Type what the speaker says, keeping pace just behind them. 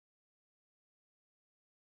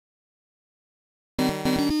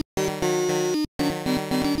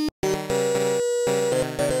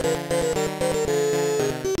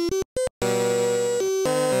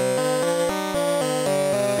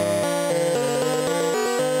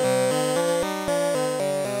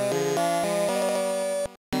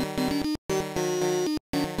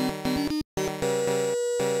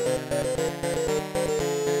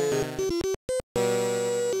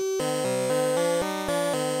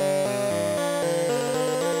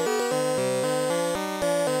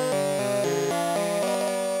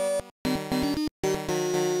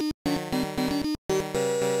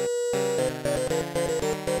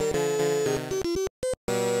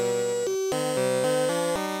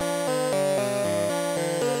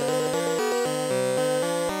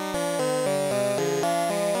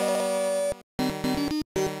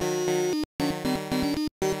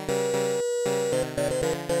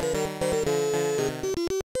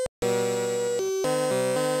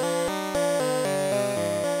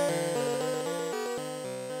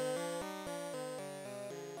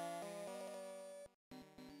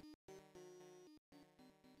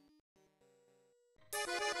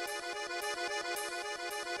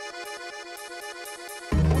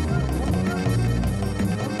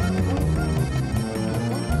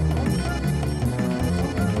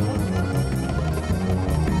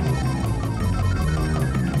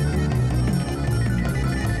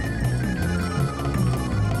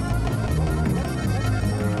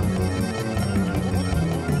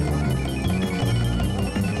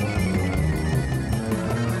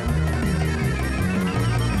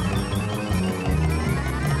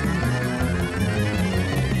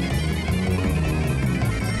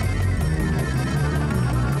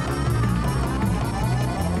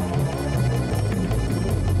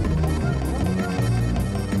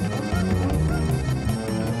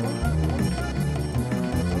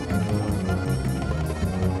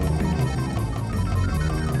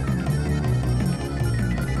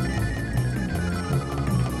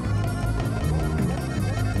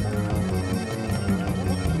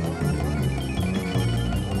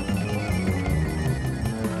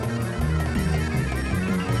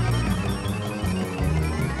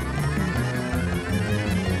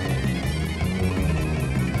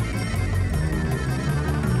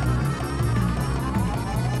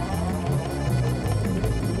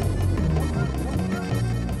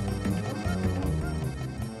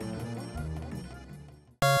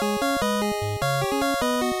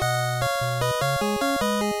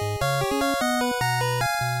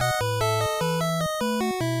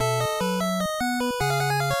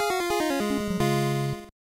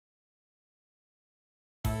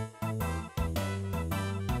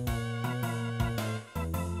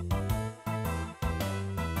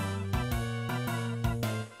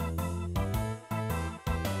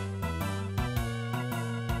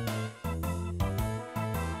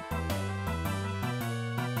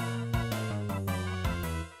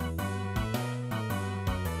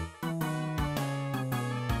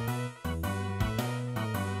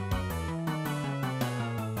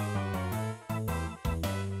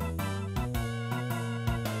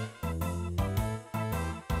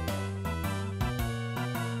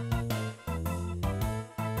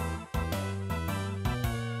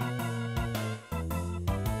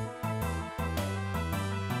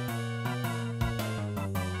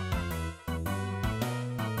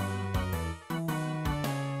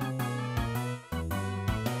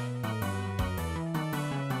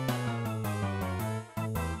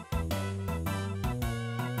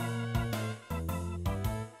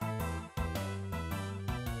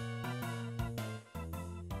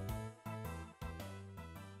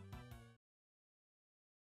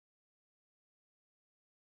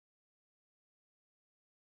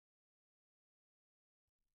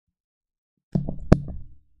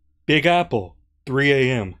Big Apple, 3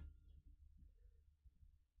 a.m.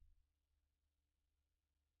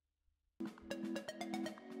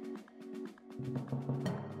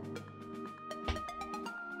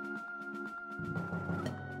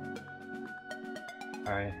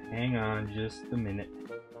 Alright, hang on just a minute.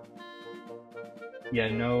 Yeah,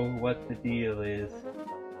 know what the deal is.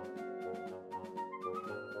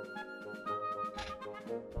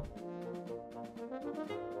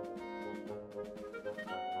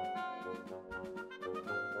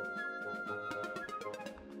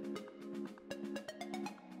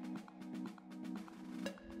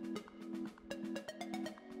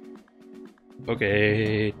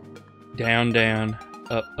 Okay, down, down,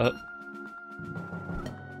 up, up.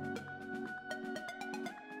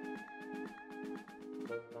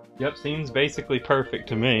 Yep, seems basically perfect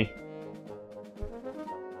to me.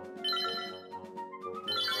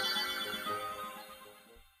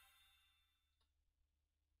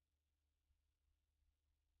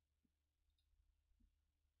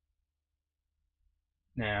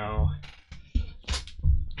 Now,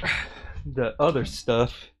 the other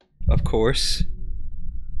stuff, of course.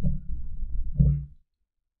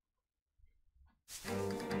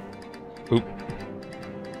 Oop.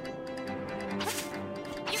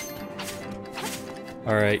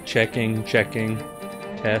 Alright, checking,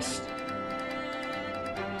 test.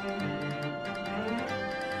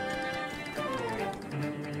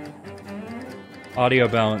 Audio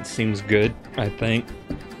balance seems good, I think.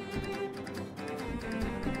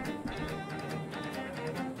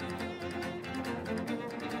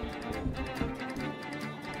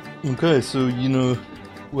 Okay, so you know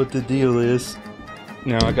what the deal is.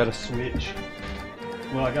 Now I gotta switch.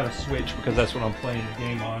 Well, I gotta switch because that's what I'm playing the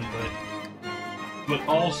game on, but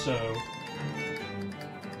also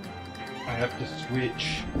I have to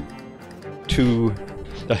switch to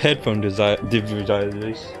the headphone device.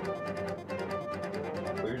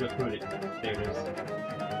 Where did I put it? There it is.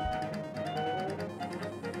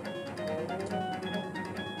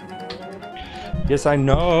 Yes, I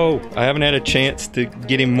know. I haven't had a chance to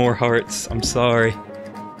get him more hearts. I'm sorry.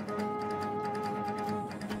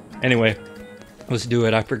 Anyway, let's do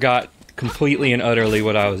it. I forgot completely and utterly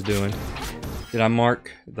what I was doing. Did I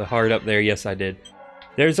mark the heart up there? Yes, I did.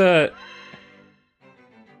 There's a...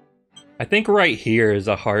 I think right here is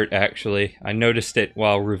a heart, actually. I noticed it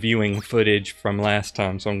while reviewing footage from last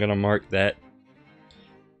time, so I'm gonna mark that.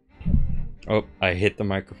 Oh, I hit the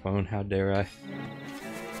microphone. How dare I?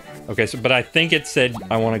 Okay, so, but I think it said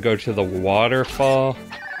I want to go to the waterfall.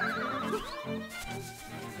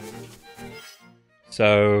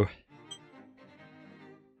 So...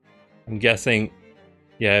 I'm guessing...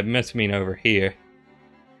 Yeah, it must mean over here.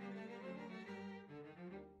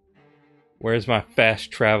 Where's my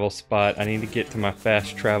fast travel spot? I need to get to my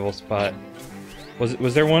fast travel spot.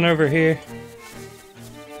 Was there one over here?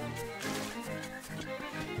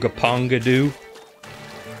 Gapongadoo.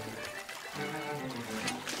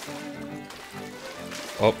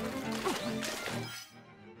 Oh.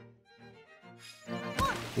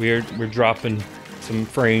 We're dropping some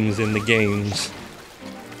frames in the games.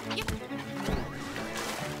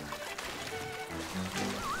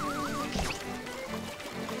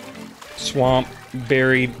 Swamp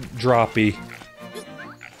berry droppy.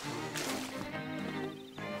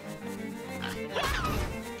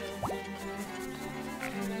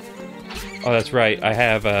 Oh, that's right. I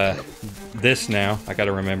have this now. I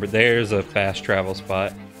gotta remember. There's a fast travel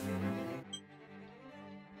spot.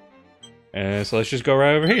 And so let's just go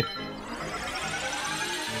right over here.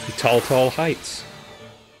 The tall heights.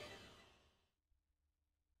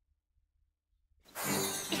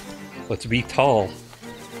 Let's be tall.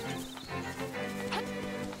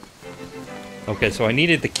 Okay, so I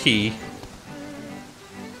needed the key.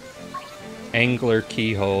 Angler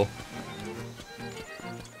keyhole.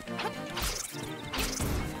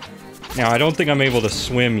 Now, I don't think I'm able to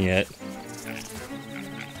swim yet.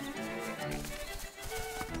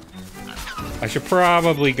 I should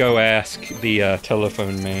probably go ask the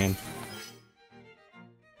telephone man.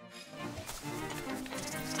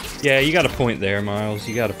 Yeah, you got a point there, Miles.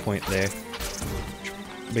 You got a point there.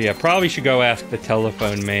 But yeah, probably should go ask the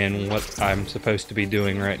telephone man what I'm supposed to be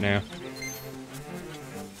doing right now.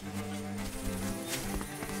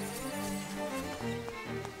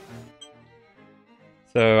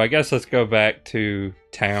 So I guess let's go back to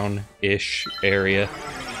town-ish area.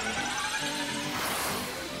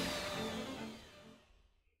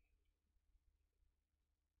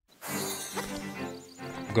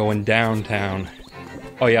 Going downtown.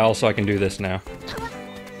 Oh yeah, also I can do this now.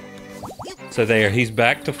 So there, he's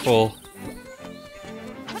back to full.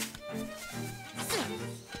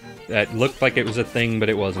 That looked like it was a thing, but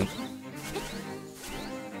it wasn't.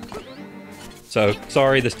 So,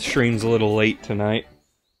 sorry the stream's a little late tonight.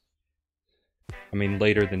 I mean,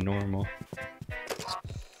 later than normal.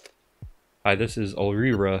 Hi, this is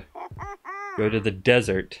Ulrira. Go to the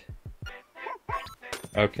desert.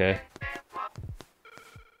 Okay.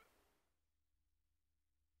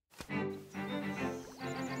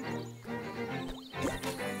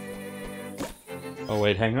 Oh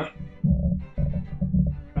wait, hang on.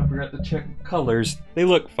 I forgot to check colors. They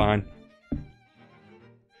look fine.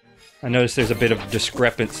 I noticed there's a bit of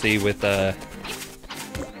discrepancy with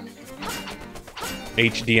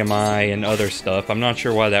HDMI and other stuff. I'm not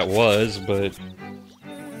sure why that was, but...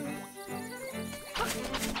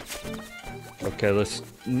 Okay,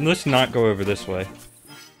 let's not go over this way.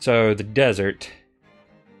 So, the desert.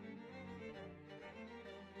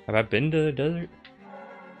 Have I been to the desert?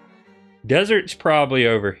 Desert's probably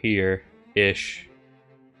over here-ish.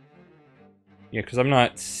 Yeah, because I'm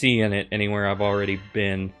not seeing it anywhere I've already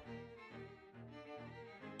been.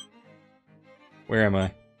 Where am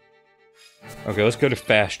I? Okay, let's go to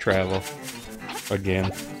fast travel.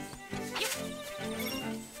 Again.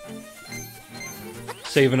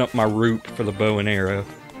 Saving up my root for the bow and arrow.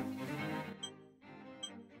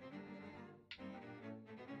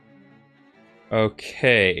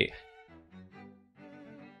 Okay.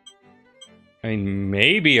 I mean,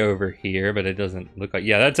 maybe over here, but it doesn't look like...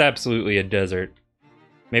 Yeah, that's absolutely a desert.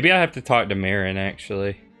 Maybe I have to talk to Marin,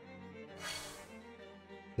 actually.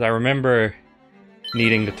 'Cause I remember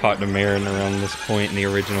needing to talk to Marin around this point in the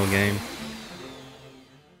original game.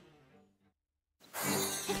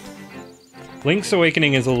 Link's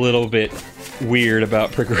Awakening is a little bit weird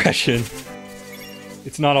about progression.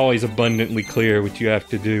 It's not always abundantly clear what you have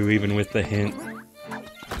to do, even with the hint.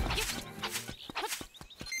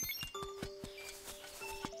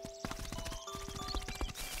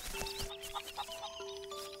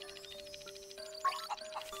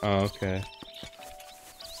 Oh, okay.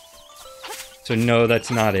 So no, that's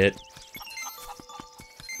not it.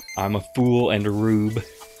 I'm a fool and a rube.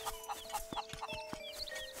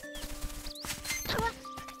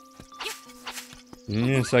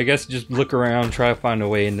 Yeah, so I guess just look around, try to find a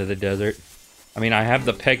way into the desert. I mean, I have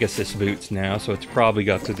the Pegasus boots now, so it's probably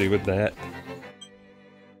got to do with that.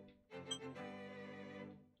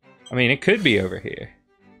 I mean, it could be over here.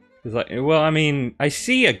 It's like, well, I mean, I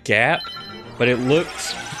see a gap, but it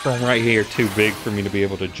looks from right here too big for me to be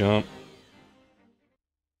able to jump.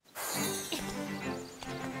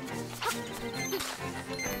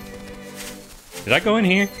 Did I go in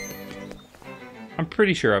here? I'm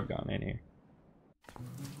pretty sure I've gone in here.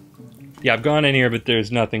 Yeah, I've gone in here, but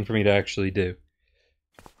there's nothing for me to actually do.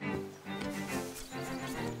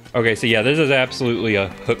 Okay, so yeah, this is absolutely a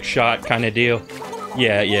hook shot kind of deal.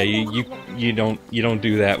 Yeah, you don't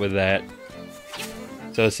do that with that.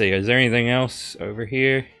 So let's see, is there anything else over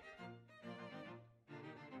here?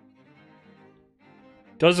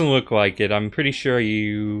 Doesn't look like it. I'm pretty sure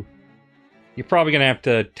you're probably gonna have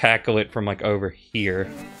to tackle it from like over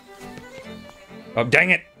here. Oh,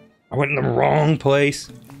 dang it! I went in the wrong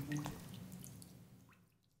place.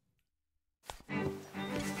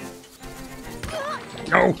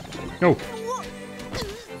 No! No!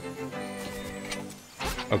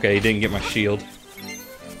 Okay, he didn't get my shield.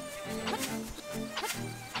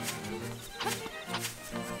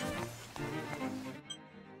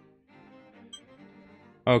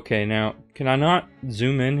 Okay, now, can I not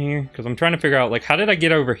zoom in here? Because I'm trying to figure out, like, how did I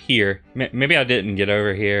get over here? Maybe I didn't get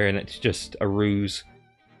over here and it's just a ruse.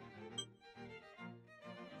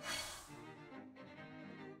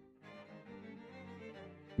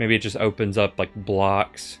 Maybe it just opens up, like,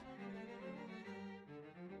 blocks.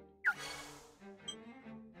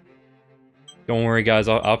 Don't worry, guys.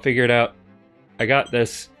 I'll figure it out. I got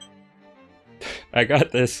this. I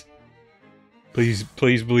got this. Please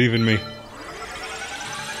believe in me.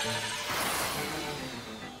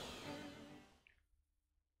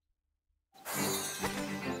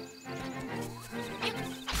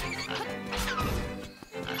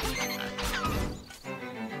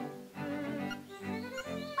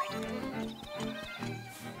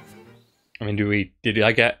 I mean, did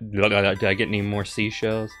I get any more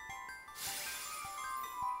seashells?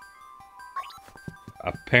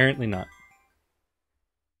 Apparently not.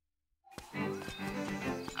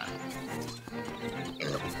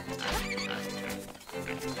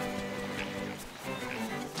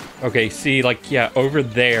 Okay, see, like, yeah, over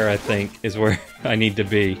there, I think, is where I need to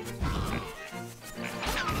be.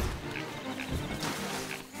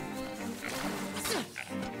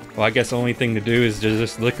 Well, I guess the only thing to do is to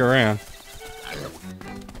just look around.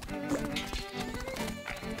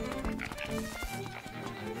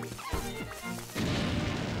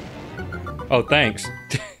 Oh, thanks.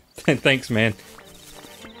 Thanks, man.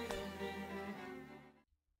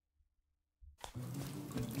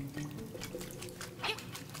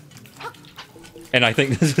 And I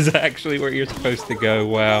think this is actually where you're supposed to go.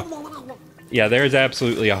 Wow. Yeah, there's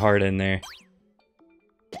absolutely a heart in there.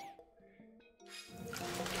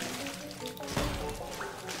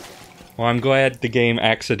 Well, I'm glad the game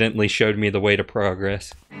accidentally showed me the way to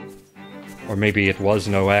progress. Or maybe it was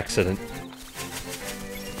no accident.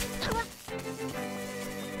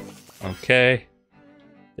 Okay.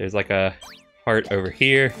 There's like a heart over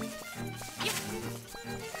here.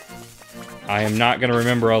 I am not going to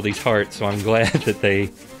remember all these hearts, so I'm glad that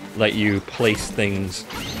they let you place things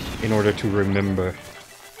in order to remember.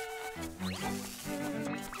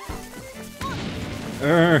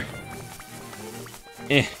 Eh.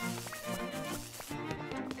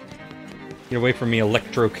 Get away from me,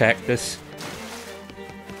 electro cactus.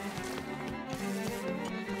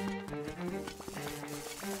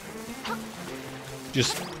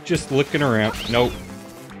 Just looking around. Nope.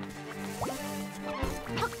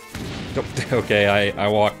 Okay, I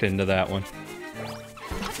walked into that one.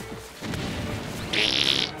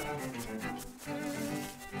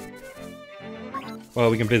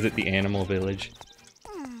 Well, we can visit the animal village.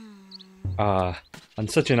 On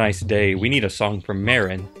such a nice day, we need a song from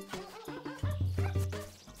Marin.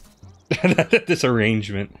 This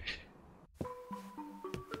arrangement.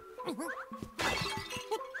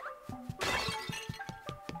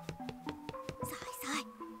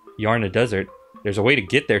 Yarna Desert. There's a way to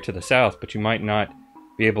get there to the south, but you might not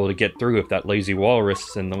be able to get through if that lazy walrus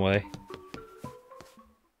is in the way.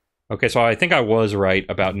 Okay, so I think I was right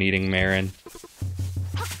about needing Marin.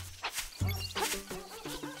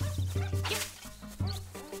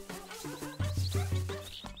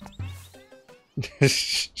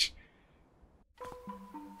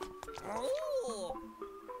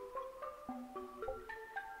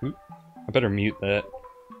 I better mute that.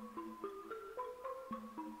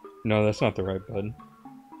 No, that's not the right button.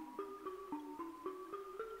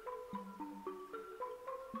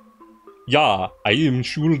 Yeah, I am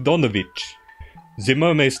Shuldonovich. The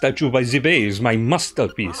mermaid statue by the bay is my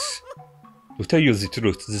masterpiece. To tell you the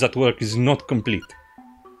truth, that work is not complete.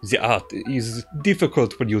 The art is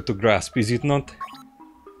difficult for you to grasp, is it not?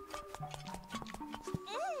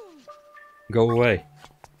 Go away.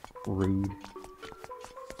 Rude.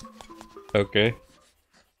 Okay.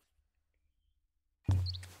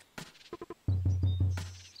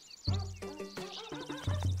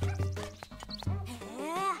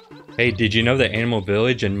 Hey, did you know that Animal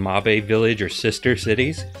Village and Mabe Village are sister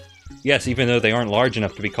cities? Yes, even though they aren't large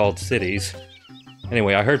enough to be called cities.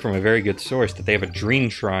 Anyway, I heard from a very good source that they have a dream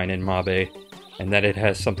shrine in Mabe, and that it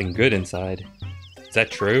has something good inside. Is that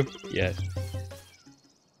true? Yes.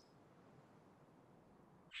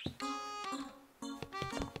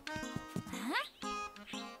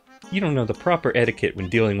 You don't know the proper etiquette when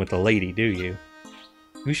dealing with a lady, do you?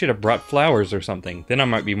 You should have brought flowers or something, then I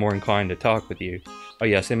might be more inclined to talk with you. Oh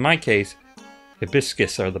yes, in my case,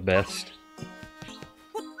 hibiscus are the best.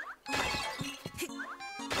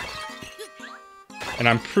 And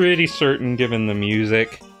I'm pretty certain, given the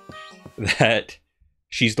music, that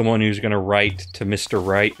she's the one who's gonna write to Mr.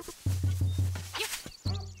 Right.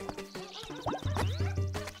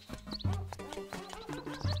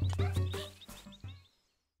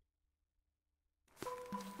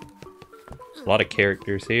 A lot of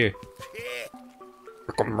characters here.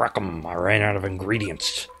 Rickum, I ran out of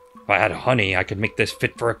ingredients. If I had honey, I could make this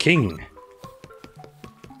fit for a king.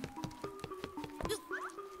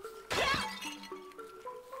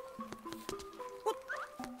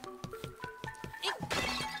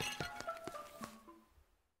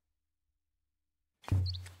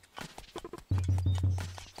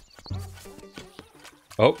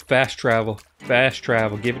 Oh, fast travel. Fast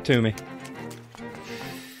travel. Give it to me.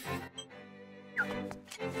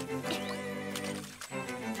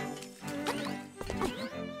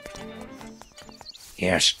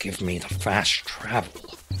 Yes, give me the fast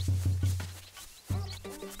travel.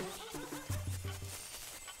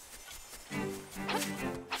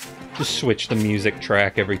 Just switch the music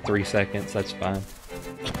track every 3 seconds, that's fine.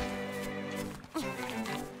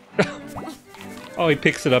 Oh, he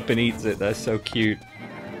picks it up and eats it, that's so cute.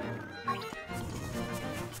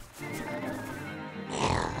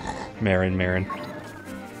 Marin.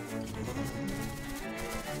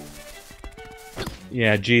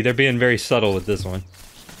 Yeah, gee, they're being very subtle with this one.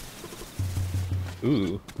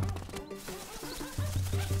 Ooh.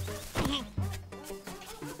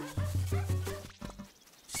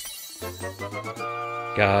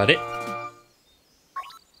 Got it.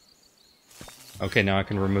 Okay, now I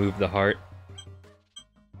can remove the heart.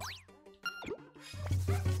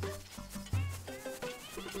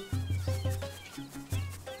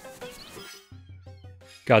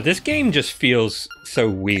 God, this game just feels so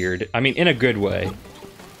weird. I mean, in a good way.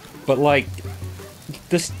 But, like,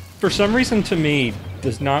 this, for some reason to me,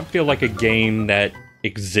 does not feel like a game that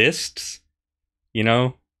exists. You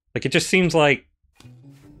know? Like, it just seems like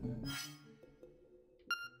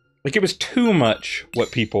it was too much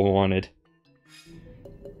what people wanted.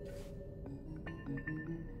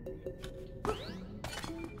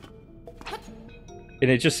 And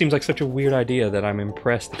it just seems like such a weird idea that I'm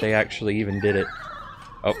impressed that they actually even did it.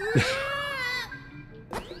 Oh.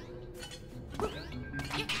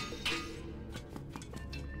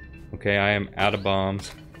 Okay, I am out of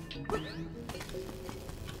bombs.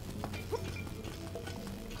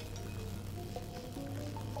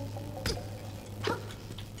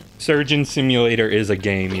 Surgeon Simulator is a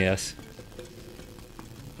game, yes.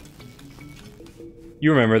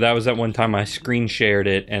 You remember, that was that one time I screen shared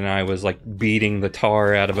it and I was like beating the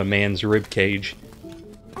tar out of a man's rib cage.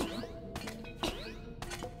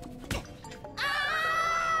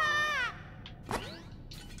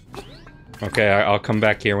 Okay, I'll come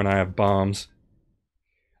back here when I have bombs.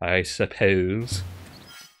 I suppose.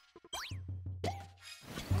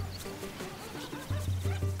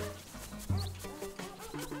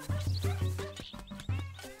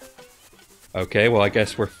 Okay, well I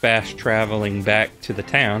guess we're fast traveling back to the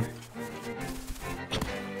town.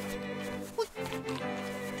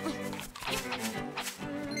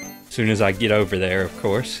 As soon as I get over there, of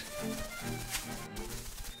course.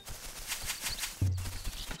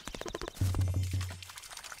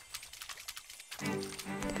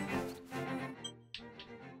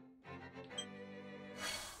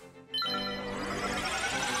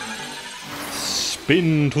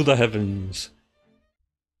 Spin to the heavens.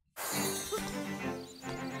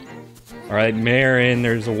 Alright, Marin,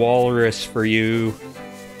 there's a walrus for you.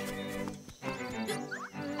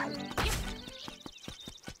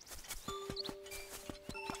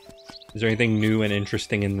 Is there anything new and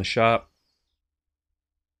interesting in the shop?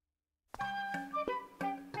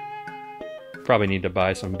 Probably need to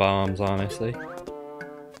buy some bombs, honestly.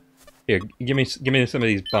 Here, give me some of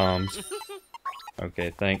these bombs.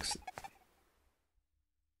 Okay, thanks.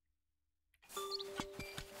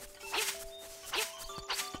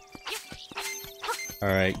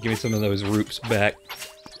 Alright, give me some of those roots back.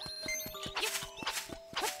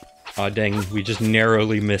 Aw, dang, we just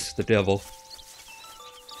narrowly missed the devil.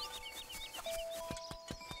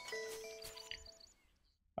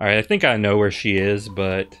 Alright, I think I know where she is,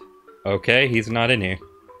 but... Okay, he's not in here.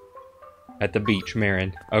 At the beach,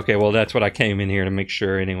 Marin. Okay, well that's what I came in here to make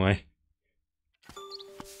sure anyway.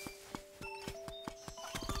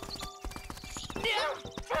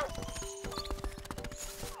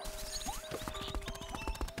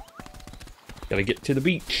 Gotta get to the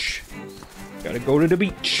beach. Gotta go to the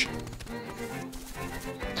beach.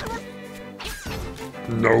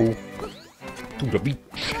 No. To the beach.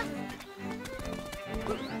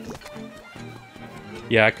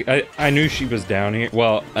 Yeah, I knew she was down here.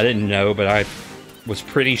 Well, I didn't know, but I was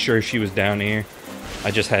pretty sure she was down here.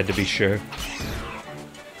 I just had to be sure.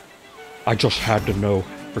 I just had to know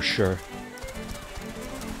for sure.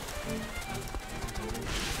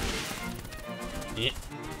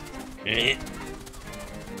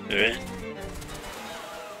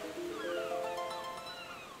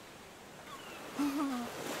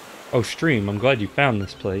 Oh, Stream, I'm glad you found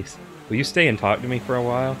this place. Will you stay and talk to me for a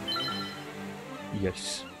while?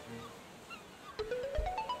 Yes.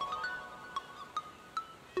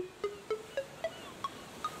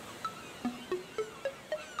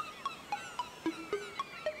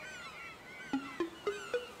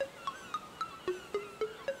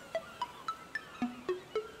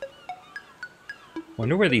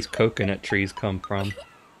 Wonder where these coconut trees come from.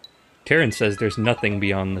 Taryn says there's nothing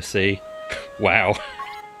beyond the sea. Wow.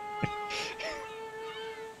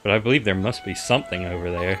 But I believe there must be something over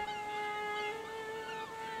there.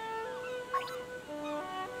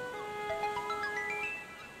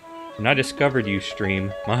 When I discovered you,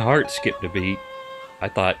 Stream, my heart skipped a beat. I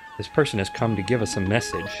thought, this person has come to give us a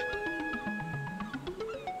message.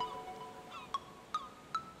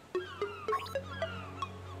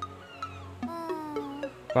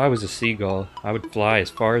 If I was a seagull, I would fly as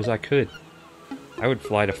far as I could. I would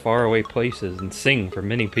fly to faraway places and sing for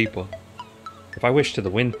many people. If I wish to the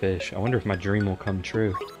windfish, I wonder if my dream will come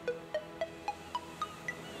true.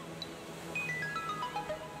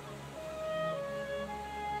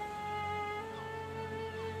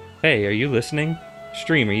 Hey, are you listening?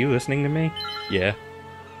 Stream, are you listening to me? Yeah.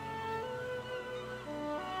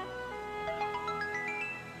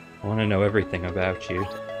 I want to know everything about you.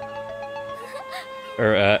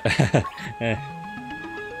 Or,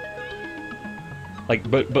 like,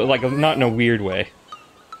 but like, not in a weird way.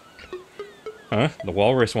 Huh? The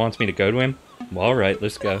walrus wants me to go to him? Well, alright,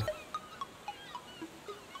 let's go.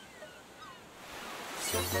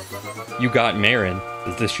 You got Marin.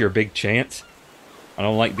 Is this your big chance? I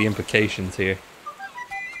don't like the implications here.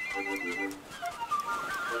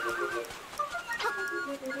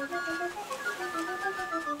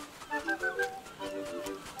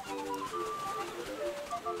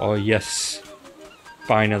 Oh yes.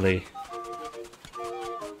 Finally.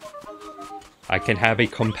 I can have a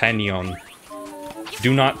companion.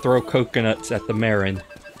 Do not throw coconuts at the Marin.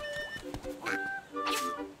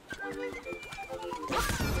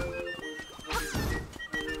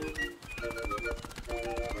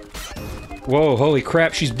 Whoa, holy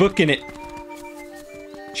crap, she's booking it!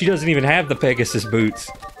 She doesn't even have the Pegasus boots.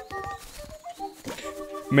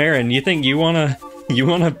 Marin, you think you wanna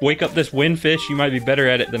wake up this windfish? You might be better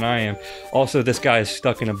at it than I am. Also, this guy is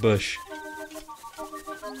stuck in a bush.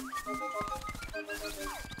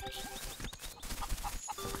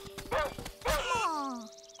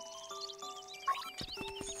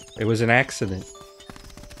 It was an accident.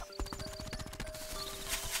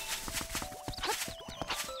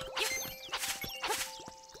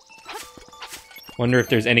 Wonder if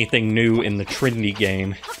there's anything new in the Trinity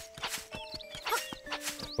game.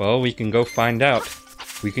 Well, we can go find out.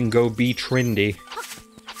 We can go be Trinity.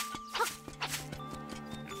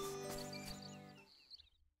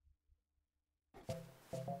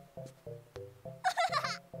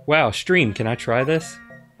 Wow, stream, can I try this?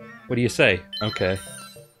 What do you say? Okay.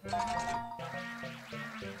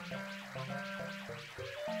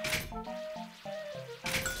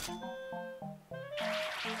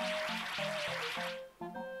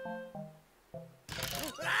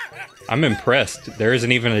 I'm impressed. There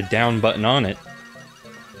isn't even a down button on it.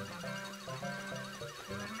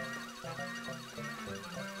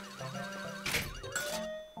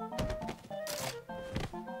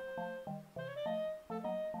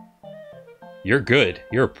 You're good.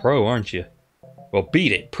 You're a pro, aren't you? Well,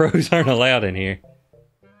 beat it. Pros aren't allowed in here.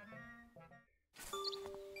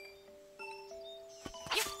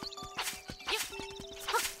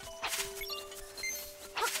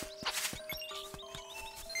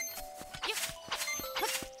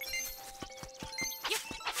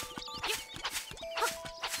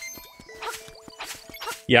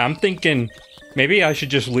 Yeah, I'm thinking maybe I should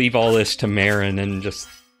just leave all this to Marin and just,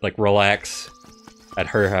 like, relax at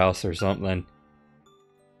her house or something.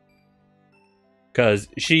 Because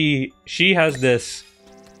she has this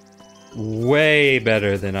way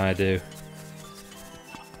better than I do.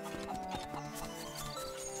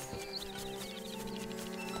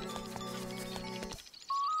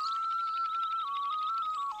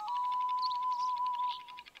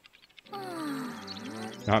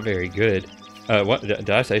 Not very good. What? Did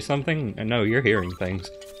I say something? No, you're hearing things.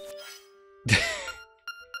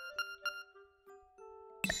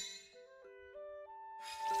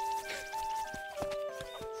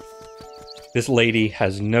 This lady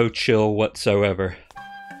has no chill whatsoever.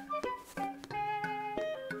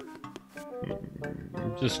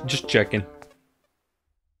 Just checking.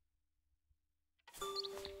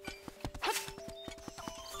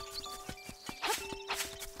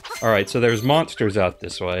 Alright, so there's monsters out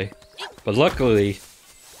this way. But luckily,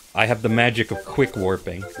 I have the magic of quick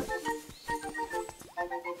warping.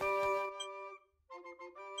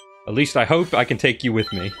 At least I hope I can take you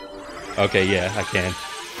with me. Okay, yeah, I can.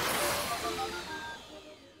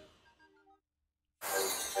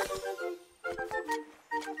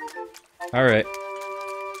 Alright.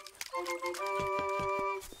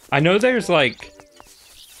 I know there's like...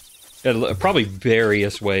 probably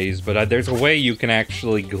various ways, but there's a way you can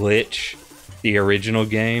actually glitch the original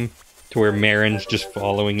game to where Marin's just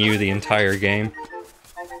following you the entire game.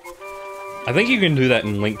 I think you can do that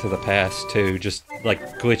in Link to the Past too, just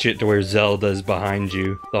like glitch it to where Zelda's behind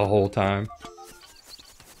you the whole time.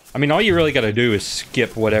 I mean, all you really gotta do is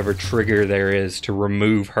skip whatever trigger there is to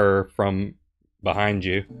remove her from behind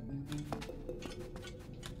you.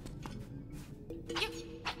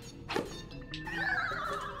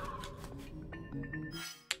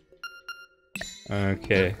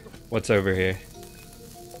 Okay, what's over here?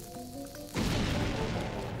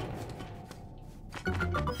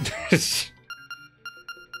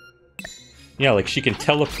 Yeah, like she can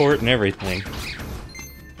teleport and everything.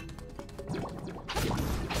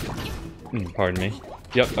 Pardon me.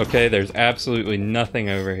 Yep, okay, there's absolutely nothing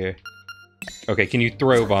over here. Okay, can you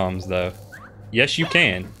throw bombs, though? Yes, you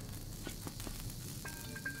can.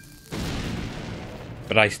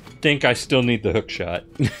 But I think I still need the hook shot.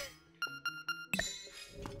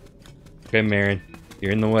 Okay, Marin,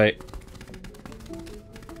 you're in the way.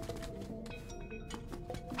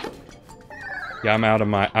 Yeah, I'm out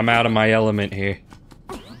of my element here.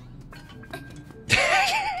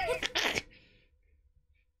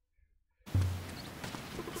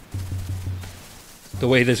 The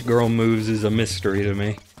way this girl moves is a mystery to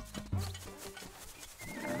me.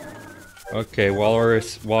 Okay,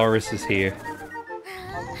 Walrus is here.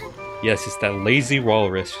 Yes, it's that lazy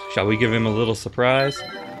walrus. Shall we give him a little surprise?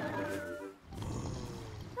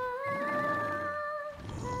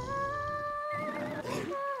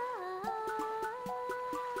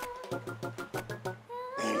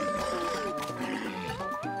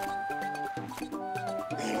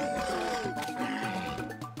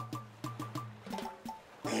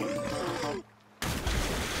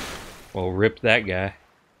 Well, rip that guy.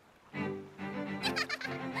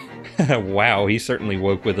 Wow, he certainly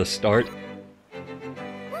woke with a start.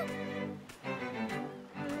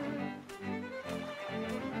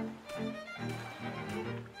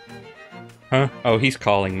 Huh? Oh, he's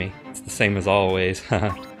calling me. It's the same as always.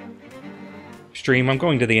 Stream, I'm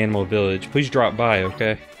going to the animal village. Please drop by,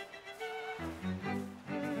 okay?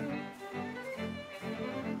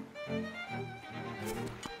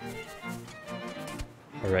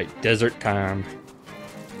 Alright, desert time.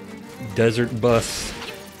 Desert bus.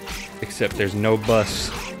 Except there's no bus.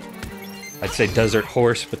 I'd say desert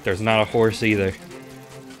horse, but there's not a horse either.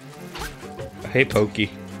 Hey, Pokey.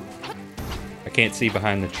 I can't see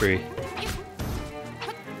behind the tree.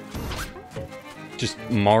 Just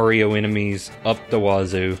Mario enemies up the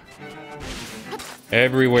wazoo.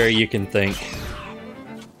 Everywhere you can think.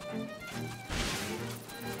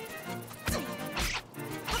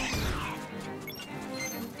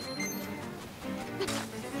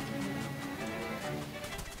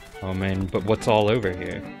 Oh man, but what's all over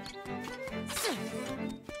here?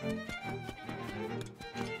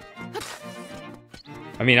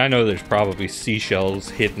 I mean, I know there's probably seashells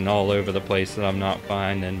hidden all over the place that I'm not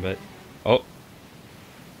finding, but... Oh!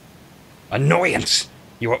 Annoyance!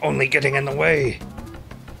 You are only getting in the way!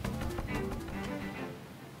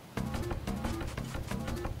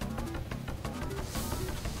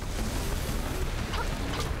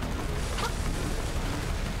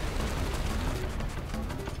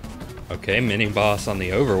 Okay, mini-boss on the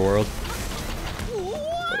overworld.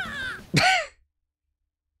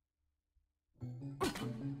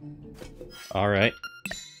 Alright.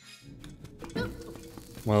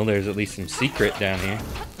 Well, there's at least some secret down here.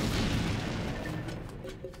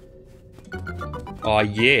 Aw,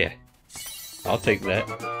 yeah. I'll take that.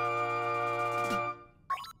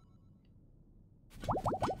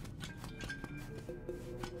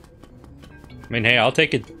 I mean, hey, I'll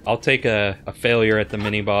take a failure at the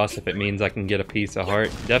mini-boss if it means I can get a piece of heart.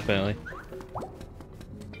 Definitely.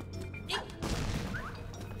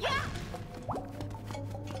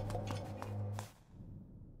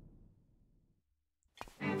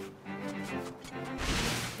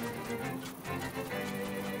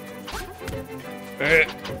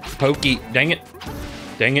 Pokey, dang it.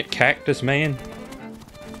 Dang it, cactus man.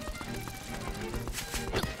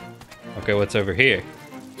 Okay, what's over here?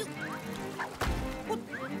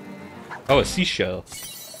 Oh, a seashell.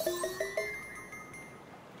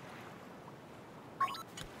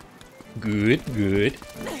 Good, good.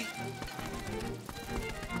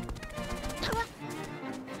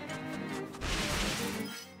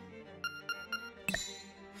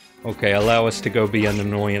 Okay, allow us to go be an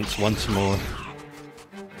annoyance once more.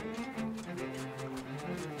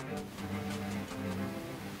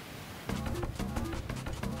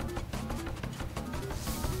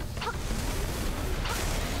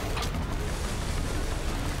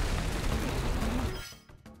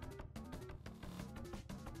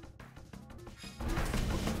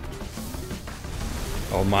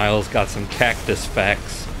 Oh, Miles got some cactus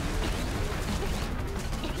facts.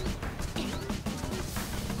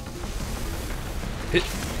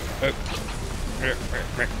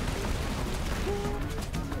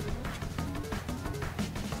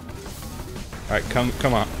 Alright,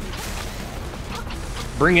 come on.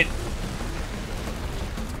 Bring it.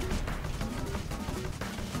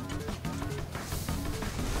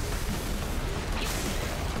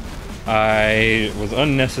 I was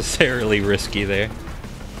unnecessarily risky there.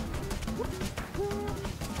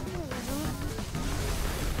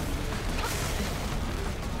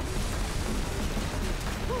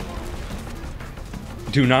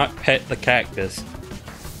 Do not pet the cactus.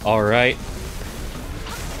 Alright.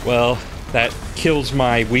 Well, that kills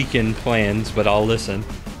my weekend plans, but I'll listen.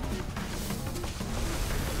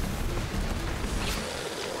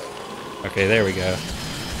 Okay, there we go.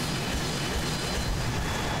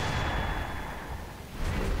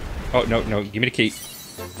 Oh, no, no, give me the key.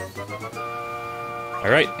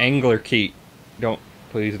 Alright, angler key. Don't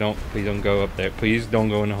please don't go up there. Please don't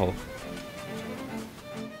go in the hole.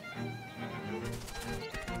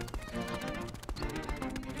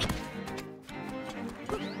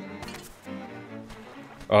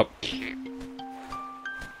 Up.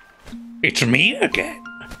 It's me again.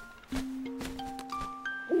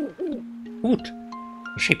 Hoot.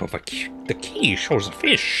 The shape of the key shows a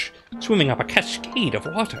fish swimming up a cascade of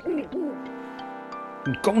water.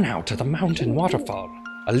 Go now to the mountain waterfall.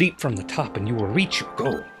 A leap from the top and you will reach your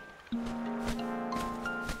goal.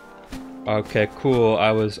 Okay, cool.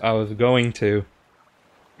 I was going to.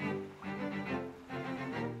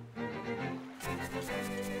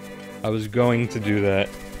 I was going to do that.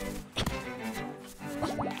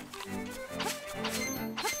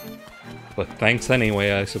 But thanks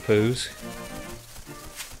anyway, I suppose.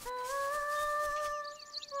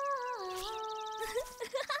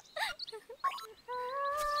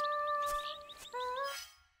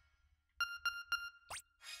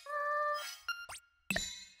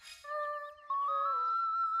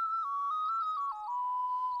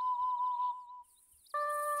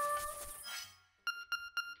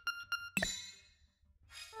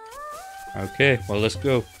 Okay, well, let's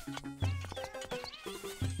go.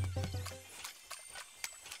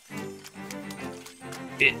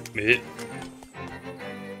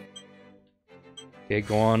 Okay,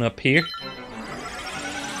 go on up here.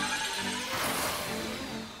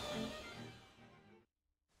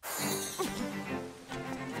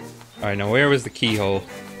 Alright, now where was the keyhole?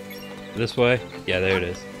 This way? Yeah, there it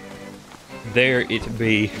is. There it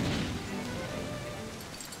be.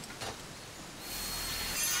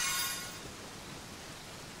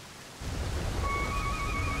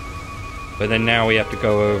 But then now we have to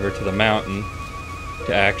go over to the mountain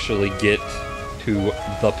to actually get to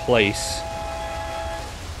the place.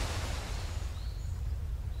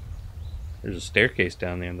 There's a staircase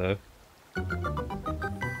down there, though.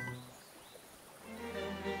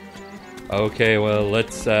 Okay, well,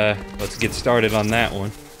 let's get started on that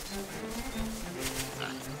one.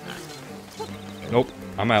 Nope,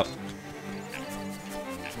 I'm out.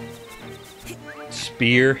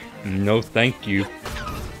 Spear? No, thank you.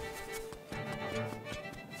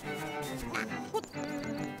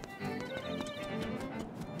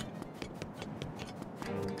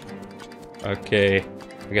 Okay,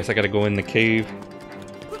 I guess I gotta go in the cave.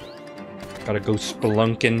 Gotta go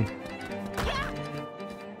spelunking.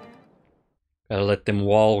 Gotta let them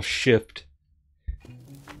walls shift.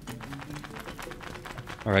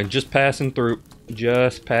 Alright, just passing through.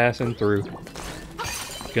 Just passing through.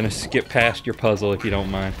 Gonna skip past your puzzle if you don't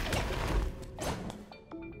mind.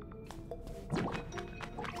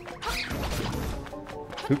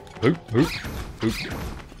 Hoop, hoop, hoop, hoop.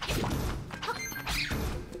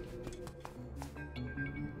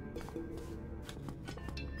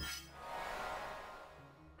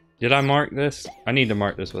 Did I mark this? I need to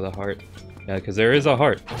mark this with a heart. Yeah, because there is a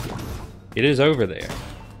heart. It is over there.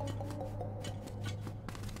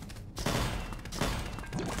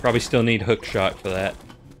 Probably still need hook shot for that.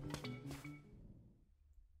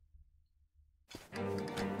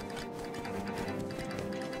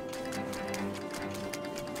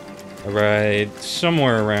 Alright,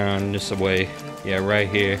 somewhere around this way. Yeah, right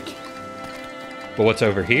here. But what's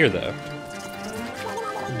over here, though?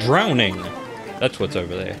 Drowning! That's what's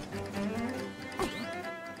over there.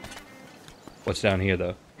 What's down here,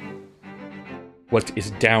 though? What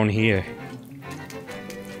is down here?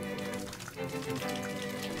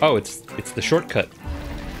 Oh, it's the shortcut.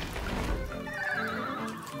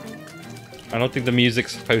 I don't think the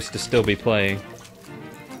music's supposed to still be playing.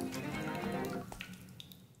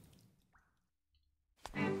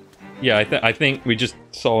 Yeah, I think we just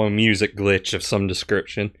saw a music glitch of some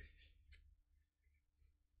description.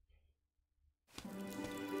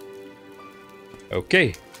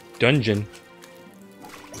 Okay, dungeon.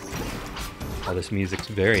 Oh, this music's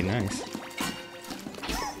very nice.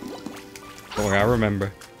 Don't worry, I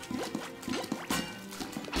remember.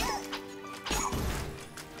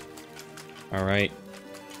 Alright.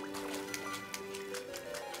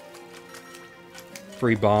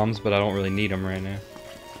 Free bombs, but I don't really need them right now.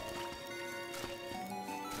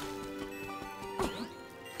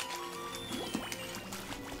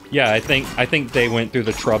 Yeah, I think they went through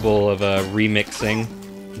the trouble of remixing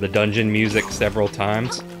the dungeon music several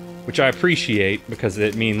times, which I appreciate because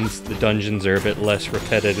it means the dungeons are a bit less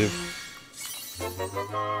repetitive.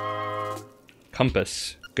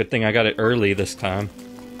 Compass. Good thing I got it early this time.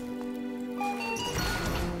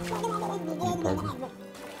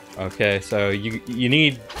 Okay, so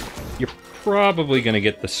you're probably gonna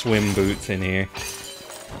get the swim boots in here.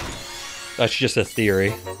 That's just a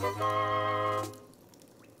theory.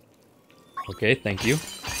 Okay, thank you.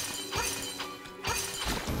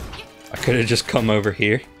 I could have just come over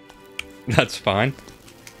here. That's fine.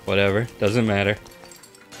 Whatever, doesn't matter.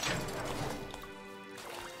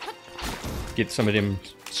 Get some of them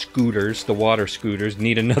scooters, the water scooters.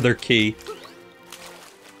 Need another key.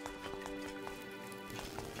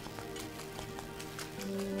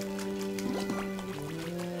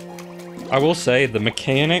 I will say the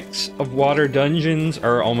mechanics of water dungeons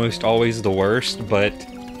are almost always the worst, but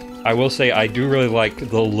I will say I do really like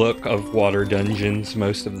the look of water dungeons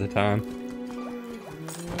most of the time.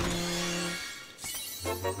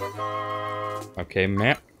 Okay,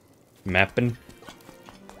 mapping.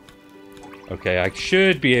 Okay, I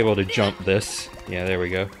should be able to jump this. Yeah, there we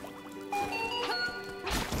go.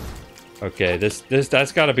 Okay,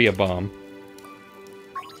 that's gotta be a bomb.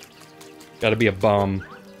 Gotta be a bomb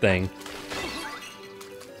thing.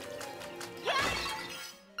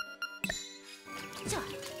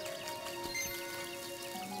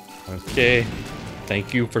 Okay,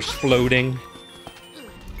 thank you for exploding.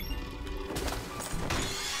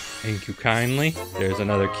 Thank you kindly. There's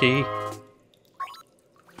another key.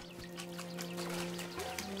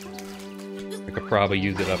 I could probably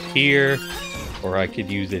use it up here, or I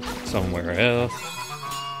could use it somewhere else.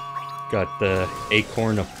 Got the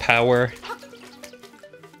acorn of power.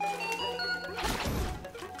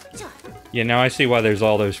 Yeah, now I see why there's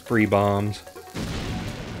all those free bombs.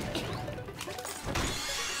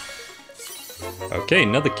 Okay,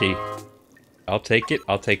 another key. I'll take it.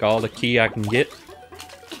 I'll take all the key I can get.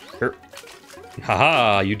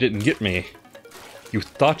 Haha, you didn't get me. You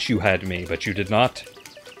thought you had me, but you did not.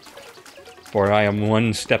 For I am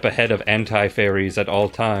one step ahead of anti-fairies at all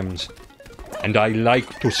times. And I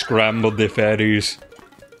like to scramble the fairies.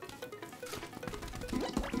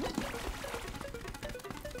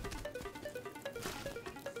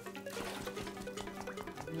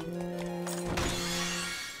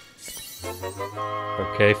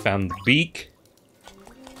 Okay, found the beak.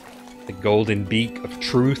 The golden beak of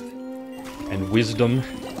truth and wisdom.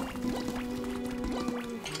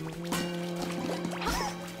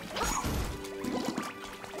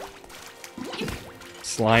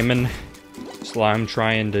 Slimin'. Slime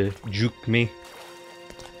trying to juke me.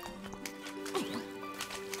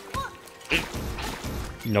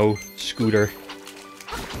 No, Scooter.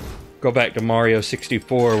 Go back to Mario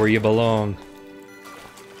 64 where you belong.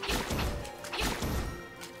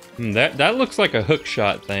 That looks like a hook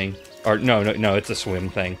shot thing. Or no, it's a swim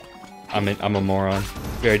thing. I'm a moron.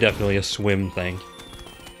 Very definitely a swim thing.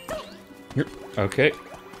 Okay.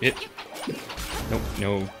 Nope,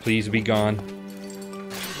 no, please be gone.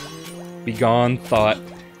 Be gone, thought.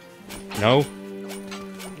 No.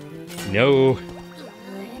 No.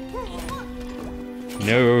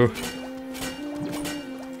 No.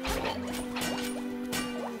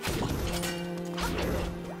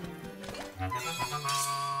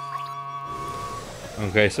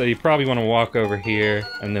 Okay, so you probably want to walk over here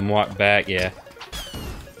and then walk back, yeah.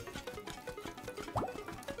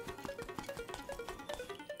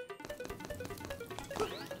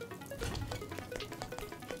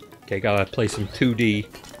 Okay, gotta play some 2D.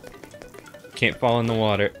 Can't fall in the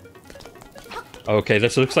water. Okay,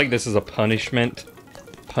 this looks like this is a punishment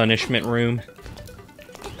room.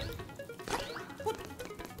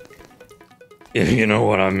 If you know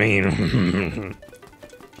what I mean.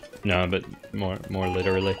 No, but more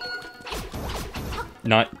literally.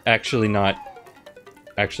 Not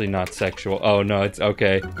sexual. Oh no, it's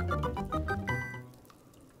okay.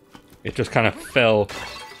 It just kind of fell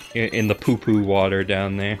in the poo-poo water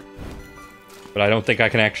down there. But I don't think I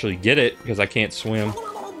can actually get it because I can't swim.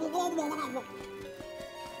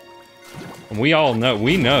 And we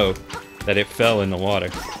know that it fell in the water.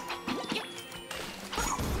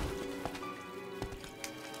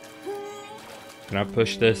 Can I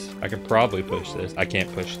push this? I can probably push this. I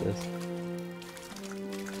can't push this.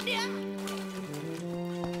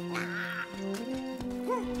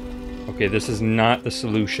 Okay, this is not the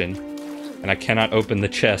solution. And I cannot open the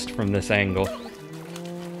chest from this angle.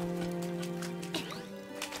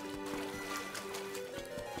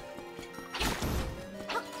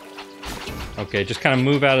 Okay, just kind of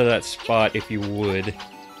move out of that spot if you would.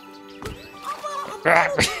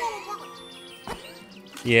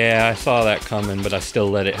 Yeah, I saw that coming, but I still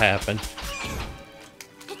let it happen.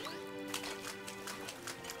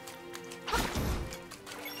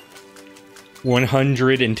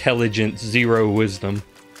 "100 intelligence, 0 wisdom."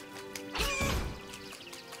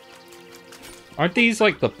 Aren't these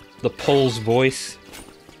like the Pole's voice?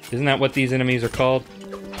 Isn't that what these enemies are called?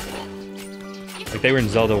 Like they were in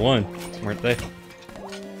Zelda 1, weren't they?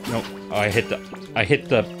 Nope. Oh, I hit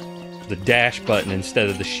the dash button instead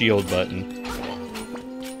of the shield button.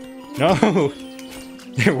 No!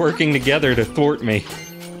 They're working together to thwart me.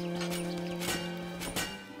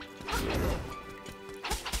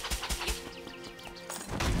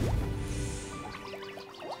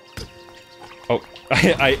 Oh,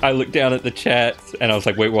 I looked down at the chat and I was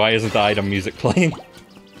like, wait, why isn't the item music playing?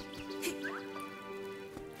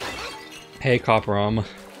 Hey, Copperama.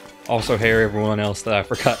 Also, hey everyone else that I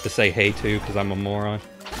forgot to say hey to because I'm a moron.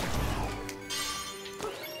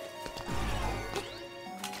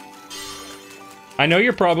 I know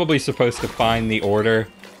you're probably supposed to find the order,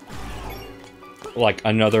 like,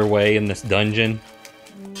 another way in this dungeon.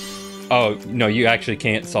 Oh, no, you actually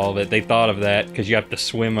can't solve it. They thought of that, because you have to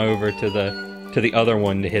swim over to the other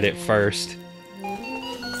one to hit it first.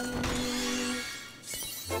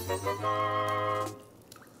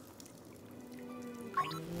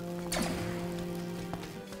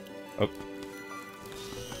 Oh.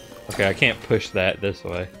 Okay, I can't push that this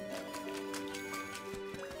way.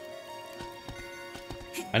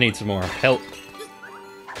 I need some more help.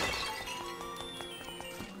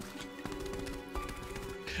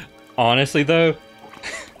 Honestly, though,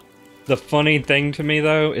 the funny thing to me,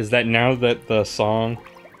 though, is that now that the song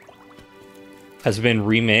has been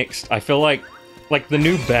remixed, I feel like the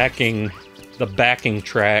new backing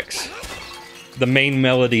tracks, the main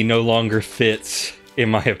melody no longer fits, in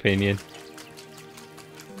my opinion.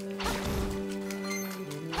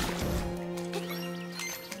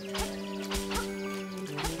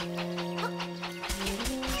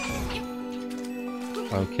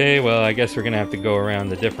 Okay, well, I guess we're gonna have to go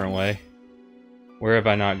around a different way. Where have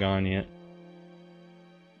I not gone yet?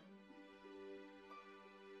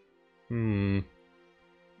 I'm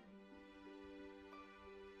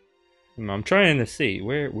trying to see.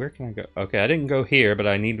 Where can I go? Okay, I didn't go here, but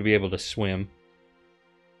I need to be able to swim.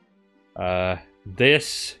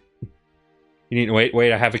 This... You need to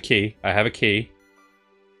wait, I have a key. I have a key.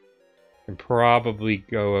 I can probably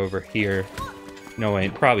go over here. No,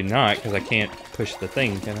 wait, probably not, because I can't push the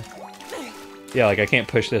thing, can I? Yeah, like, I can't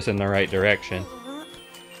push this in the right direction.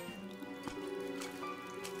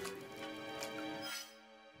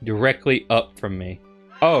 Directly up from me.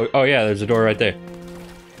 Oh yeah, there's a door right there.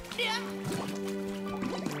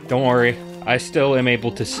 Don't worry, I still am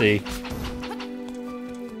able to see.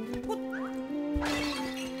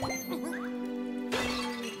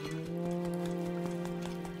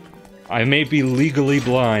 I may be legally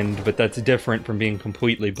blind, but that's different from being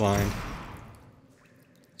completely blind.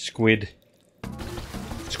 Squid.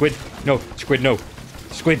 Squid! No! Squid, no!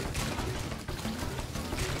 Squid!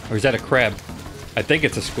 Or is that a crab? I think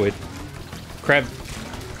it's a squid. Crab.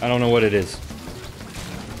 I don't know what it is.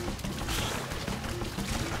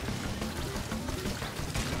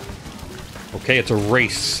 Okay, it's a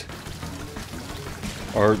race.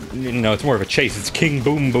 Or, no, it's more of a chase. It's King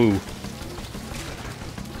Boom Boo.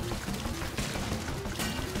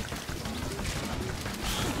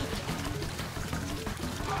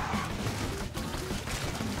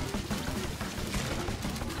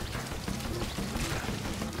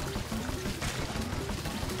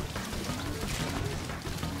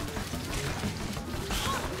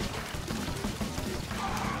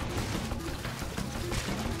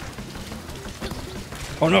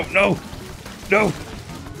 Oh no, no! No!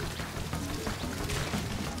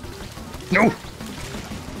 No!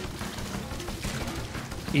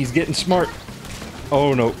 He's getting smart.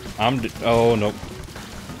 Oh no, oh no.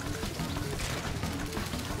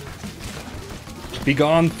 Be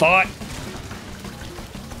gone, thought!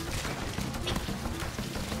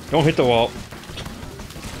 Don't hit the wall.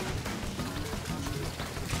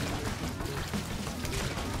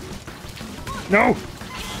 No!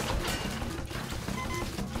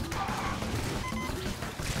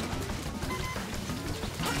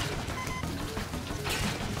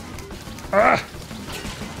 Ah!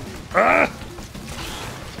 Ah!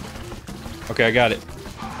 Okay, I got it.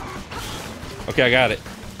 Okay, I got it.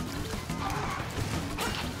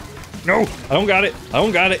 No! I don't got it! I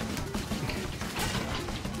don't got it!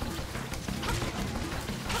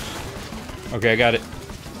 Okay, I got it.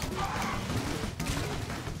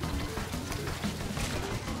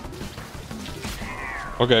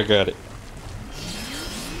 Okay, I got it.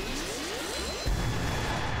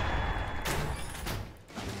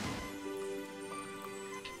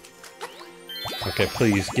 Okay,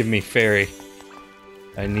 please, give me fairy.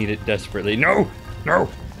 I need it desperately. No! No!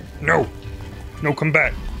 No! No, come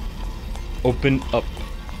back! Open up.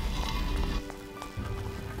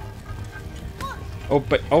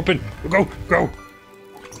 Open, open! Go! Go!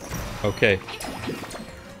 Okay.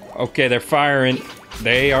 Okay, they're firing.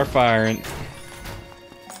 They are firing.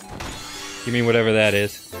 Give me whatever that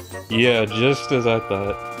is. Yeah, just as I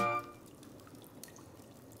thought.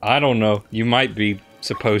 I don't know. You might be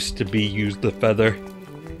supposed to be used the feather.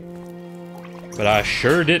 But I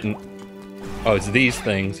sure didn't. Oh, it's these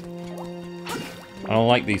things. I don't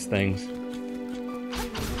like these things.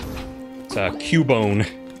 It's a Cubone.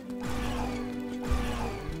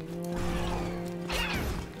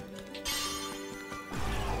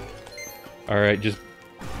 Alright, just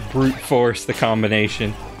brute force the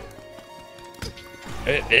combination.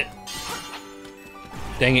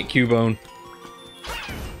 Dang it, Cubone.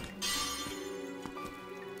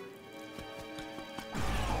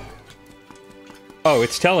 Oh,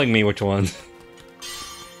 it's telling me which ones.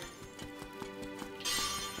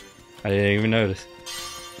 I didn't even notice.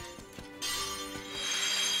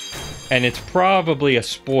 And it's probably a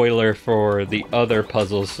spoiler for the other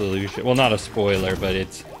puzzle solution. Well, not a spoiler, but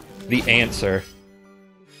it's the answer.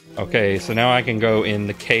 Okay, so now I can go in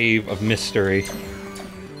the Cave of Mystery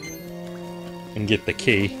and get the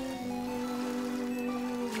key.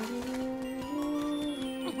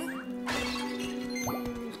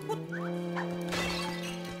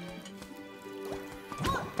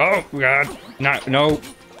 Oh, God. No.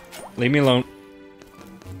 Leave me alone.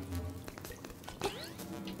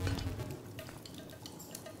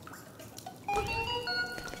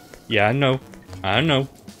 Yeah, I know.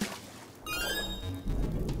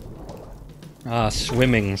 Ah,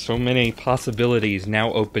 swimming. So many possibilities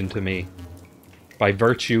now open to me. By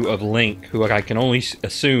virtue of Link, who I can only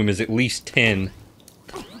assume is at least 10,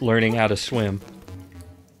 learning how to swim.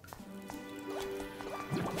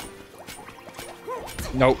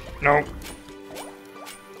 No.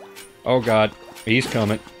 Oh God, he's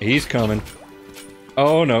coming.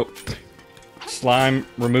 Oh no. Slime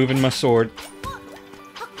removing my sword.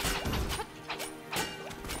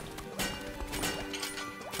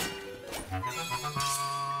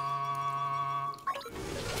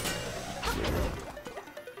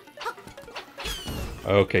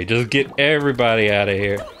 Okay, just get everybody out of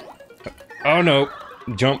here. Oh no,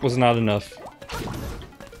 jump was not enough.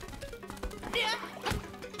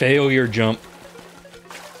 Failure jump.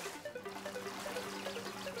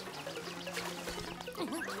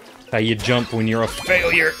 How you jump when you're a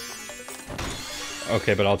failure.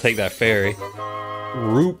 Okay, but I'll take that fairy.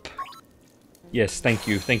 Roop. Yes, thank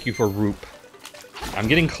you. Thank you for Roop. I'm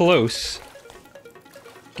getting close.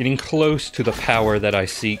 Getting close to the power that I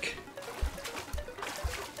seek.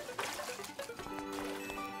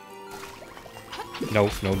 No,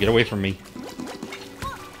 get away from me.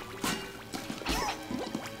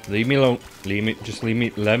 Leave me alone.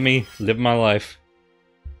 Let me live my life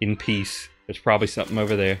in peace. There's probably something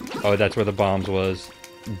over there. Oh, that's where the bombs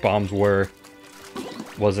were.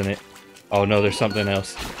 Wasn't it? Oh no, there's something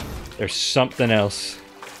else. There's something else.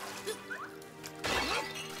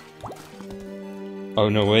 Oh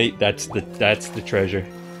no, wait, that's the treasure.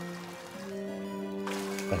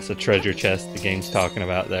 That's the treasure chest the game's talking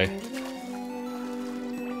about there.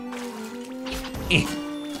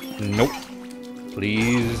 Nope.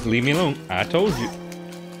 Please leave me alone. I told you.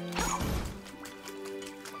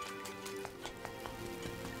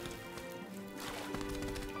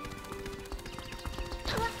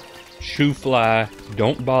 Shoo fly,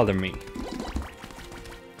 don't bother me.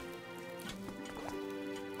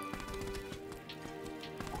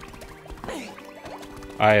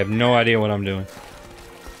 I have no idea what I'm doing.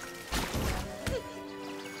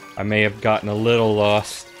 I may have gotten a little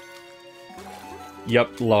lost.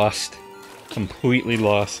 Yup, lost. Completely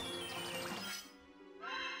lost.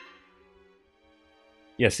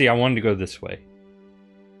 Yeah, see, I wanted to go this way.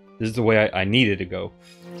 This is the way I needed to go.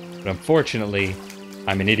 But unfortunately,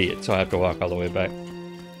 I'm an idiot, so I have to walk all the way back.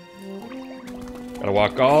 Gotta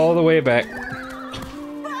walk all the way back.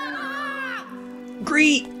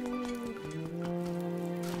 Greet!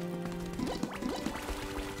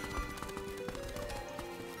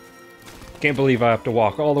 Can't believe I have to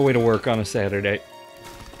walk all the way to work on a Saturday.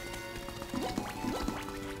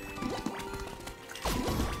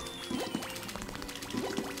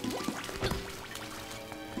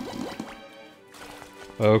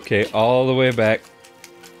 Okay, all the way back.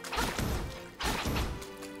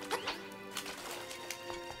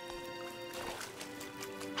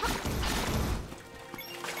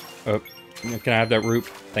 Oh, can I have that root?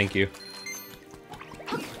 Thank you.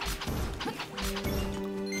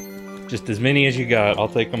 Just as many as you got, I'll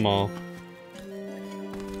take them all.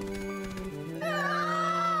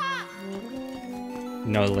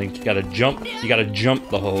 No, Link, you gotta jump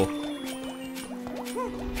the hole.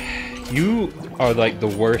 You are like the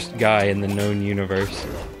worst guy in the known universe.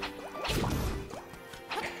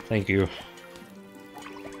 Thank you.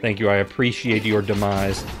 Thank you, I appreciate your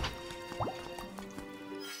demise.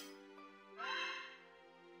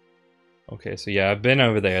 Okay, so yeah, I've been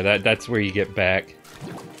over there. That's where you get back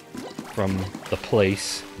from the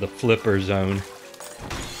place, the flipper zone.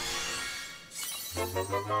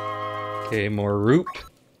 Okay, more root.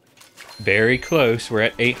 Very close. We're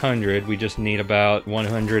at 800. We just need about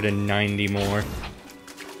 190 more.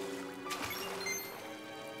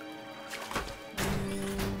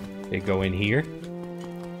 Okay, go in here.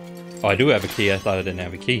 Oh, I do have a key. I thought I didn't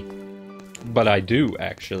have a key. But I do,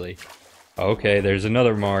 actually. Okay, there's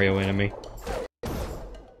another Mario enemy.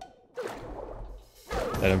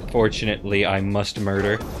 That unfortunately I must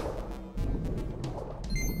murder.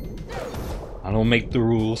 I don't make the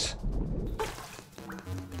rules.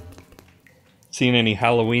 Seen any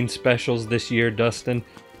Halloween specials this year, Dustin?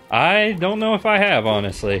 I don't know if I have,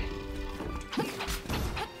 honestly.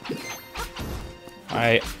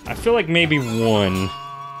 I feel like maybe one,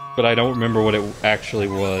 but I don't remember what it actually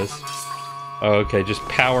was. Okay, just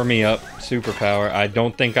power me up. Superpower. I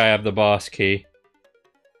don't think I have the boss key.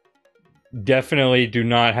 Definitely do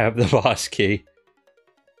not have the boss key.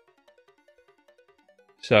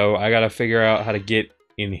 So I gotta figure out how to get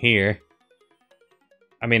in here.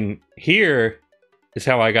 I mean, here is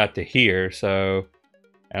how I got to here, so...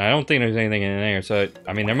 And I don't think there's anything in there, so...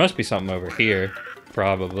 I mean, there must be something over here.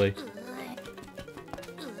 Probably.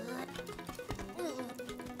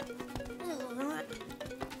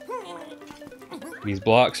 These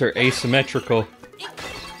blocks are asymmetrical.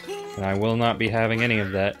 And I will not be having any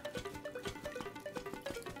of that.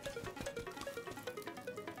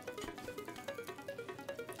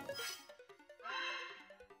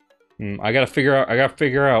 I gotta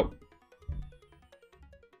figure out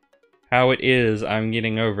how it is I'm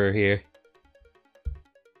getting over here.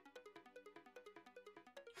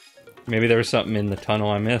 Maybe there was something in the tunnel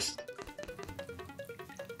I missed.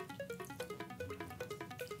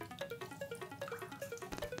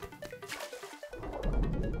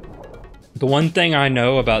 The one thing I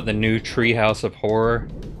know about the new Treehouse of Horror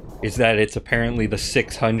is that it's apparently the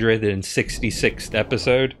 666th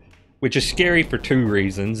episode, which is scary for two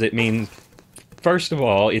reasons. It means, first of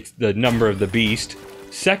all, it's the number of the beast.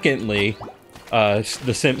 Secondly, The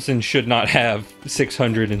Simpsons should not have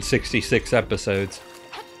 666 episodes.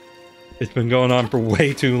 It's been going on for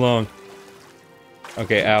way too long.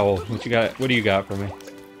 Okay, Owl, what you got? What do you got for me?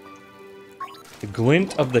 The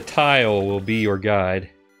glint of the tile will be your guide.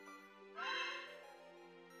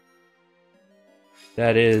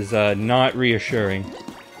 That is not reassuring.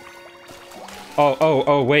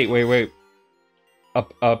 Oh, wait.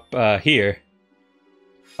 Up here.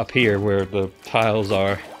 Up here where the tiles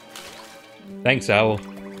are. Thanks, Owl.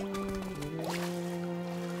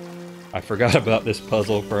 I forgot about this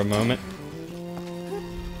puzzle for a moment.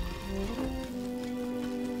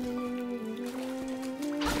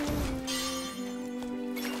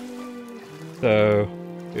 So,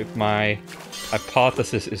 if my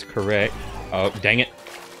hypothesis is correct... Oh, dang it.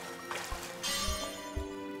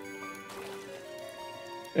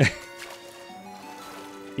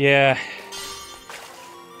 Yeah.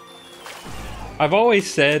 I've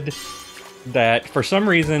always said that, for some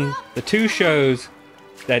reason, the two shows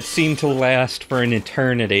that seem to last for an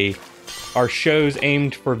eternity are shows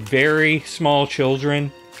aimed for very small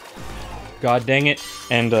children. God dang it.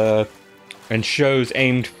 And shows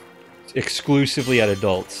aimed exclusively at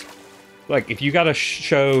adults. Like, if you got a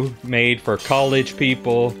show made for college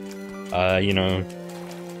people, you know...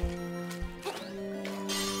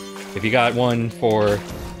 If you got one for,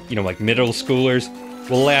 you know, like middle schoolers,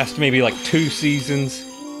 will last maybe like 2 seasons.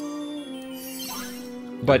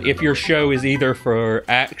 But if your show is either for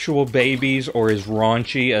actual babies or is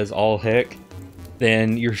raunchy as all heck,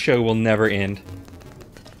 then your show will never end.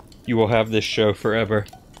 You will have this show forever.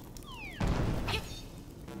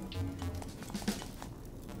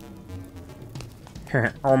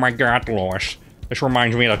 Oh my god, Lois. This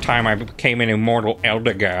reminds me of the time I became an immortal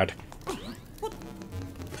elder god.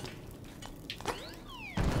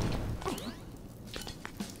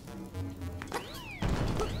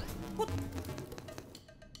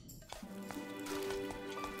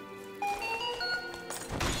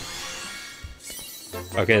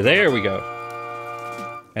 Okay, there we go.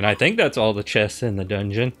 And I think that's all the chests in the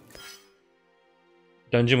dungeon.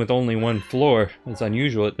 Dungeon with only one floor. That's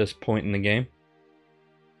unusual at this point in the game.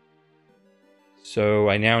 So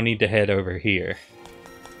I now need to head over here.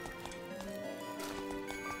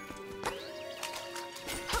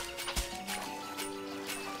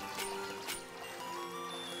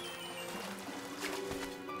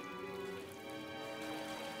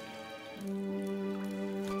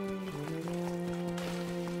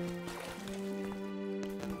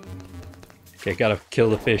 Okay, gotta kill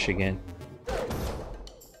the fish again.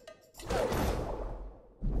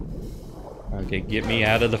 Okay, get me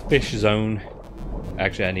out of the fish zone.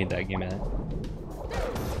 Actually, I need that. Give me that.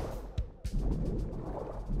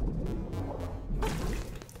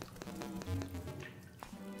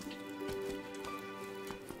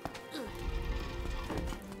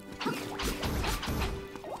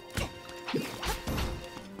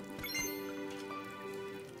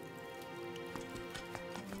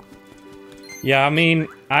 Yeah, I mean,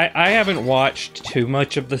 I haven't watched too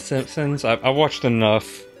much of The Simpsons. I've watched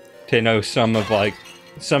enough to know some of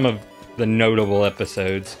the notable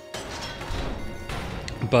episodes.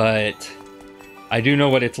 But I do know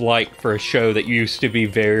what it's like for a show that used to be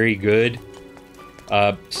very good,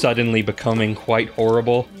 suddenly becoming quite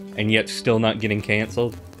horrible, and yet still not getting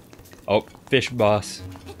canceled. Oh, Fish Boss.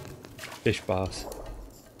 Fish Boss.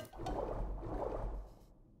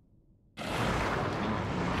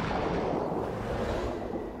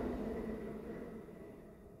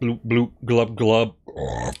 Bloop, bloop, glub, glub.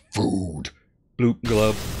 Oh, food. Bloop,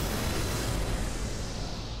 glub.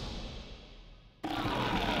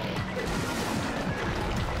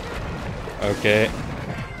 Okay.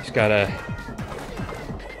 Just gotta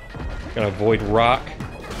avoid rock.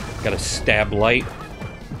 Gotta stab light.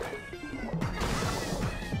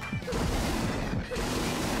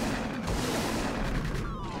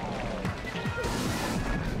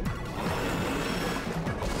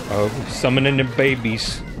 Oh, summoning the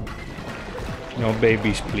babies. No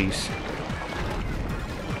babies, please.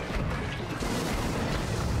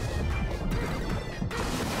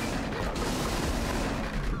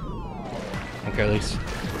 Okay,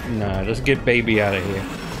 let's get baby out of here.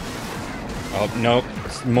 Oh, nope.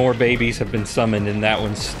 More babies have been summoned in that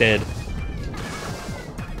one's stead.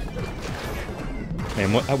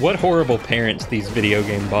 Man, what horrible parents these video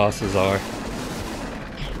game bosses are.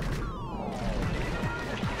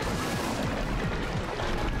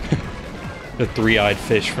 The three-eyed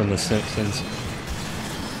fish from The Simpsons.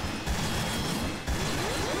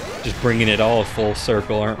 Just bringing it all full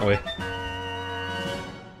circle, aren't we?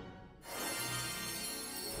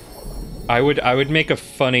 I would make a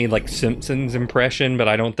funny, like, Simpsons impression, but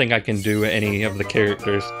I don't think I can do any of the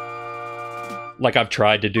characters. Like, I've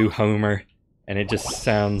tried to do Homer, and it just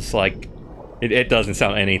sounds like... It doesn't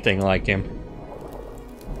sound anything like him.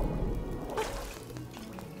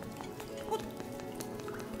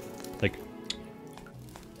 Like...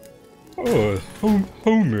 Oh,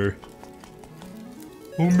 Homer.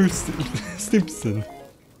 Homer Simpson.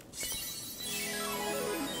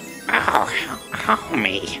 Oh,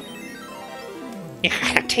 homie. You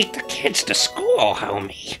gotta take the kids to school,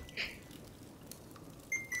 homie.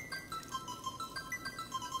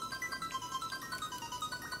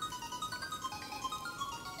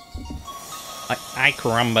 I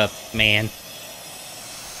caramba, man.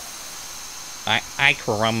 I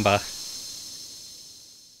caramba.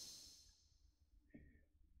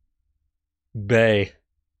 Bay.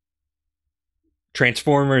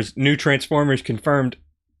 Transformers, new Transformers confirmed.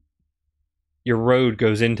 Your road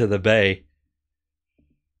goes into the bay.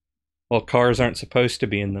 Well, cars aren't supposed to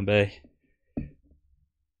be in the bay.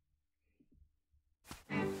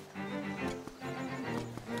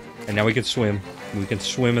 And now we can swim. We can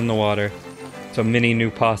swim in the water. So many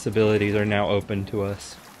new possibilities are now open to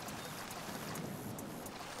us.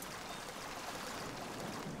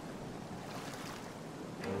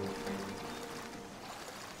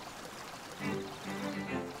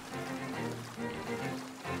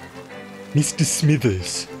 Mr.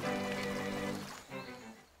 Smithers.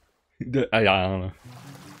 I don't know.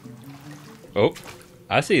 Oh,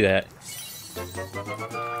 I see that.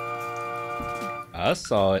 I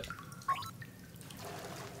saw it.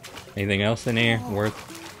 Anything else in here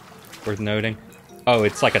worth noting? Oh,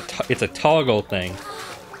 it's like it's a toggle thing.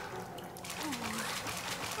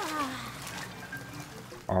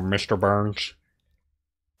 Mr. Burns.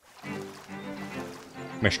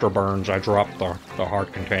 Mr. Burns, I dropped the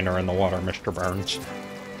heart container in the water, Mr. Burns.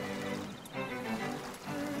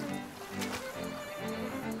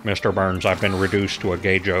 Mr. Burns, I've been reduced to a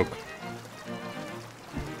gay joke.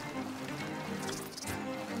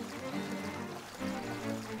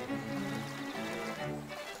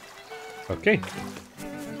 Okay.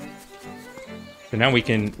 So now we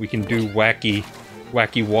can do wacky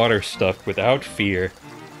water stuff without fear.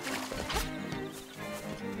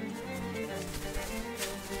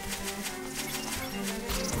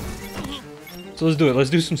 So let's do it. Let's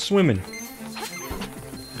do some swimming.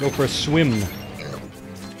 Go for a swim.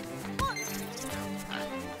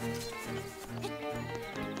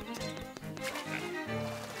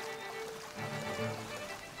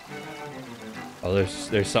 Oh,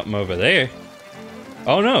 there's something over there.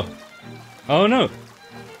 Oh no. Oh no.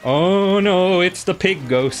 Oh no, it's the pig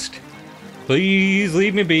ghost. Please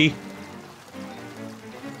leave me be.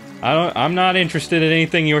 I'm not interested in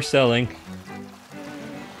anything you're selling.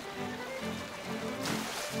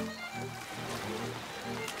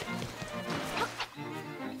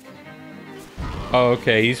 Oh,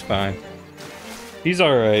 okay, he's fine. He's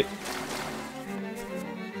alright.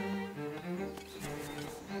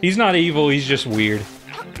 He's not evil, he's just weird.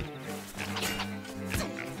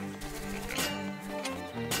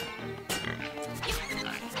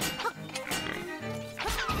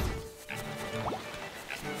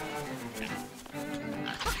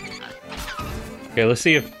 Okay, let's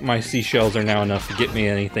see if my seashells are now enough to get me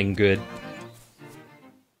anything good.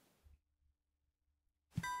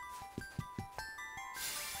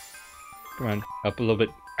 Come on, up a little bit.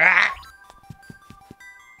 Ah!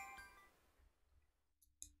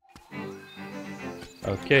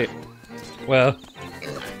 Okay. Well,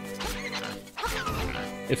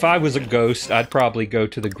 if I was a ghost, I'd probably go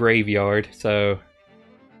to the graveyard, so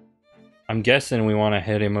I'm guessing we want to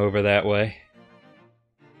head him over that way.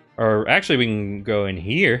 Or actually, we can go in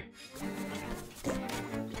here.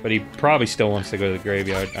 But he probably still wants to go to the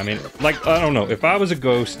graveyard. I mean, like, I don't know. If I was a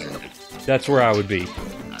ghost, that's where I would be.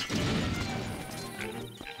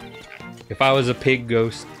 If I was a pig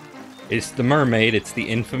ghost, it's the mermaid. It's the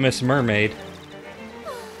infamous mermaid.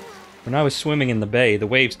 When I was swimming in the bay, the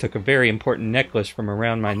waves took a very important necklace from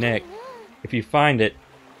around my neck. If you find it,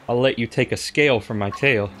 I'll let you take a scale from my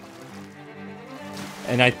tail.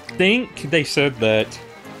 And I think they said that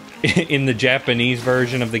in the Japanese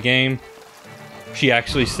version of the game, she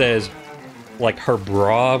actually says, like, her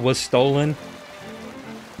bra was stolen,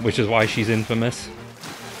 which is why she's infamous.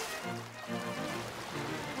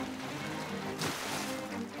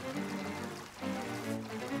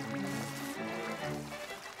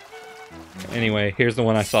 Anyway, here's the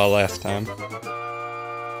one I saw last time.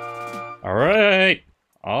 Alright!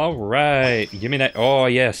 Alright! Give me that. Oh,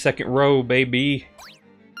 yeah, second row, baby.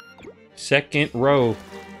 Second row.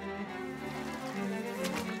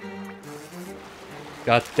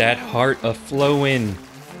 Got that heart a-flowing.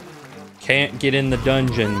 Can't get in the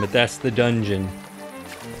dungeon, but that's the dungeon.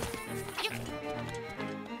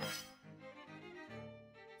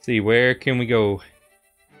 Let's see, where can we go?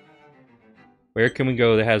 Where can we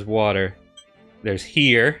go that has water? There's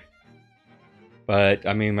here. But,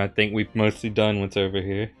 I mean, I think we've mostly done what's over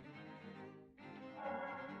here.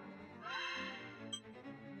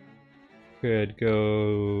 Could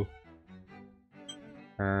go...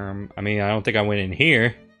 I mean, I don't think I went in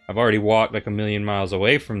here. I've already walked like 1,000,000 miles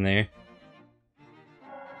away from there.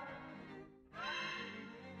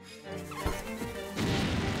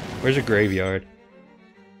 Where's a graveyard?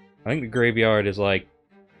 I think the graveyard is like...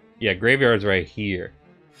 Yeah, graveyard's right here.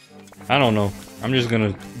 I don't know. I'm just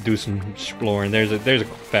gonna do some exploring. There's a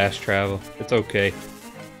fast travel. It's okay.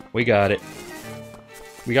 We got it.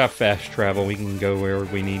 We got fast travel. We can go where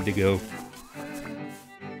we need to go.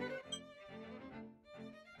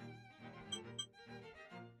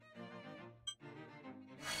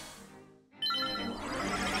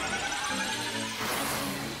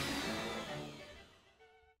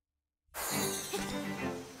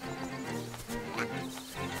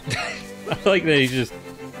 I like that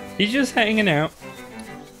he's just hanging out.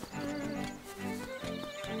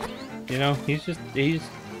 You know,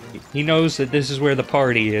 he knows that this is where the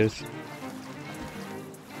party is.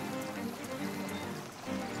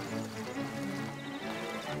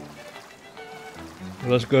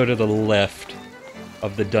 Let's go to the left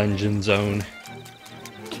of the dungeon zone.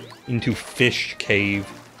 Into Fish Cave.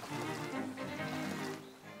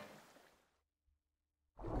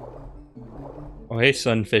 Oh, hey,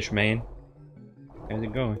 Sunfish Man. How's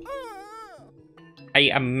it going? I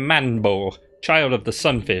am Manbo, child of the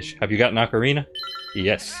Sunfish. Have you got an ocarina?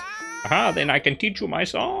 Yes. Aha, then I can teach you my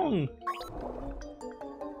song.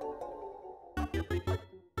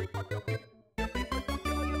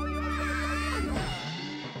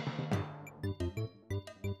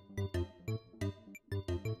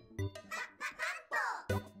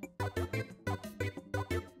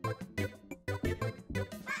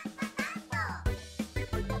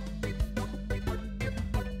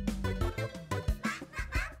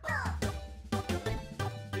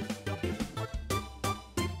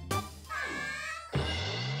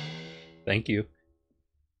 Thank you.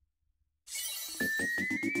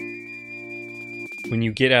 When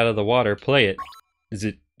you get out of the water, play it.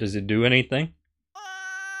 Does it do anything?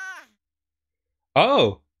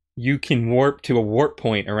 Oh! You can warp to a warp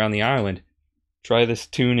point around the island. Try this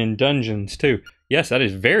tune in dungeons, too. Yes, that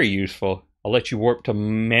is very useful. I'll let you warp to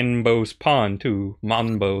Manbo's Pond, too.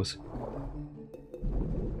 Manbo's.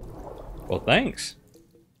 Well, thanks.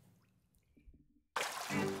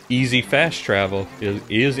 easy fast travel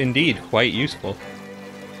is indeed quite useful.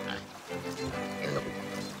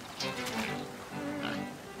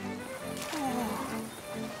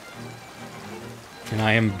 And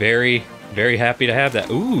I am very, very happy to have that.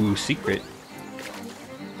 Ooh, secret.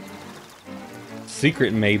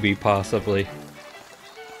 Secret maybe, possibly.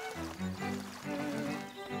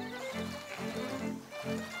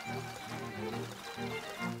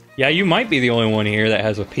 Yeah, you might be the only one here that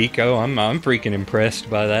has a Pico. I'm freaking impressed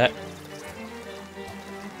by that.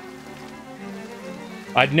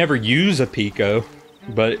 I'd never use a Pico,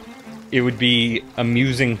 but it would be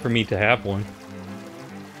amusing for me to have one.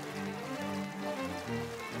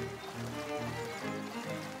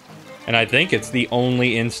 And I think it's the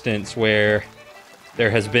only instance where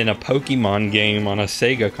there has been a Pokemon game on a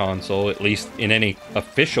Sega console, at least in any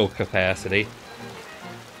official capacity.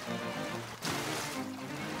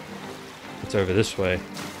 It's over this way.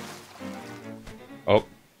 Oh.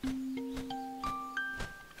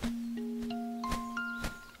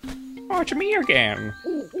 Oh, it's me again.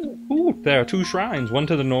 Ooh, there are two shrines, one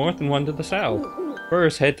to the north and one to the south.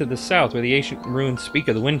 First, head to the south where the ancient ruins speak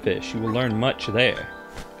of the Windfish. You will learn much there.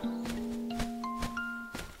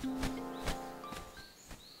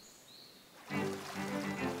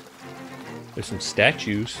 There's some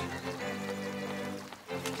statues.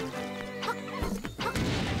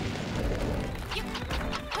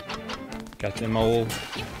 Got them old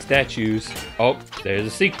statues. Oh, there's a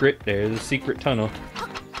secret. There's a secret tunnel.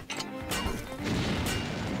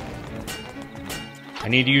 I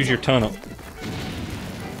need to use your tunnel.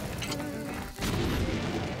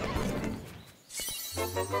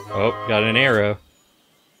 Oh, got an arrow.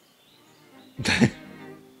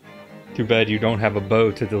 Too bad you don't have a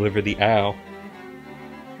bow to deliver the owl.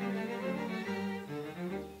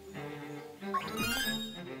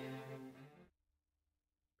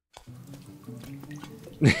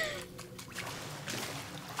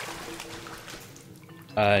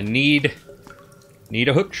 Need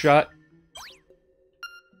a hook shot.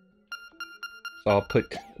 So I'll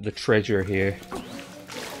put the treasure here.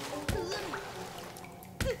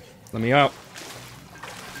 Let me out.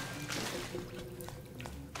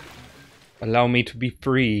 Allow me to be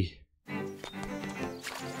free.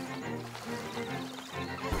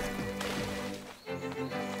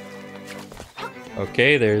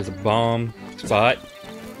 Okay, there's a bomb spot.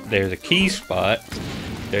 There's a key spot.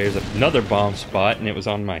 There's another bomb spot, and it was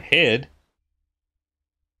on my head.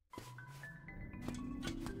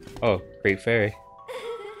 Oh, Great Fairy.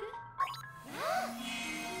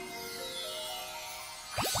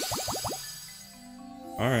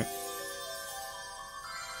 Alright.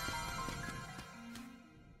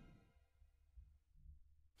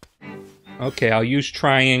 Okay, I'll use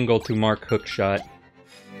triangle to mark hookshot.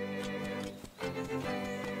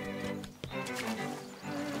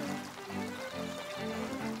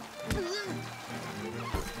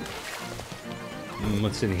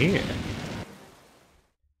 What's in here?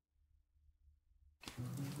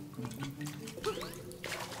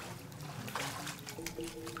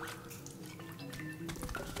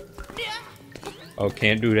 Oh,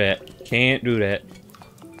 can't do that. Can't do that.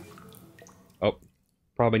 Oh,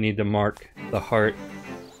 probably need to mark the heart.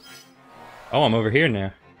 Oh, I'm over here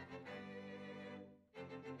now.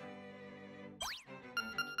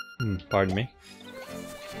 Pardon me.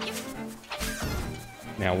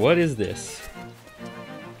 Now, what is this?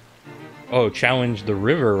 Oh, challenge the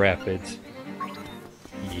river rapids.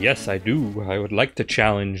 Yes, I do. I would like to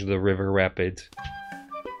challenge the river rapids.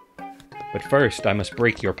 But first, I must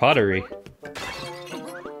break your pottery.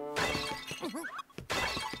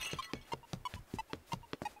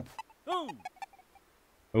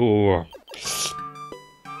 Ooh.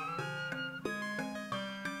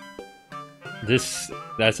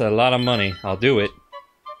 That's a lot of money. I'll do it.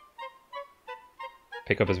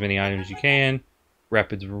 Pick up as many items as you can.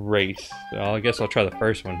 Rapids race. So I guess I'll try the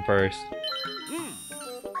first one first.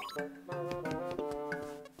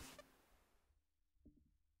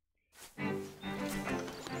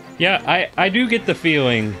 Yeah, I do get the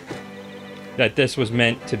feeling that this was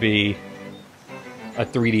meant to be a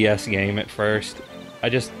 3DS game at first. I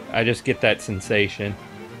just get that sensation.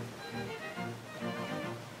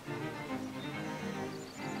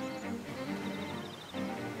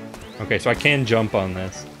 Okay, so I can jump on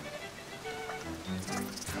this.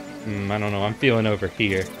 I don't know, I'm feeling over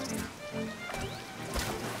here.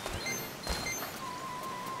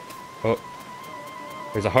 Oh,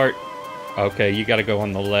 there's a heart. Okay, you gotta go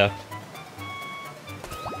on the left.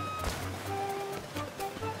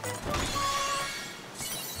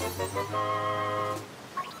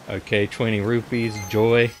 Okay, 20 rupees,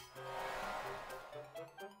 joy.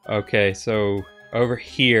 Okay, so Over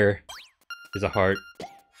here is a heart.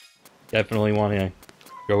 Definitely want to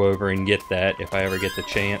go over and get that if I ever get the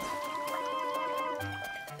chance.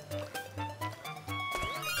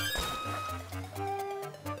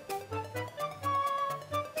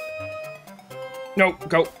 No,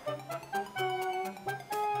 go!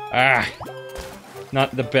 Ah!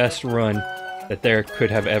 Not the best run that there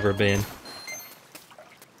could have ever been.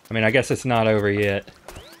 I mean, I guess it's not over yet.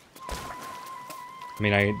 I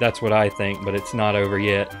mean, that's what I think, but it's not over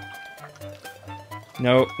yet.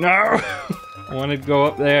 No, no! I want to go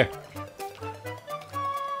up there.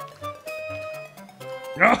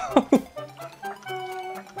 No!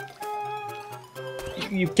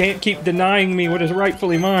 You can't keep denying me what is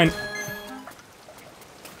rightfully mine.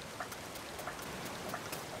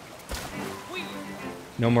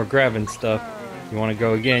 No more grabbing stuff. You want to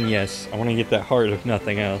go again? Yes. I want to get that heart if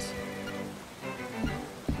nothing else.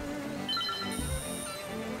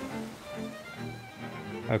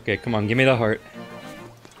 Okay, come on, give me the heart.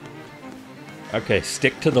 Okay,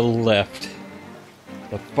 stick to the left.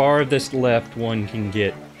 The farthest left one can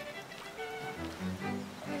get.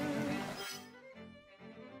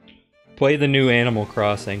 Play the new Animal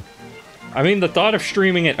Crossing. I mean, the thought of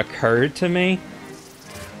streaming it occurred to me,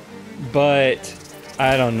 but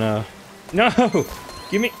I don't know. No!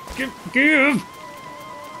 Give me... Give!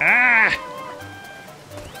 Ah!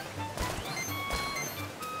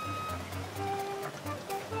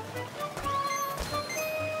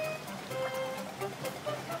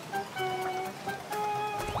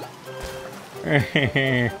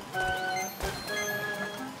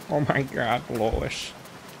 Oh my god, Lois.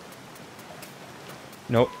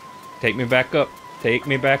 Nope. Take me back up. Take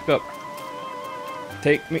me back up.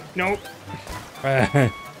 Take me... Nope.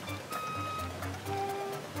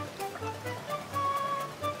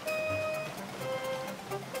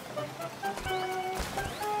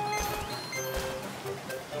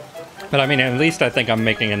 But I mean, at least I think I'm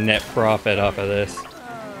making a net profit off of this.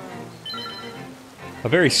 A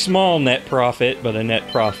very small net profit, but a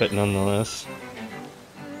net profit nonetheless.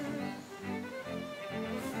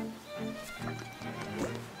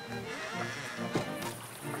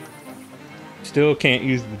 Still can't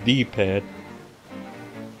use the D-pad.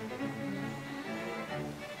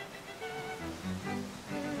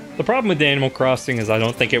 The problem with the Animal Crossing is I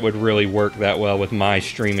don't think it would really work that well with my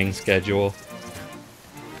streaming schedule.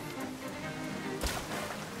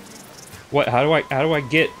 What? How do I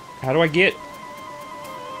get over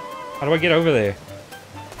there?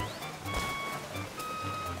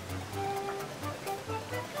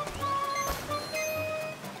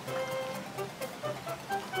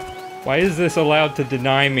 Why is this allowed to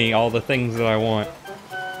deny me all the things that I want?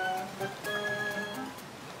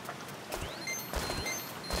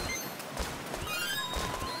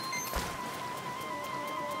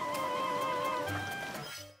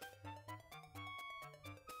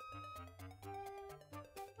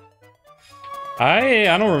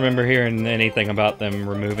 I don't remember hearing anything about them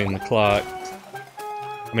removing the clock.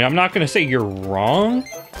 I mean, I'm not gonna say you're wrong,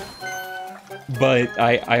 but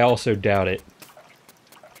I also doubt it.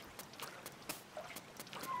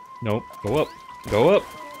 Nope. Go up. Go up.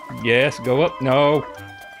 Yes, go up. No.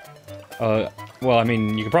 Well, I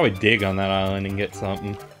mean, you can probably dig on that island and get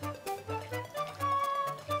something.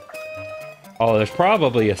 Oh, there's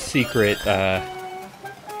probably a secret,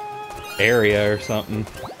 area or something.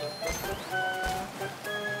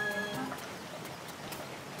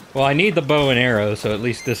 Well, I need the bow and arrow, so at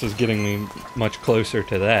least this is getting me much closer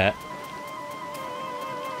to that.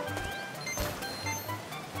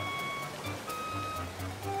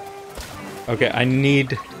 Okay, I need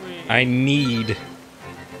to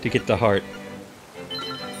get the heart.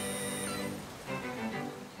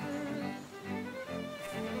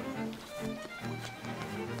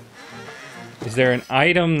 Is there an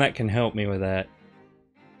item that can help me with that?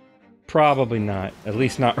 Probably not. At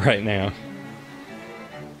least not right now.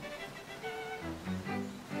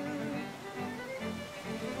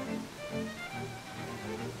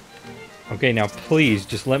 Okay, now please,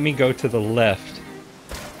 just let me go to the left.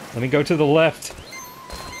 Let me go to the left.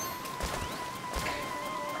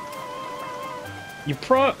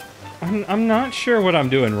 I'm not sure what I'm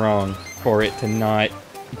doing wrong for it to not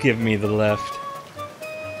give me the left.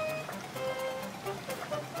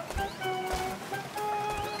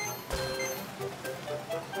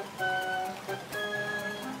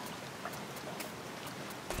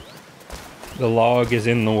 The log is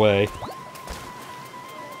in the way.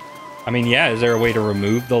 I mean, yeah, is there a way to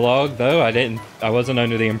remove the log, though? I wasn't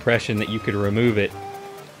under the impression that you could remove it.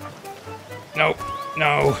 Nope.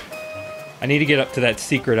 No. I need to get up to that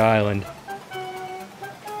secret island.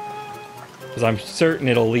 Because I'm certain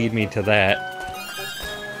it'll lead me to that.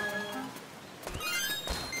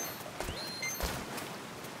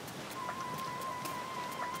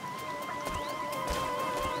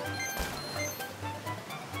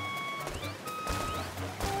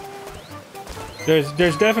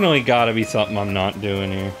 There's definitely gotta be something I'm not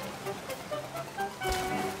doing here.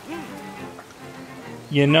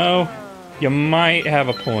 You know, you might have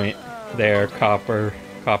a point there, Copper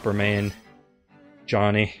Man,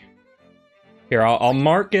 Johnny. Here, I'll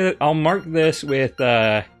mark it. I'll mark this with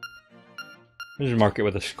I'll just mark it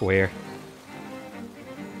with a square.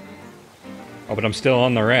 Oh, but I'm still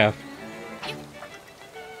on the raft.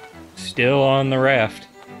 Still on the raft.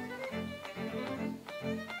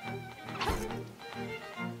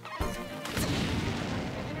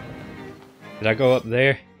 Did I go up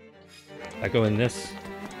there? Did I go in this?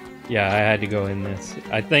 Yeah, I had to go in this.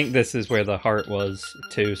 I think this is where the heart was,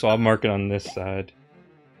 too, so I'll mark it on this side.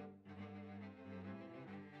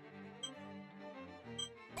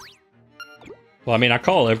 Well, I mean, I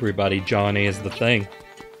call everybody Johnny is the thing.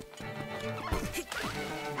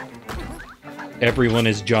 Everyone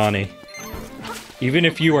is Johnny. Even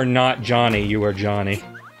if you are not Johnny, you are Johnny.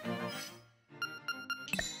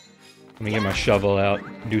 Let me get my shovel out,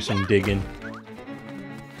 do some digging.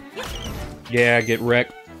 Yeah, get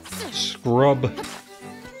wrecked. Scrub.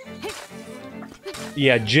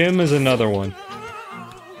 Yeah, Jim is another one.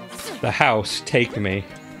 The house, take me.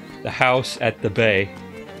 The house at the bay.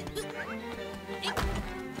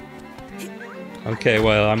 Okay,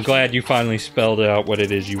 well, I'm glad you finally spelled out what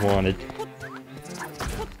it is you wanted.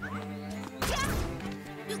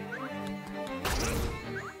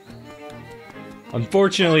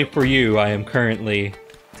 Unfortunately for you, I am currently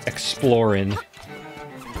exploring.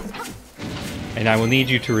 And I will need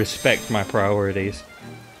you to respect my priorities.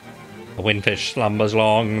 The windfish slumbers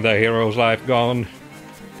long, the hero's life gone.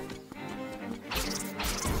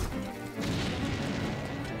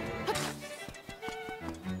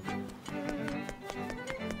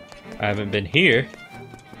 I haven't been here.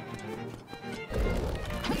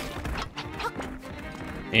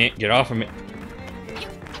 Get off of me.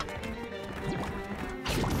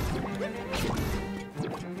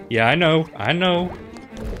 Yeah, I know.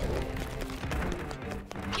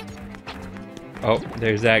 Oh,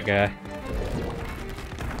 there's that guy.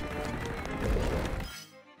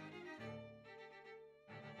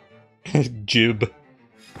 Jib.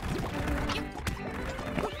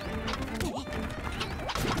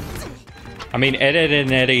 I mean, Ed, Edd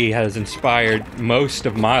n Eddy has inspired most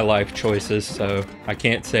of my life choices, so I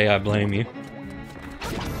can't say I blame you.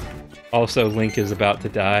 Also, Link is about to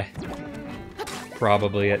die.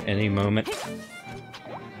 Probably at any moment.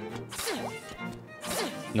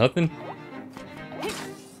 Nothing?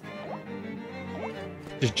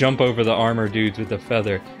 Just jump over the armor dudes with a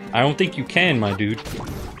feather. I don't think you can, my dude.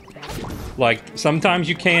 Like, sometimes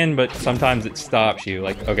you can, but sometimes it stops you.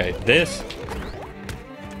 Like, okay, this...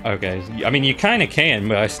 Okay, I mean, you kinda can,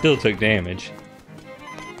 but I still took damage.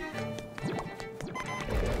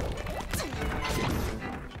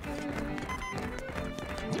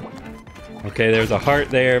 Okay, there's a heart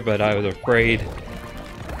there, but I was afraid.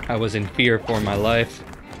 I was in fear for my life.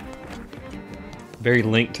 Very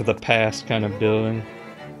Link to the Past kind of building.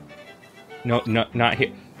 No, not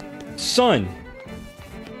here. Son!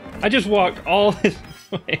 I just walked all this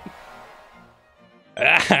way.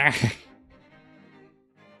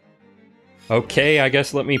 Okay, I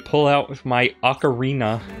guess let me pull out my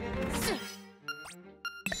ocarina.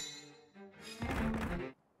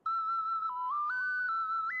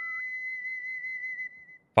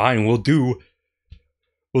 Fine, we'll do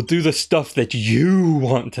the stuff that you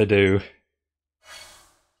want to do.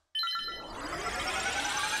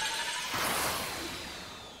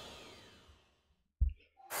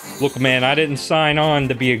 Look, man, I didn't sign on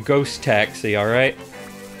to be a ghost taxi, alright?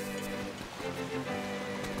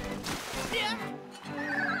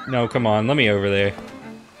 No, come on, let me over there.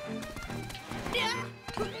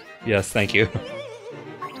 Yes, thank you.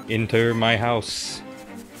 Enter my house.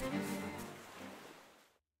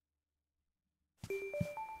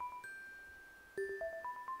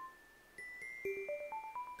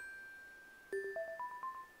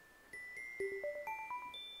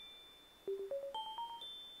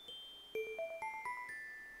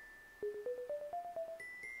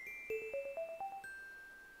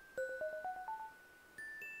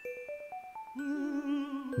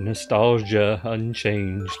 Nostalgia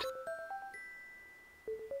unchanged.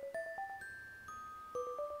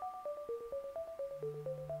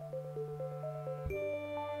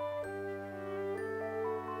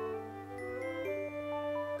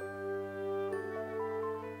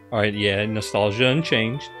 Alright, yeah, nostalgia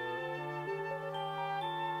unchanged.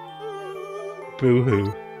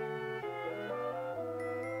 Boo-hoo.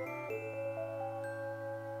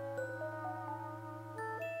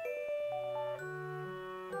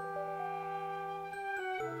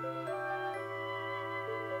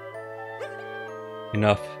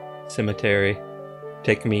 Enough, cemetery.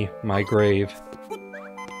 Take me, my grave.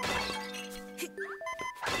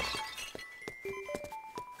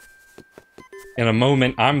 In a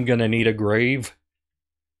moment, I'm gonna need a grave.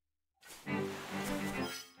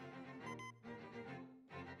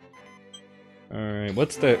 Alright,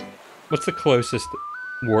 what's the closest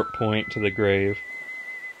warp point to the grave?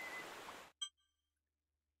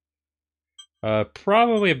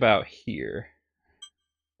 Probably about here.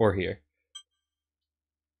 Or here.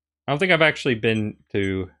 I don't think I've actually been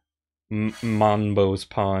to Monbo's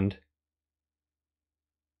Pond.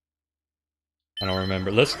 I don't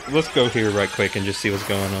remember. Let's go here right quick and just see what's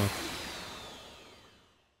going on.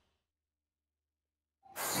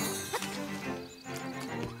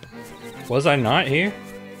 Was I not here?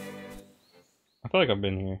 I feel like I've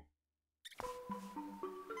been here.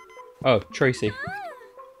 Oh, Tracy.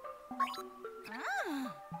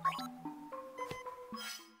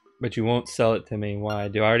 But you won't sell it to me. Why?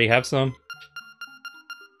 Do I already have some?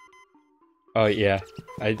 Oh yeah,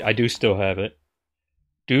 I do still have it.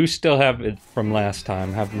 Do still have it from last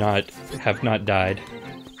time. Have not died.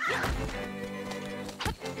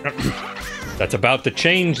 That's about to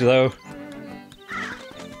change though.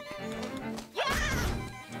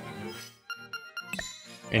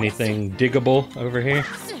 Anything diggable over here?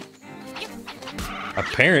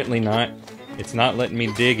 Apparently not. It's not letting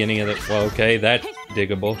me dig any of it. Well, okay, that's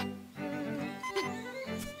diggable.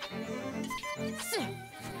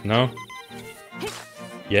 No?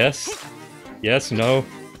 Yes? Yes, no?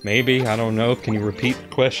 Maybe? I don't know. Can you repeat the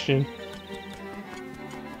question?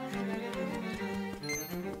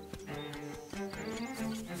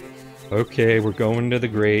 Okay, we're going to the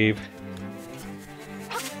grave.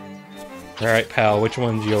 Alright, pal, which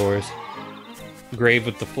one's yours? Grave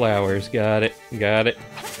with the flowers. Got it. Got it.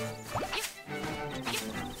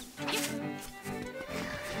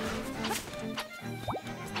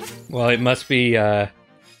 Well, it must be,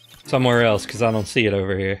 somewhere else, because I don't see it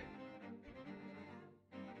over here.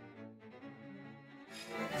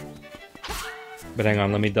 But hang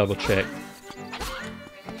on, let me double check.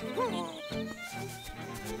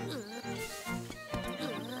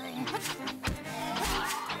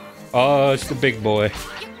 Oh, it's the big boy.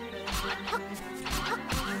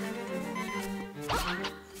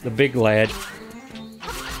 The big lad.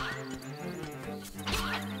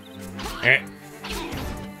 Eh.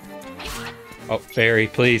 Oh, fairy,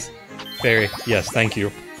 please. Fairy. Yes, thank you.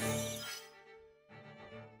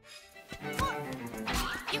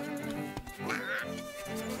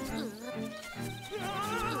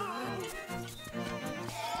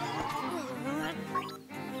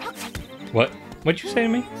 What? What'd you say to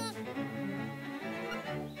me?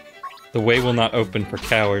 The way will not open for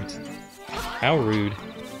cowards. How rude.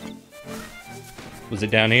 Was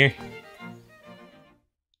it down here?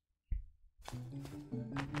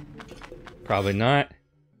 Probably not.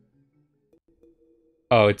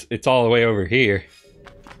 Oh, it's all the way over here.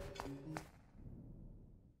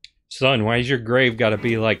 Son, why's your grave gotta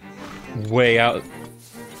be like way out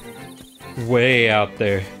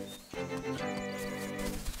there?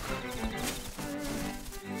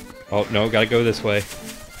 Oh no, gotta go this way.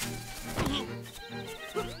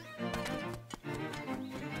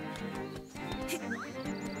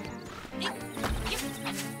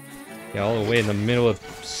 Yeah, all the way in the middle of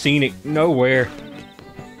scenic nowhere.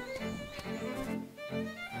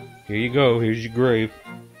 Here you go, here's your grave.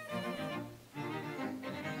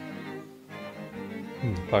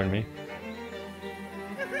 Pardon me.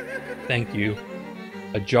 Thank you.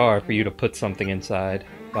 A jar for you to put something inside.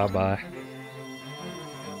 Bye-bye.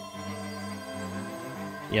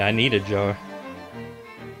 Yeah, I need a jar.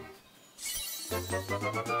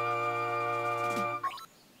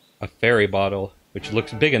 A fairy bottle, which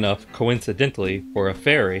looks big enough, coincidentally, for a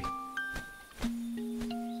fairy.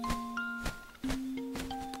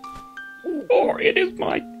 Oh, it is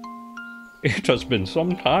my... It has been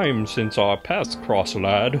some time since our paths crossed,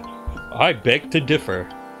 lad. I beg to differ.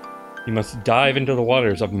 You must dive into the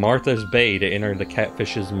waters of Martha's Bay to enter the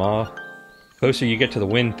catfish's maw. The closer you get to the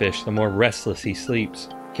windfish, the more restless he sleeps.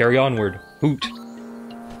 Carry onward. Hoot.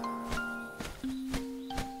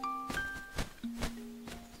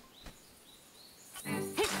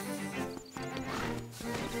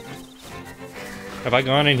 Have I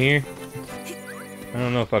gone in here? I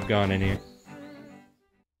don't know if I've gone in here.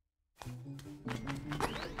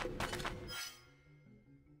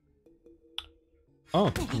 Oh,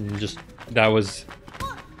 just that was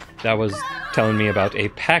telling me about a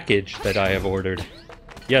package that I have ordered.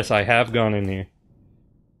 Yes, I have gone in here.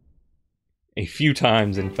 A few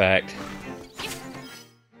times, in fact.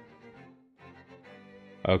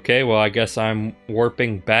 Okay, well, I guess I'm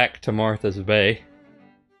warping back to Martha's Bay.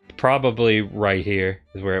 probably right here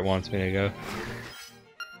is where it wants me to go.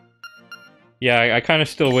 Yeah, I kind of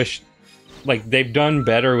still wish... Like, they've done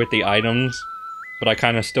better with the items, but I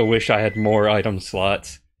kind of still wish I had more item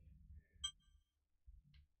slots.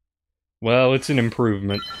 Well, it's an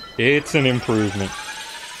improvement. It's an improvement.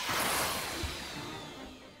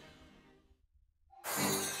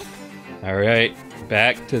 Alright,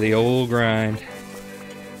 back to the old grind.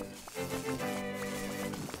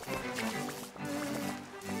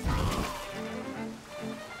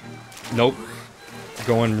 Nope.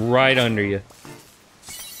 Going right under you.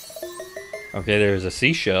 Okay, there's a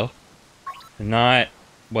seashell. Not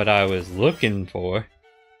what I was looking for.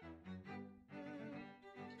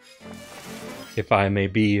 If I may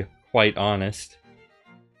be quite honest.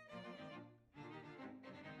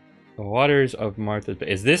 The waters of Martha's Bay.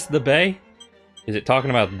 Is this the bay? Is it talking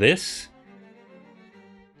about this?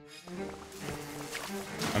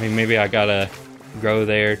 I mean, maybe I gotta go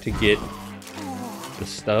there to get the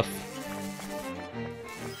stuff.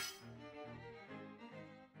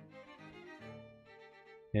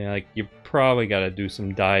 Yeah, like, you probably gotta do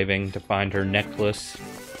some diving to find her necklace.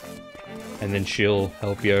 And then she'll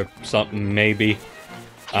help you or something, maybe.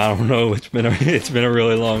 I don't know, it's been a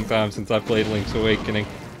really long time since I played Link's Awakening.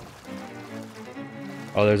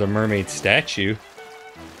 Oh, there's a mermaid statue.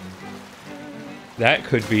 That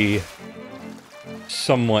could be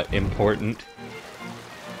somewhat important,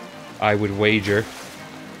 I would wager.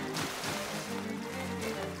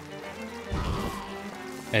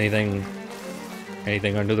 Anything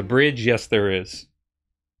under the bridge? Yes, there is.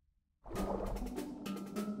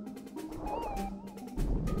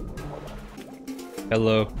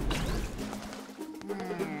 Hello.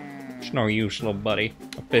 It's no use, little buddy.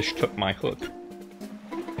 A fish took my hook.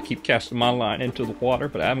 I keep casting my line into the water,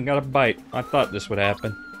 but I haven't got a bite. I thought this would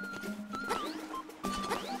happen.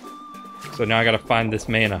 So now I gotta find this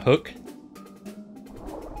man a hook.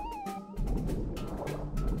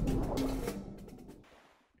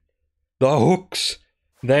 The hooks!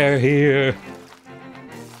 They're here!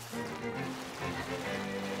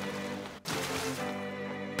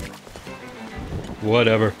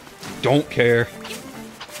 Whatever. Don't care.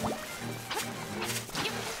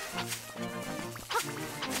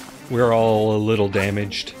 We're all a little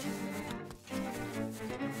damaged.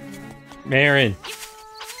 Marin!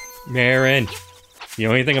 Marin! You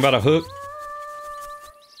know anything about a hook?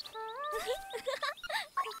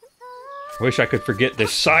 Wish I could forget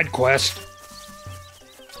this side quest.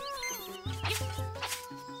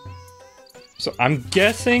 So I'm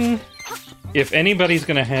guessing if anybody's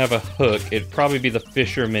gonna have a hook, it'd probably be the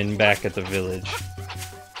fishermen back at the village.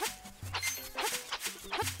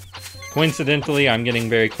 Coincidentally, I'm getting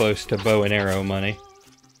very close to bow and arrow money.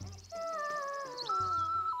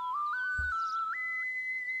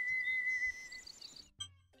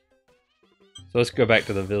 So let's go back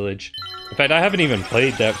to the village. In fact, I haven't even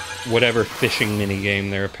played that whatever fishing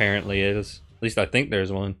minigame there apparently is. At least I think there's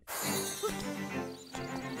one.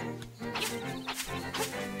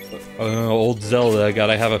 Old Zelda,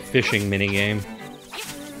 gotta have a fishing minigame.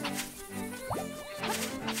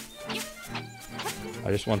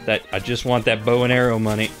 I just want that bow and arrow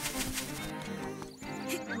money.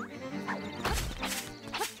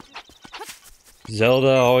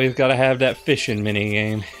 Zelda always gotta have that fishing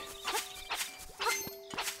minigame.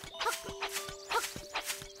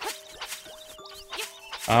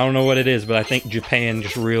 I don't know what it is, but I think Japan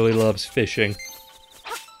just really loves fishing.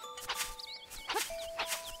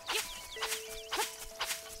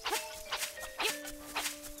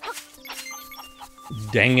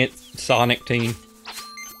 Dang it, Sonic Team.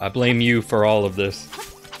 I blame you for all of this.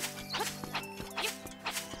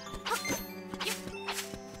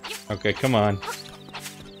 Okay, come on.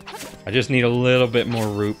 I just need a little bit more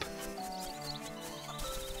roop.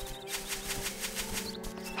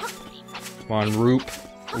 Come on, roop.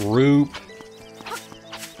 Roop.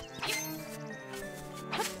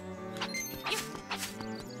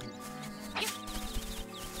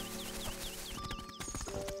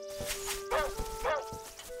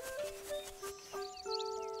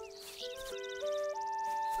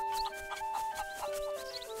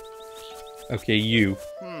 Okay, you.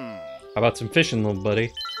 How about some fishing, little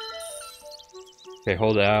buddy? Okay,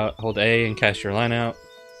 hold out, hold A and cast your line out.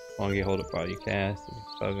 As long as you hold it while you cast,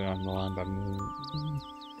 focus on the line by moving.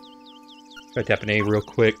 Try tapping A real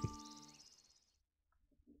quick.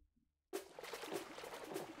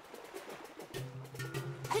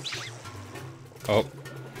 Oh.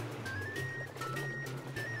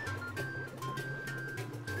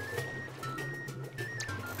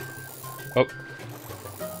 Oh.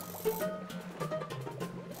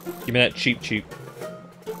 Give me that cheap.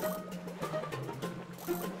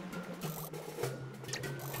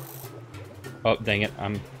 Oh, dang it,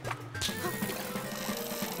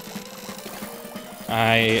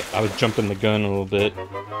 I was jumping the gun a little bit.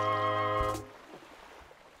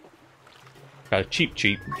 Got a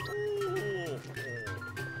cheap.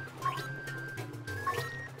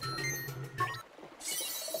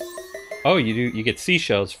 Oh, you get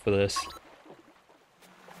seashells for this.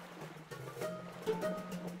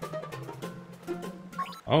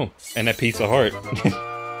 Oh, and a piece of heart.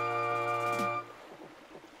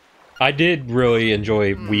 I did really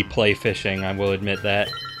enjoy We Play Fishing, I will admit that.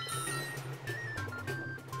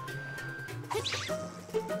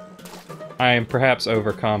 I am perhaps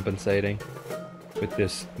overcompensating with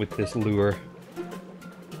this lure.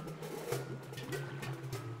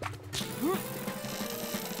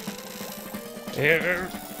 Here,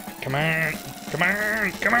 come on!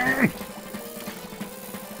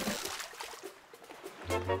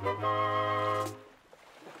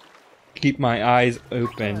 Keep my eyes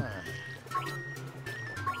open.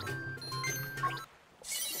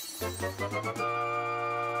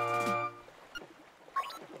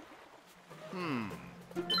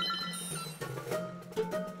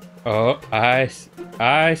 Oh, I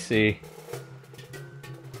see.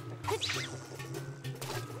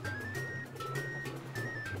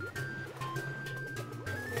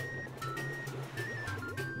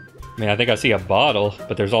 I mean, I think I see a bottle,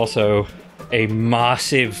 but there's also a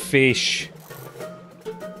massive fish.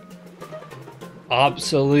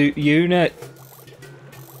 Absolute unit.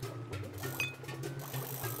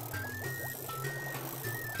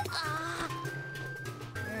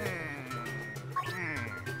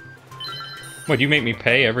 What, you make me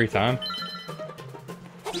pay every time?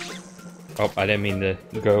 Oh, I didn't mean to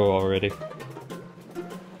go already.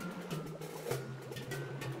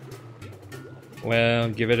 Well,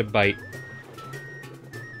 give it a bite.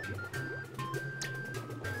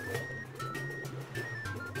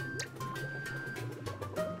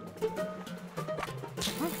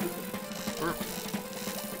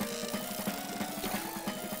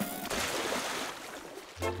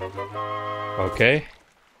 Okay.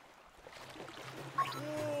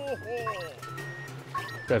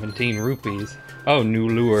 17 rupees. Oh, new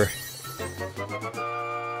lure.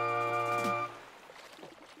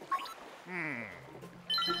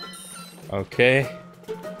 Okay.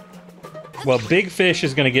 Well, big fish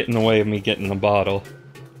is gonna get in the way of me getting the bottle.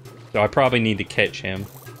 So I probably need to catch him.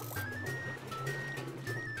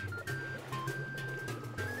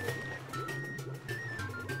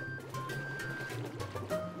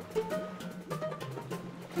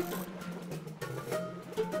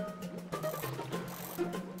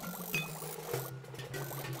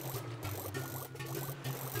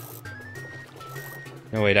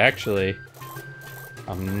 No, wait, actually,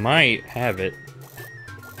 I might have it.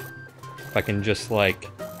 If I can just, like,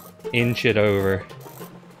 inch it over.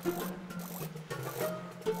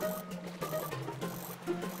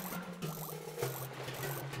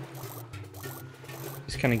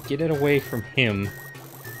 Just kind of get it away from him.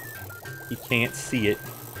 He can't see it.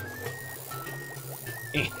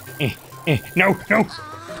 No, no!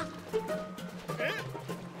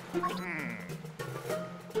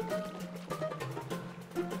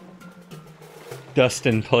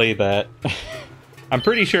 Dustin, play that. I'm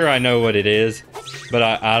pretty sure I know what it is, but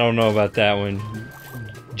I don't know about that one.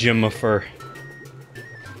 Jimifer.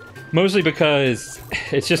 Mostly because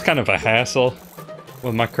it's just kind of a hassle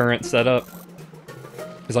with my current setup.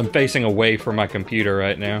 Because I'm facing away from my computer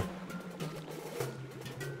right now.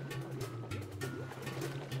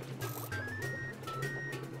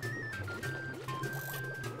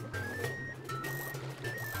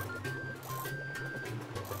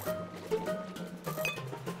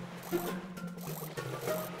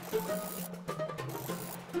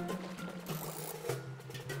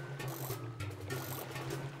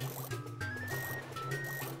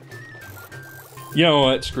 You know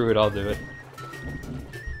what? Screw it, I'll do it.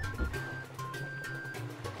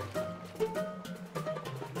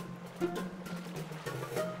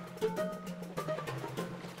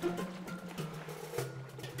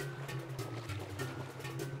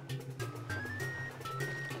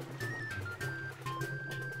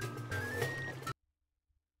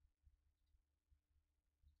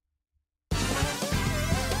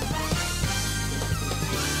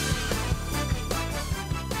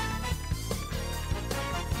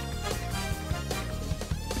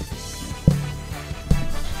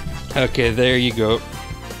 Okay, there you go.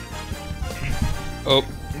 Oh.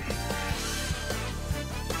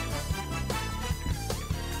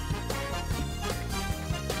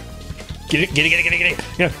 Get it, get it, get it, get it, get it.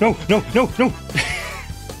 Yeah, no, no, no, no.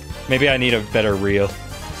 Maybe I need a better reel.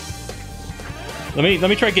 Let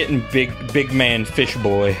me try getting big man fish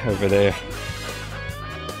boy over there.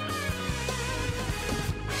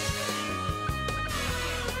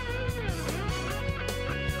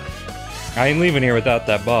 I ain't leaving here without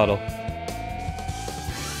that bottle.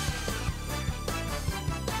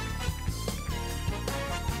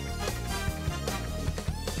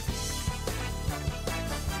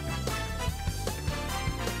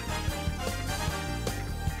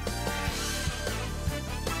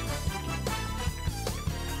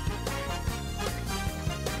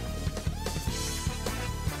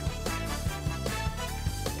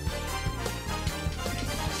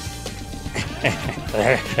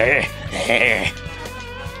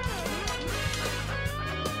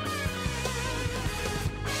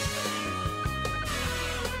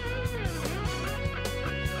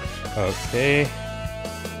 Okay.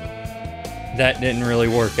 That didn't really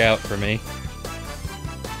work out for me.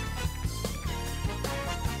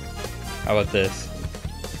 How about this?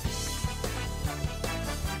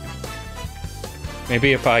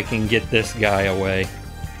 Maybe if I can get this guy away.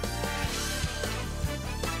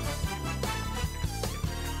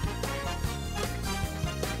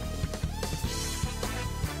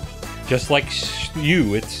 Just like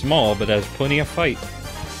you, it's small, but has plenty of fight.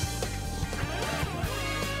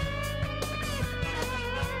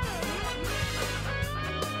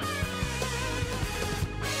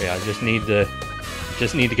 Yeah, I just need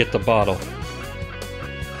to get the bottle.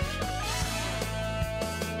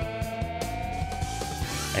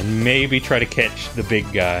 And maybe try to catch the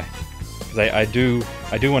big guy. 'Cause I do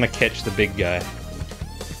want to catch the big guy.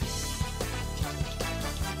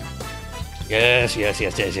 Yes, yes,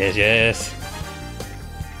 yes, yes, yes, yes.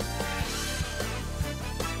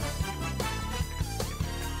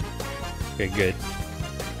 Okay, good.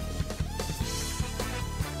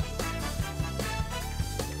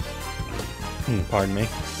 Pardon me.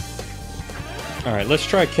 Alright, let's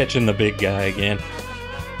try catching the big guy again.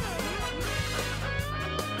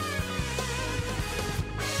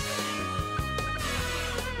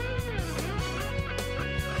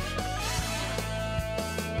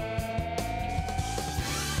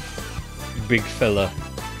 Big fella.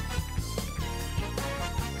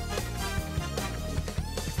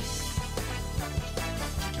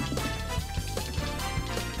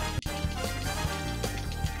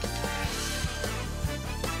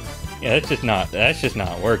 Yeah, that's just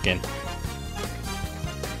not working.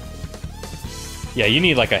 Yeah, you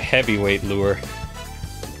need like a heavyweight lure.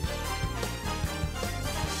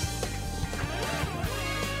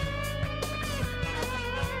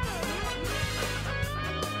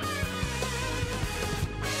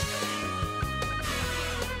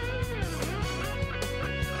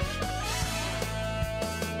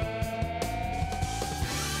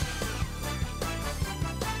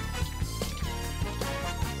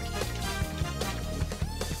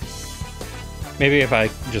 Maybe if I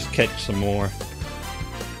just catch some more.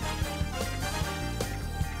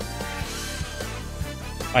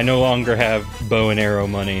 I no longer have bow and arrow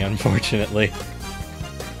money, unfortunately.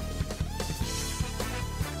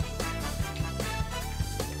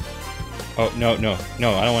 Oh, no, no,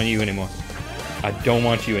 no, I don't want you anymore. I don't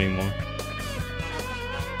want you anymore.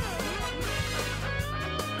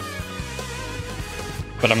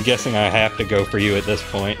 But I'm guessing I have to go for you at this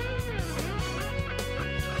point.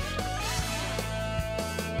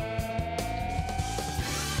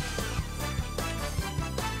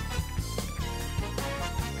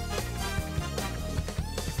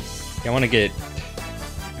 I want to get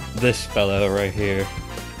this fellow right here.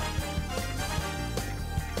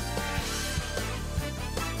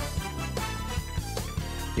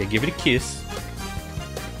 Yeah, give it a kiss.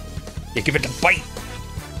 Yeah, give it a bite.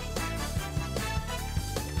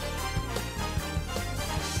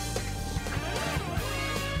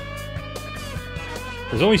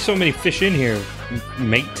 There's only so many fish in here,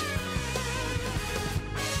 mate.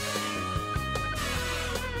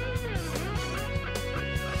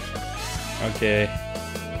 Okay.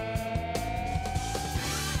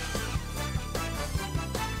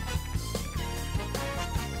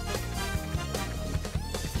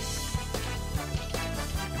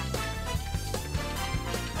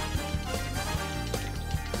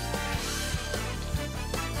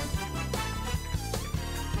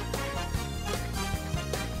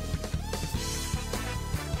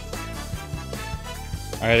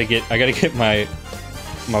 I gotta get my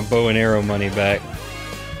bow and arrow money back.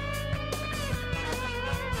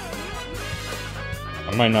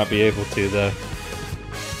 I might not be able to, though.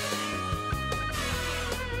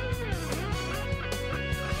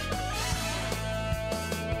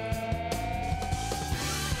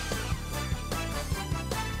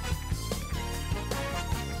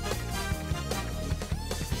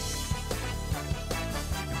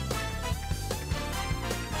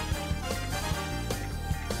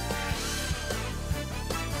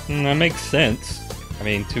 That makes sense. I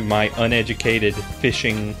mean, to my uneducated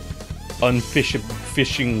fishing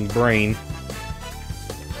brain.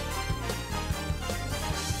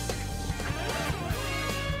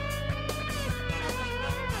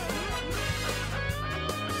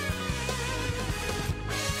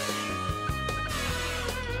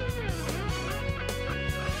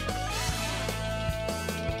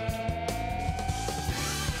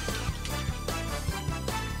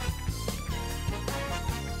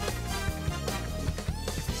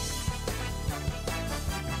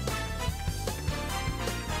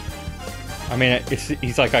 I mean,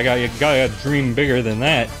 he's like, you gotta dream bigger than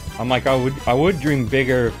that. I'm like, I would dream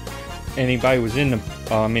bigger if anybody was in the,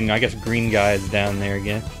 I mean, I guess green guy is down there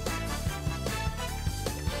again.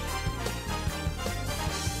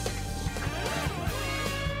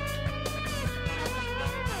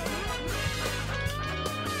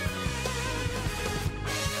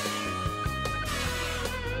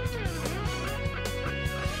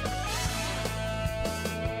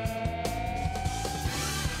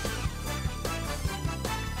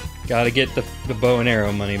 Gotta get the bow and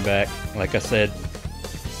arrow money back, like I said.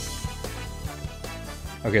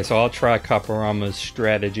 Okay, so I'll try Copperama's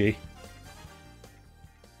strategy.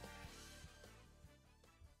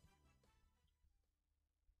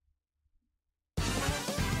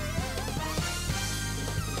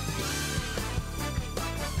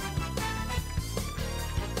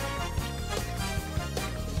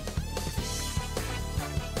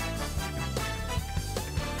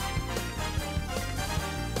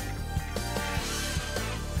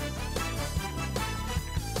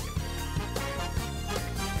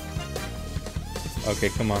 Okay,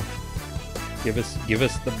 come on. Give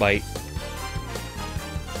us the bite.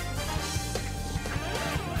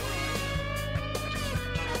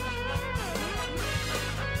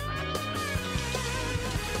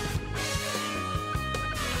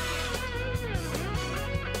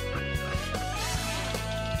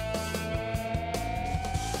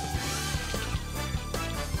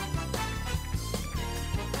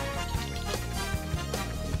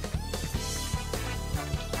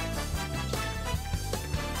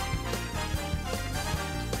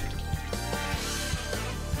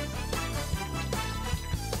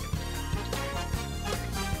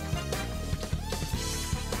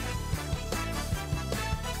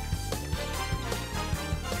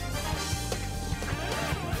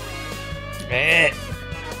 Eh.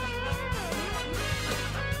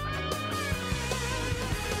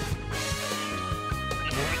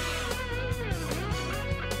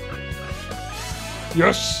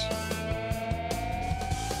 Yes.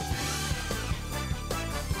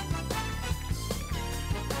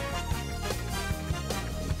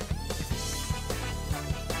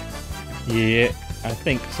 Yeah, I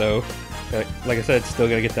think so. Like I said, still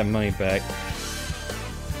gotta get that money back.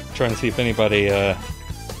 Trying to see if anybody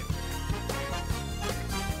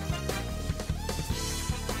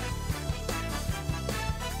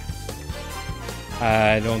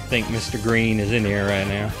I don't think Mr. Green is in here right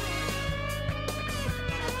now.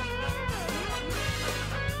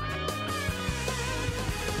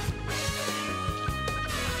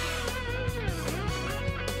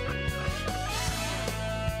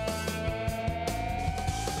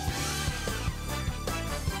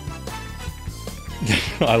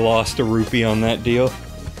 I lost a rupee on that deal.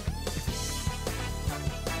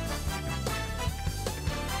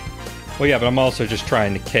 Well, yeah, but I'm also just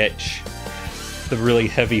trying to catch the really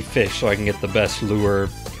heavy fish so I can get the best lure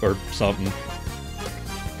or something.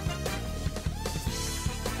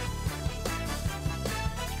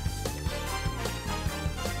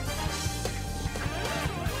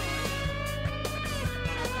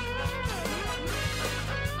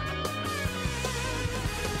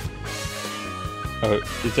 Oh,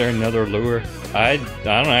 is there another lure? I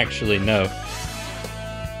don't actually know.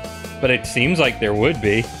 But it seems like there would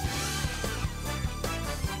be.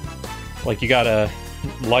 Like, you got a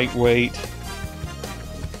lightweight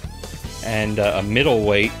and a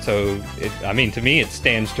middleweight, so I mean, to me it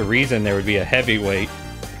stands to reason there would be a heavyweight.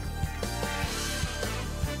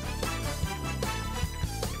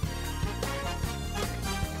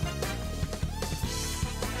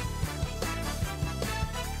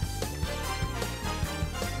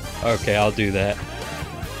 Okay, I'll do that.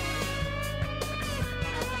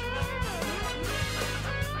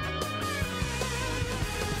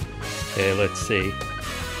 Okay, let's see.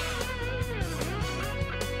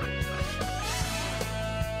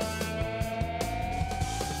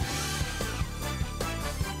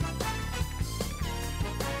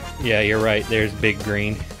 Yeah, you're right. There's Big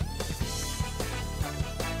Green.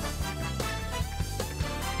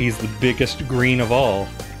 He's the biggest green of all.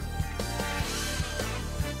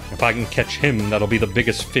 If I can catch him, that'll be the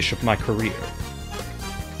biggest fish of my career.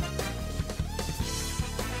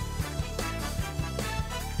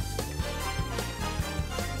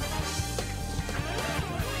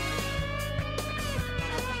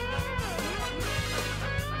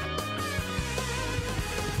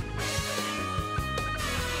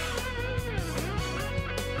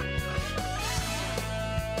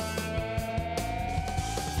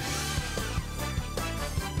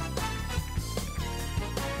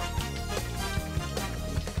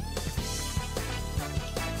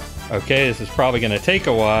 Okay, this is probably gonna take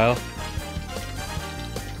a while.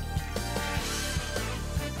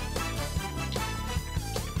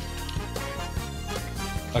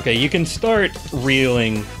 Okay, you can start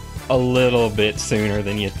reeling a little bit sooner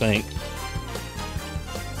than you think.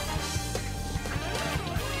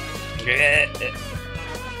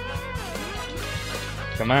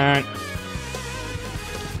 Come on.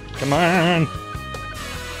 Come on.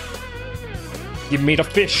 Give me the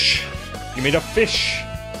fish. Give me the fish.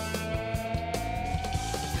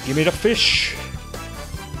 Give me the fish.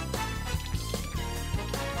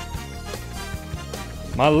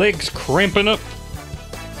 My leg's cramping up.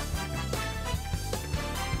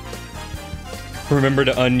 Remember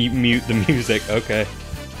to unmute the music. Okay.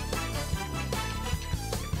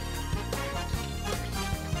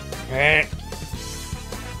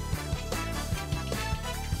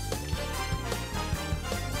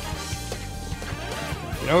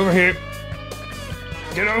 Get over here.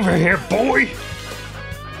 Get over here, boy.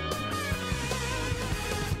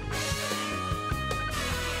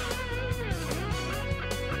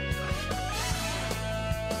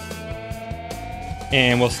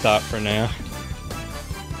 And we'll stop for now.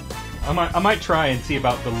 I might try and see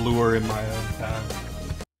about the lure in my own time.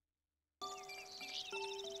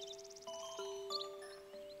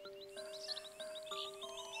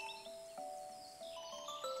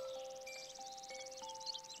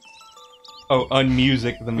 Oh,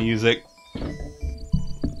 unmusic the music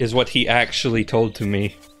is what he actually told to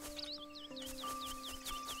me.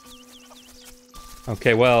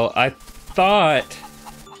 Okay, well, I thought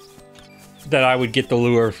that I would get the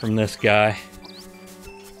lure from this guy.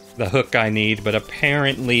 The hook I need, but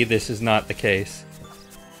apparently this is not the case.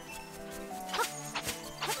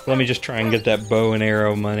 Let me just try and get that bow and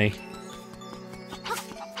arrow money.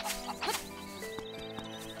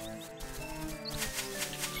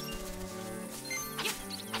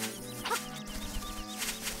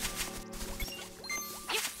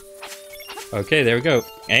 Okay, there we go.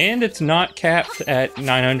 And it's not capped at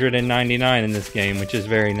 999 in this game, which is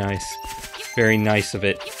very nice. Very nice of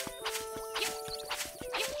it.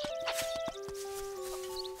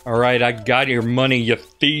 Alright, I got your money, you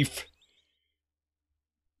thief!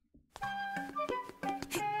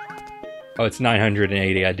 Oh, it's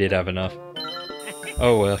 980. I did have enough.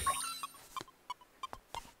 Oh well.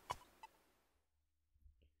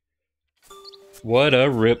 What a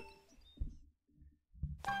rip.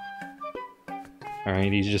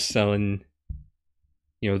 Alright, he's just selling,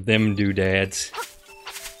 you know, them doodads.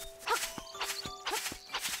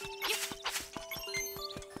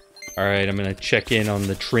 Alright, I'm gonna check in on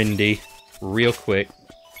the trendy real quick.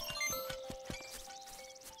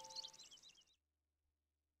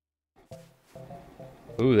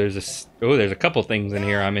 Ooh, there's a couple things in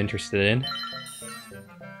here I'm interested in.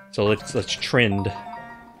 So let's trend.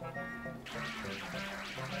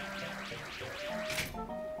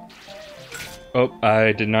 Oh,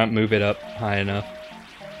 I did not move it up high enough.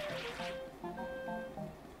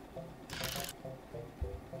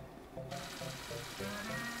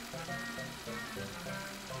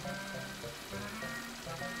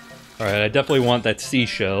 Alright, I definitely want that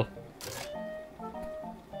seashell.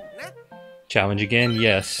 Challenge again?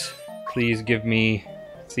 Yes. Please give me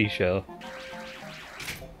seashell.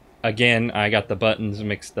 Again, I got the buttons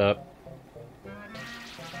mixed up.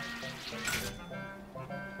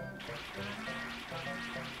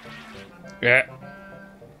 Yeah.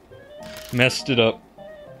 Messed it up.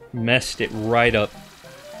 Messed it right up.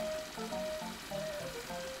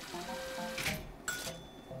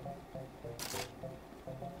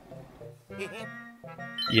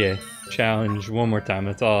 Yeah, challenge one more time.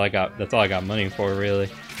 That's all I got. That's all I got money for, really.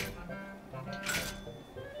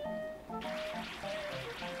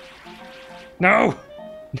 No!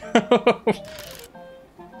 No!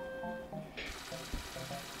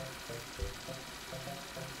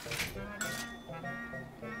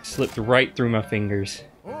 Slipped right through my fingers.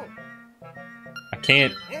 I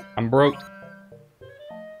can't. I'm broke.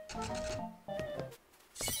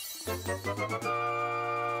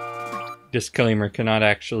 Disclaimer, cannot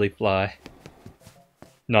actually fly.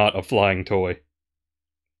 Not a flying toy.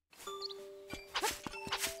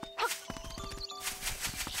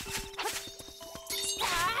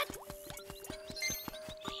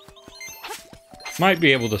 Might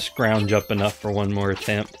be able to scrounge up enough for one more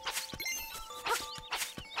attempt.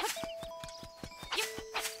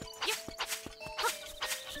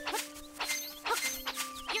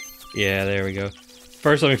 Yeah, there we go.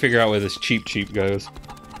 First, let me figure out where this Cheep Cheep goes.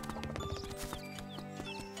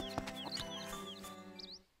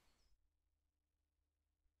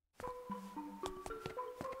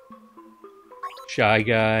 Shy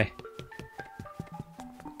Guy.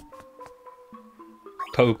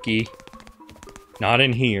 Pokey. Not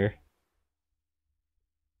in here.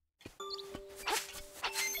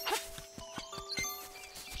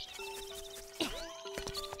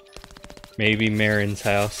 Maybe Marin's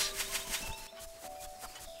house.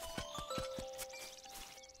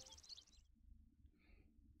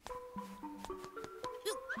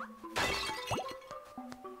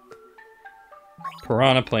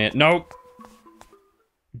 Piranha plant. Nope.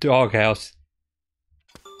 Doghouse.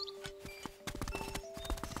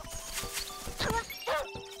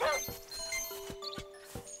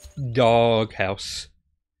 Doghouse.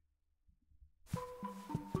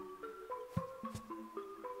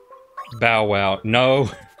 Bow Wow. No.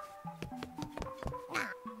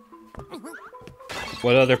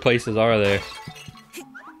 What other places are there?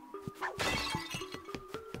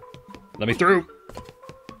 Let me through.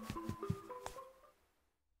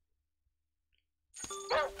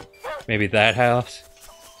 Maybe that house?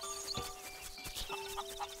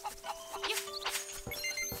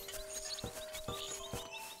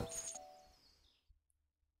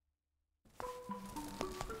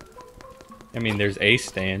 I mean, there's a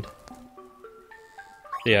stand.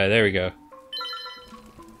 Yeah, there we go.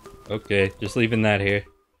 Okay, just leaving that here.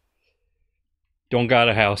 Don't got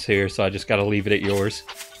a house here, so I just gotta leave it at yours.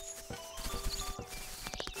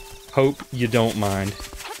 Hope you don't mind.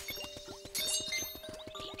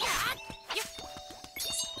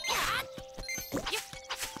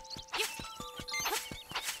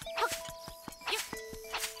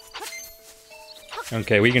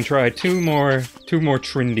 Okay, we can try two more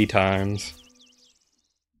trendy times.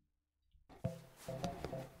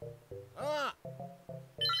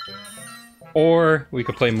 Or we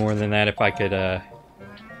could play more than that if I could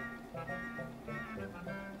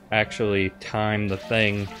actually time the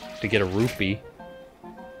thing to get a rupee.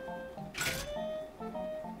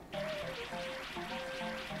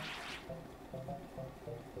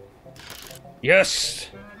 Yes!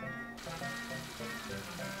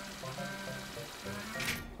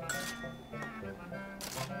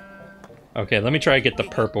 Okay, let me try to get the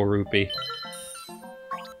purple rupee.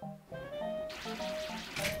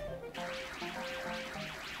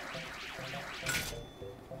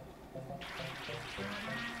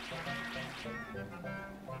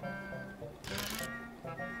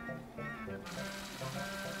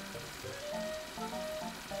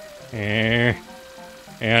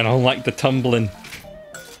 I don't like the tumbling.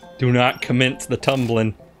 Do not commence the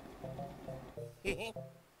tumbling.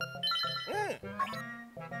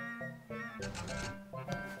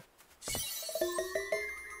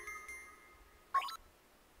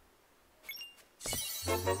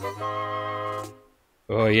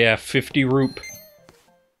 Oh yeah, 50 roop.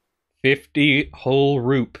 50 whole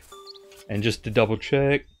roop. And just to double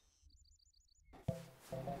check.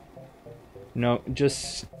 No,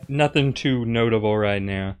 just nothing too notable right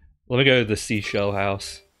now. Let me go to the seashell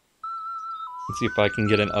house. And see if I can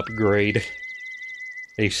get an upgrade.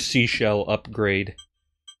 A seashell upgrade.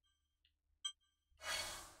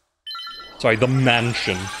 Sorry, the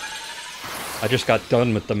mansion. I just got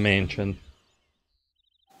done with the mansion.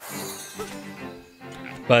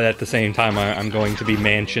 But at the same time, I'm going to be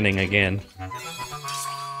mansioning again.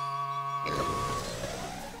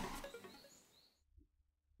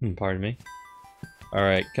 Pardon me.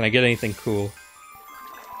 Alright, can I get anything cool?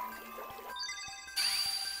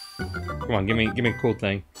 Come on, give me a cool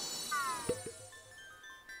thing.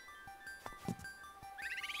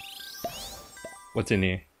 What's in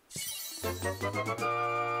here?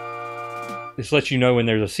 This lets you know when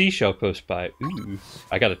there's a seashell close by. Ooh,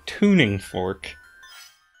 I got a tuning fork.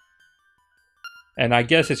 And I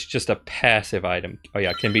guess it's just a passive item. Oh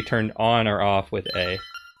yeah, it can be turned on or off with A.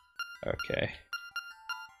 Okay.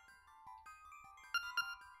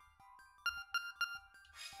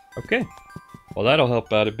 Okay. Well, that'll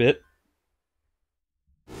help out a bit.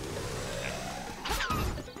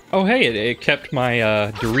 Oh hey, it kept my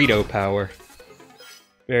Dorito power.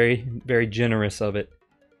 Very, very generous of it.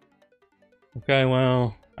 Okay,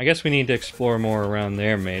 well, I guess we need to explore more around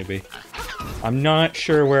there, maybe. I'm not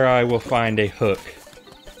sure where I will find a hook.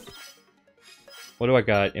 What do I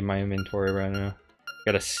got in my inventory right now?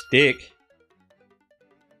 Got a stick.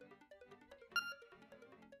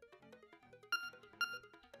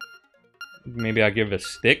 Maybe I give a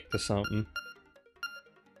stick to something.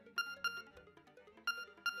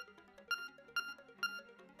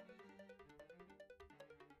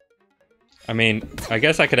 I mean, I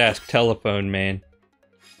guess I could ask Telephone Man.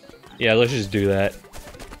 Yeah, let's just do that.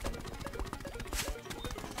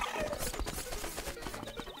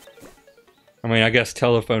 I mean, I guess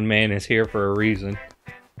Telephone Man is here for a reason.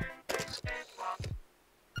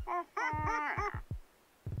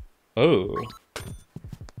 Oh.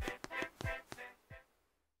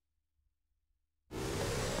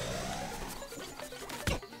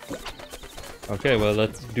 Okay, well,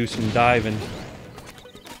 let's do some diving.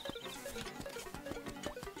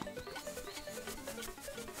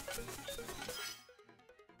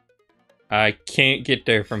 I can't get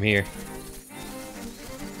there from here.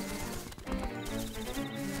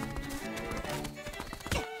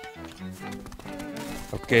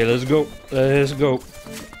 Okay, let's go. Let's go.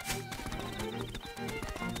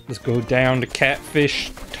 Let's go down the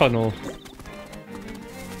Catfish Tunnel.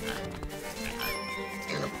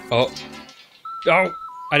 Oh. Oh!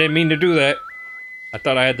 I didn't mean to do that. I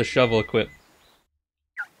thought I had the shovel equipped.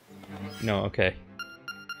 No, okay.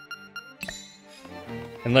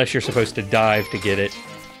 Unless you're supposed to dive to get it.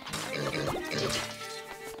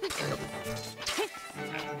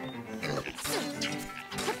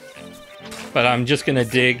 But I'm just gonna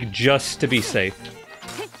dig just to be safe.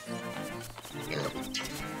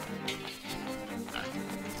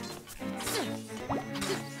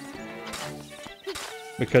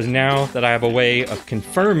 Because now that I have a way of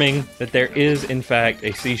confirming that there is, in fact,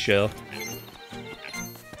 a seashell.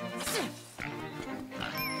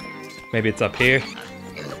 Maybe it's up here.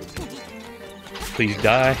 Please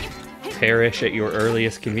die. Perish at your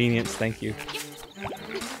earliest convenience, thank you.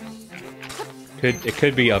 It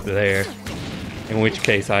could be up there. In which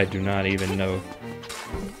case, I do not even know.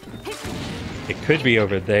 It could be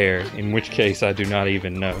over there, in which case, I do not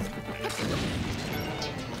even know.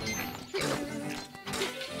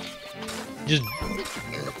 Just...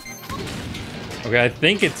 Okay, I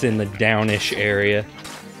think it's in the downish area.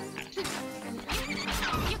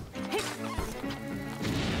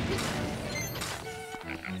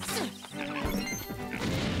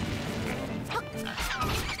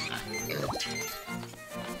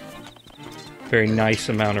 Very nice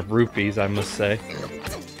amount of rupees, I must say.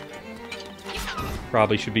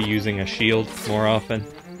 Probably should be using a shield more often.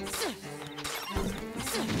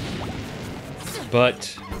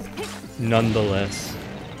 But, nonetheless.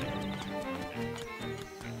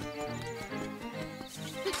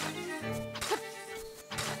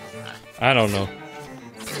 I don't know.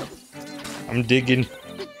 I'm digging.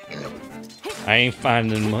 I ain't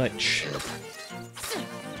finding much.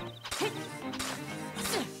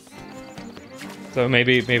 So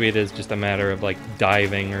maybe it is just a matter of like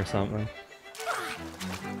diving or something.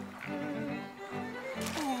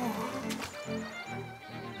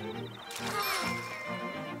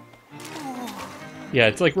 Yeah,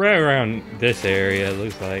 it's like right around this area, it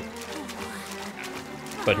looks like.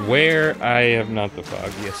 But where, I have not the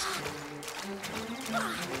foggiest.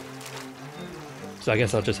 So I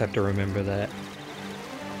guess I'll just have to remember that.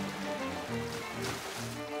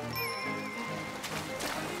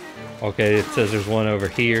 Okay, it says there's one over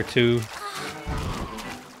here too.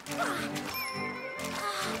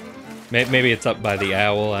 Maybe it's up by the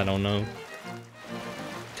owl, I don't know.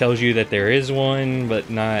 Tells you that there is one, but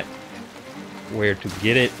not where to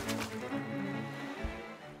get it.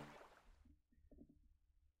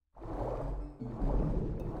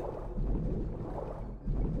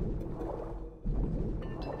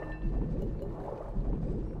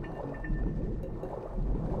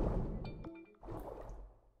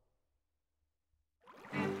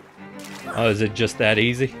 Oh, is it just that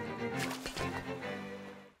easy?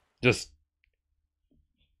 Just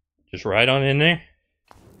right on in there?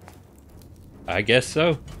 I guess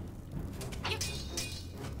so.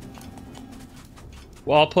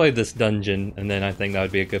 Well, I'll play this dungeon, and then I think that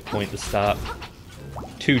would be a good point to stop.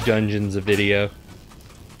 2 dungeons a video.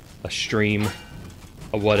 A stream.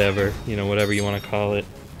 A whatever. You know, whatever you want to call it.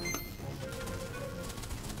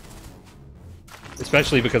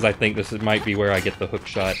 Especially because I think this might be where I get the hook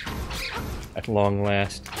shot. At long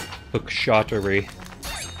last. Hook shottery.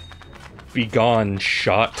 Be gone,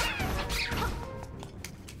 shot.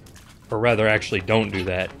 Or rather, actually, don't do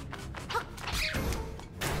that.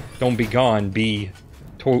 Don't be gone, be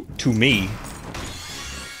to me.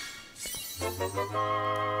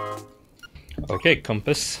 Okay,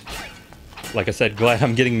 compass. Like I said, glad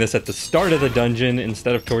I'm getting this at the start of the dungeon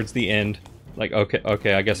instead of towards the end. Like,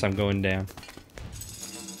 okay, I guess I'm going down.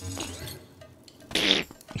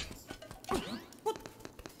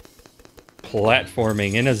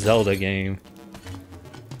 platforming in a Zelda game.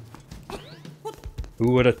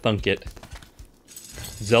 Who would have thunk it?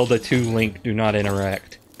 Zelda 2 Link do not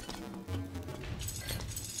interact.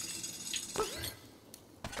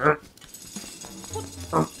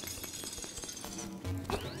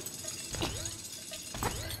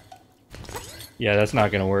 Yeah, that's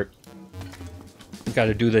not gonna work.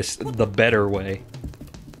 Gotta do this the better way.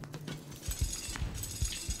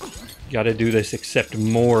 Gotta do this except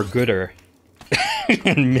more gooder.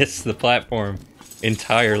 And miss the platform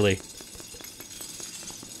entirely.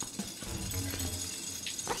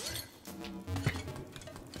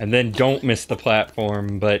 And then don't miss the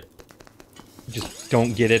platform, but just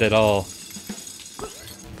don't get it at all.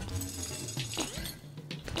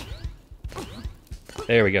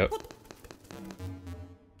 There we go.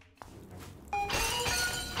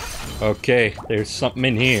 Okay, there's something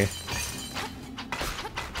in here.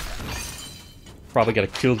 Probably gotta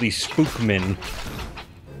kill these spookmen.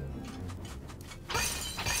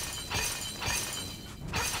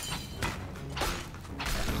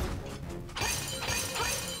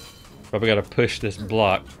 Probably gotta push this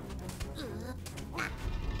block.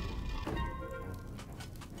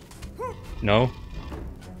 No?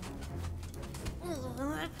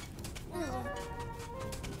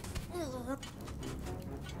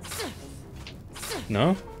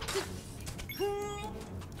 No?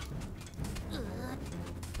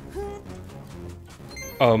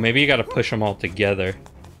 Oh, maybe you gotta push them all together.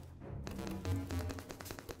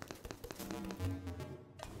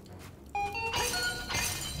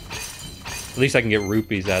 At least I can get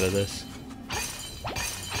rupees out of this.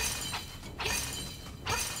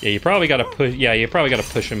 Yeah, you probably gotta push. Yeah, you probably gotta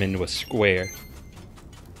push them into a square.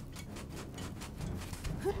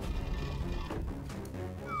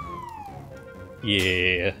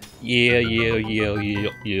 Yeah,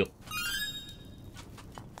 yeah.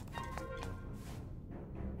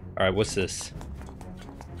 Alright, what's this?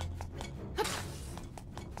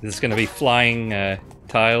 Is this gonna be flying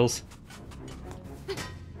tiles?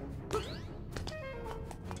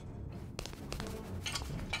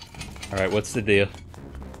 Alright, what's the deal?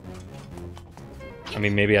 I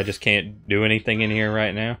mean, maybe I just can't do anything in here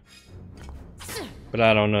right now. But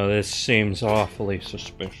I don't know, this seems awfully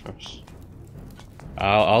suspicious.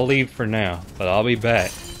 I'll leave for now, but I'll be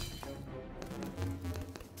back.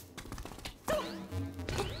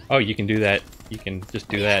 Oh, you can do that. You can just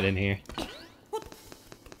do that in here.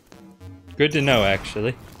 Good to know,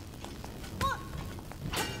 actually.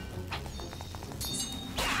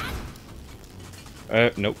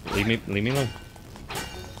 Nope. Leave me alone.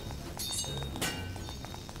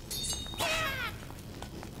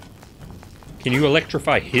 Can you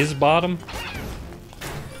electrify his bottom?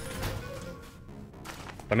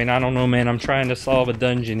 I mean, I don't know, man. I'm trying to solve a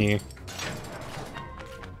dungeon here.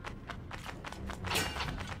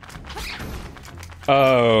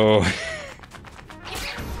 Oh.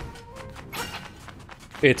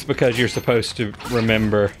 It's because you're supposed to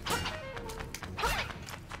remember.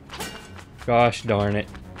 Gosh darn it.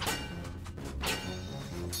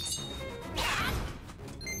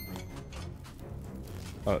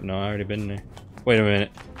 Oh, no, I already been there. Wait a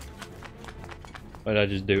minute. What did I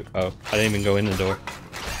just do? Oh, I didn't even go in the door.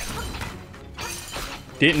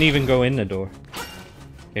 Didn't even go in the door.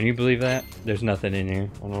 Can you believe that? There's nothing in here.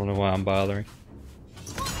 I don't know why I'm bothering.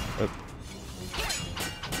 Oh.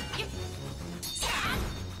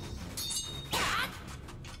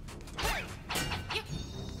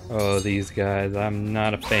 Oh, these guys. I'm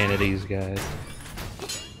not a fan of these guys.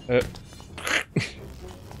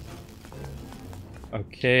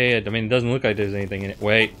 Okay, I mean, it doesn't look like there's anything in it.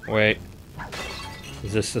 Wait.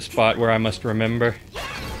 Is this the spot where I must remember?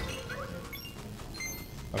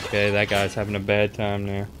 Okay, that guy's having a bad time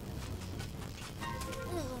now.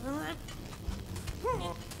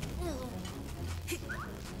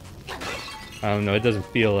 I don't know, it doesn't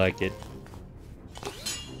feel like it.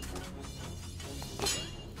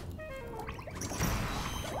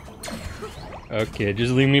 Okay,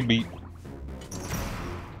 just leave me be.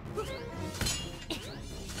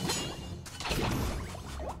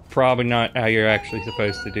 Probably not how you're actually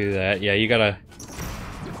supposed to do that. Yeah, you gotta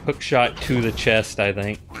hook shot to the chest, I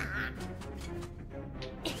think.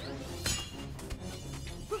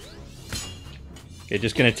 Okay,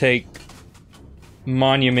 just gonna take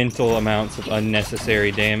monumental amounts of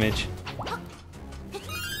unnecessary damage.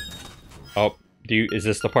 Oh, is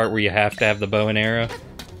this the part where you have to have the bow and arrow?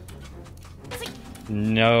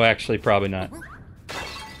 No, actually, probably not.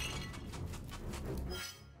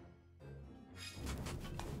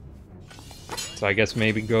 So I guess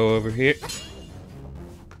maybe go over here.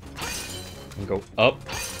 And go up.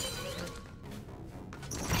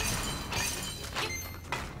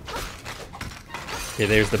 Okay,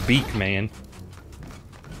 there's the beak man.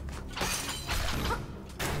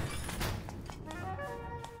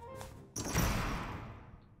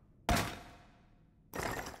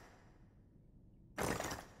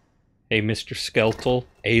 Hey, Mr. Skeletal,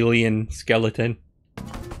 alien skeleton.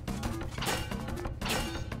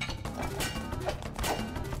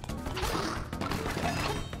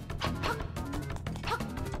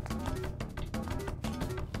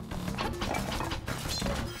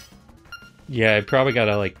 Yeah, I probably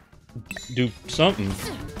gotta, like, do something.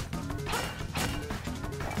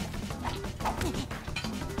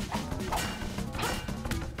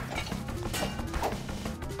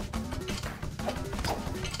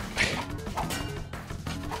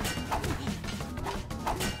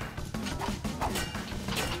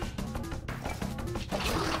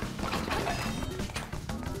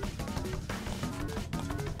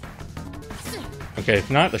 Okay, it's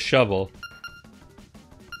not the shovel.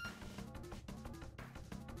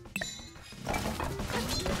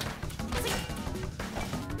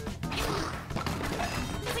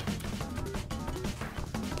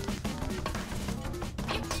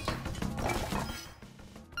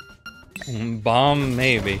 Bomb,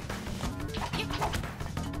 maybe.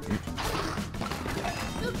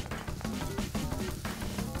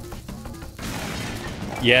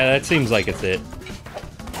 Yeah, that seems like it's it.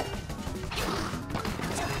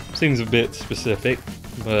 Seems a bit specific,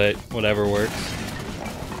 but whatever works.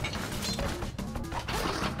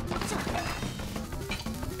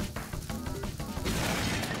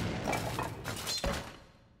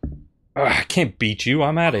 Ugh, I can't beat you,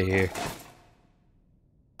 I'm out of here.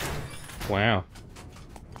 Wow.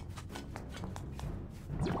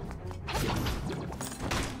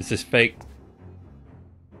 This is fake.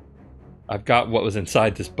 I've got what was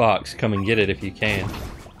inside this box. Come and get it if you can.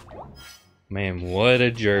 Man, what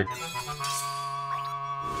a jerk.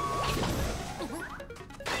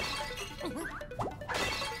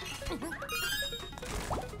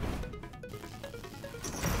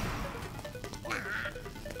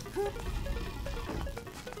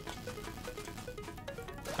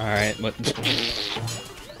 Alright, what?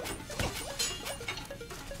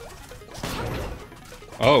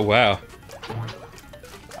 Oh, wow.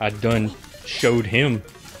 I done showed him.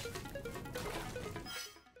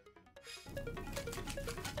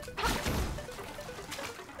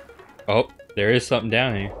 Oh, there is something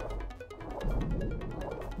down here.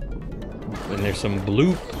 And there's some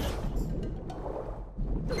bloop.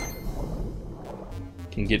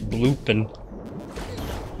 Can get blooping.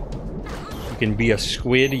 You can be a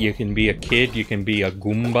squid, you can be a kid, you can be a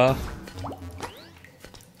Goomba.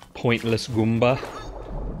 Pointless Goomba.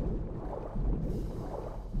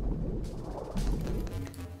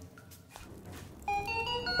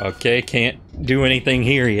 Okay, can't do anything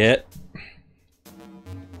here yet.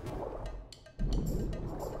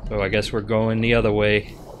 So I guess we're going the other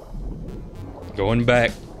way. Going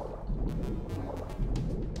back.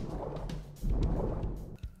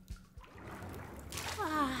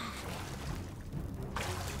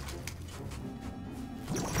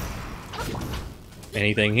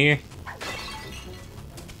 Anything here?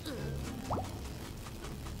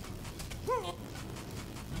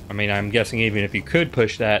 I mean, I'm guessing even if you could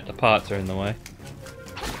push that, the pots are in the way.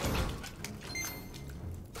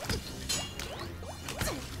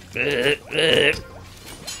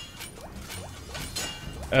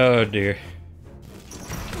 Oh dear.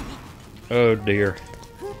 Oh dear.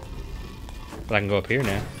 But I can go up here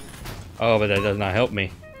now. Oh, but that does not help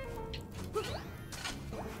me.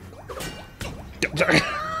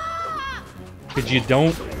 Could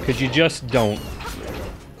you just don't?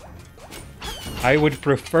 I would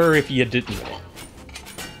prefer if you didn't.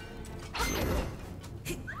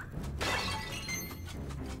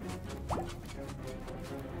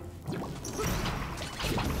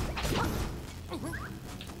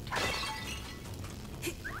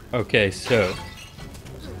 Okay, so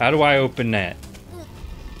how do I open that?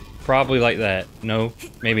 Probably like that. No,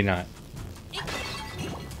 maybe not.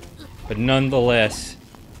 But nonetheless,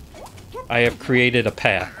 I have created a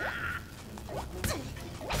path.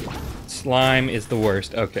 Slime is the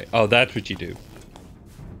worst. Okay. Oh, that's what you do.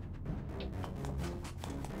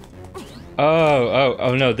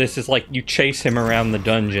 Oh no, this is like you chase him around the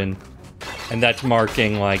dungeon. And that's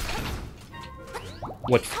marking like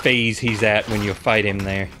what phase he's at when you fight him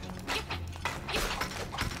there.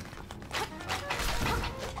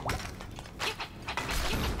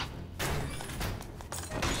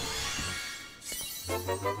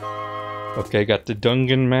 Okay, got the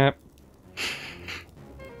Dungeon map.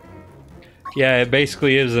 Yeah, it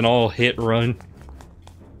basically is an all-hit run.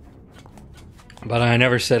 But I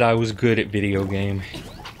never said I was good at video game.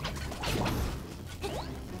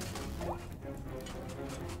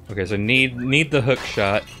 Okay, so need the hook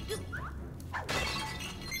shot.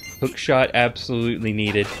 Hook shot absolutely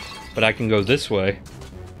needed, but I can go this way.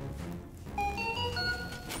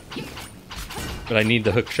 But I need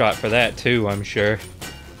the hook shot for that too, I'm sure.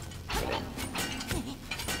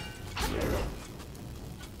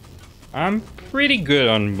 I'm pretty good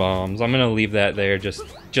on bombs. I'm gonna leave that there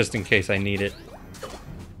just in case I need it.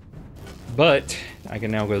 But I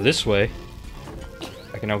can now go this way.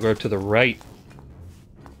 I can now go to the right.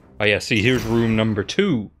 Oh yeah, see, here's room number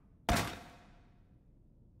 2.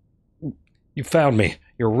 You found me.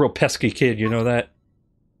 You're a real pesky kid, you know that?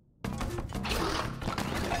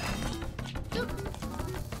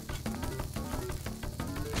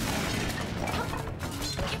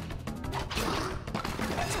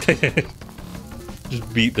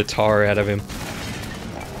 Just beat the tar out of him.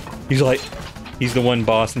 He's the one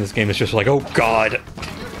boss in this game that's just like, oh god!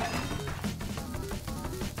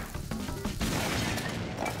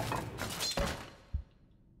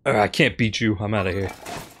 I can't beat you. I'm out of here.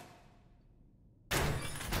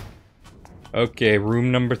 Okay,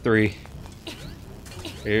 room number 3.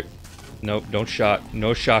 Here. Nope, don't shock.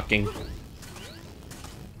 No shocking.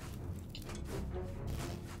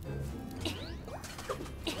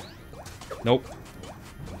 Nope.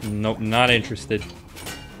 Nope, not interested.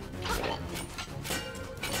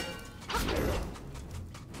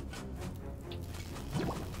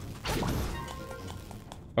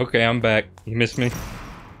 Okay, I'm back. You missed me?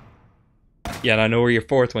 Yeah, and I know where your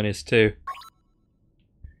 4th one is, too.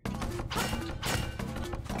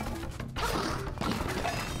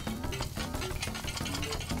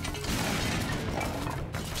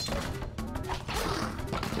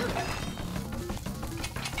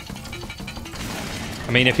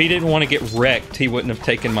 I mean, if he didn't want to get wrecked, he wouldn't have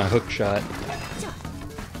taken my hook shot.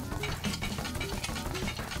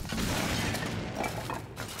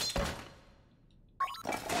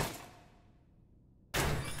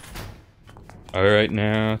 Alright,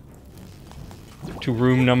 now to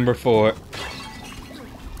room number 4.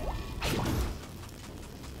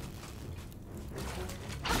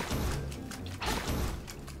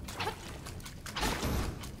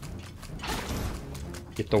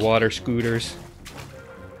 Get the water scooters.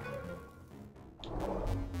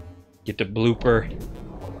 Get the blooper.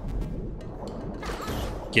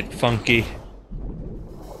 Get funky.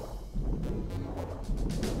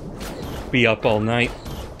 Be up all night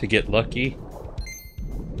to get lucky.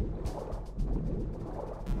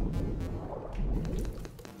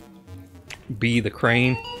 Be the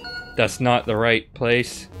crane. That's not the right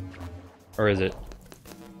place. Or is it?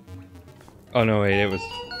 Oh no, wait, it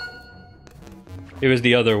was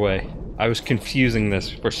the other way. I was confusing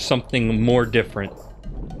this for something more different.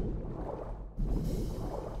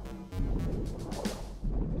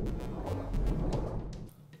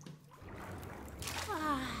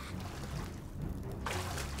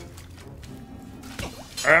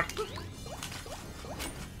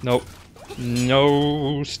 Nope.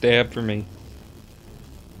 No stab for me.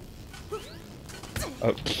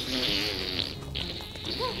 Oh.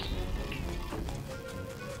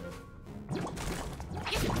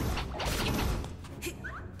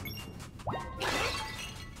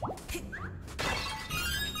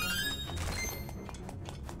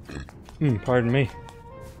 Pardon me.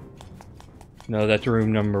 No, that's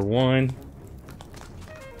room number 1.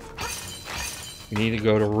 We need to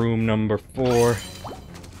go to room number 4.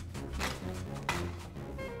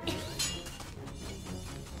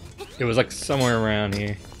 It was like somewhere around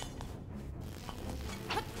here.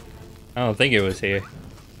 I don't think it was here.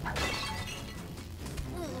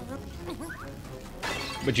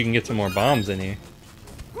 But you can get some more bombs in here.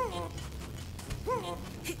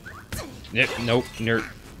 Yep, nope, nert.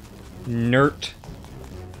 Nert.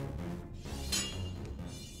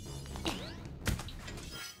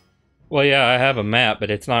 Well, yeah, I have a map, but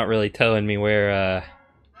it's not really telling me where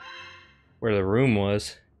the room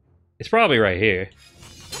was. It's probably right here.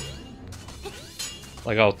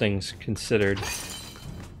 Like all things considered.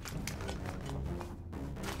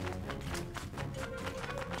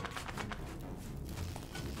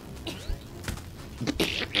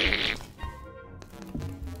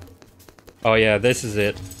 Oh yeah, this is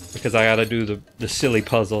it. Because I gotta do the silly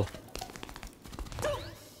puzzle.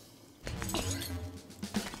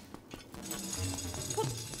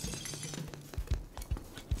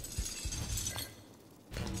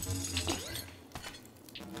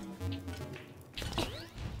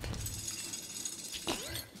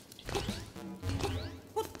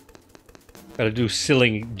 Gotta do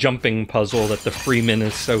silly jumping puzzle that the Freeman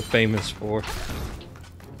is so famous for.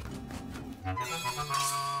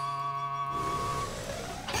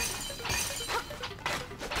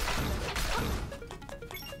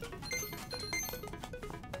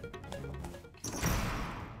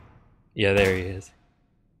 Yeah, there he is.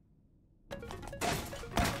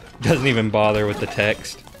 Doesn't even bother with the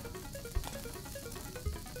text.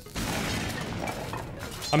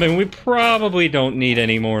 I mean, we probably don't need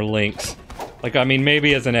any more links. Like, I mean,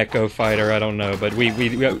 maybe as an Echo fighter, I don't know, but we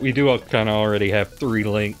do kind of already have 3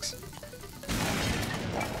 links.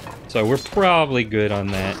 So we're probably good on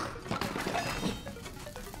that.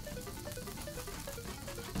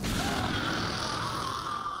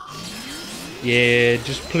 Yeah,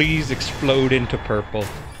 just please explode into purple.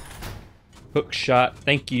 Hook shot,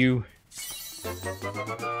 thank you.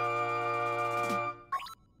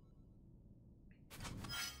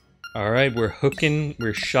 Alright, we're hooking,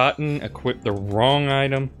 we're shotting, equip the wrong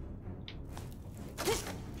item.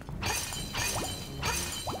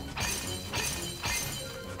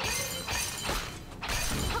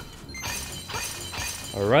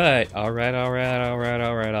 Alright,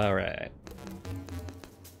 alright.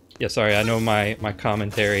 Yeah, sorry, I know my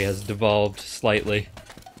commentary has devolved slightly.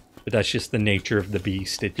 But that's just the nature of the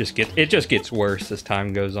beast. It just gets worse as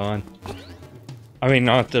time goes on. I mean,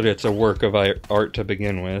 not that it's a work of art to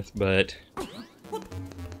begin with, but...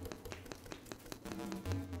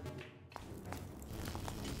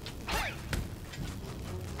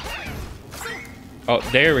 Oh,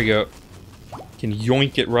 there we go. Can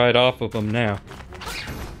yoink it right off of them now.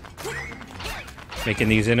 Making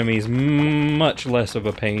these enemies much less of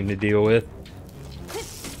a pain to deal with.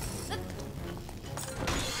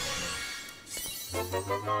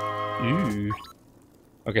 Ooh.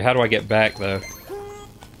 Okay, how do I get back, though?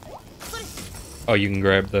 Oh, you can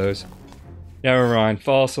grab those. Never mind.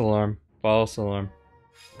 False alarm. False alarm.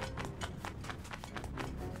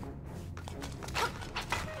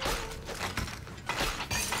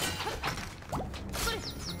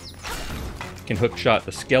 Can hookshot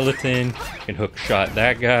the skeleton. Can hookshot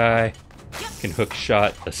that guy. Can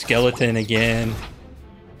hookshot the skeleton again.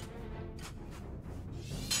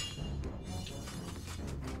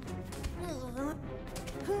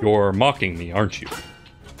 You're mocking me, aren't you?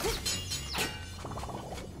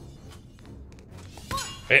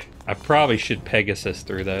 I probably should Pegasus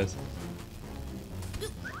through those.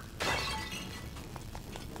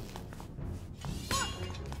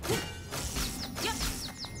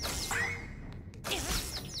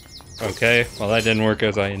 Okay, well that didn't work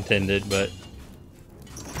as I intended, but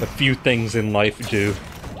a few things in life do.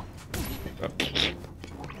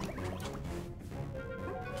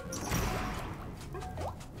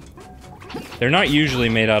 They're not usually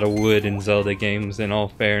made out of wood in Zelda games, in all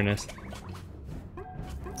fairness.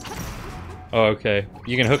 Oh, okay.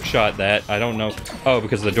 You can hookshot that. I don't know. Oh,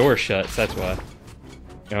 because the door shuts, that's why.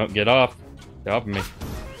 You know, get off. Get off of me.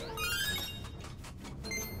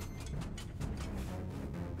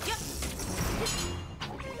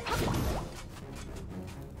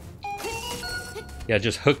 Yeah,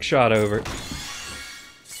 just hookshot over.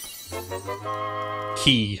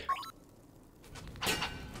 Key.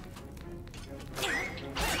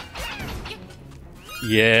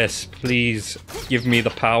 Yes, please. Give me the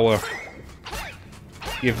power.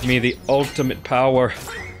 Give me the ultimate power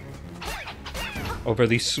over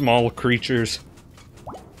these small creatures.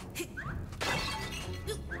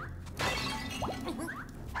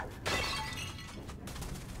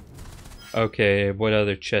 Okay, what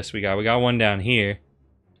other chests we got? We got one down here.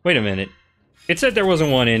 Wait a minute. It said there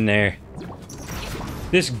wasn't one in there.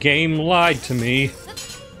 This game lied to me.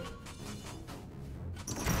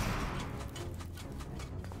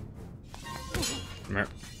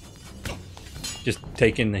 Just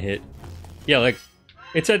taking the hit. Yeah, like,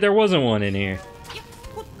 it said there wasn't one in here.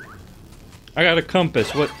 I got a compass.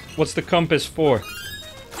 What's the compass for?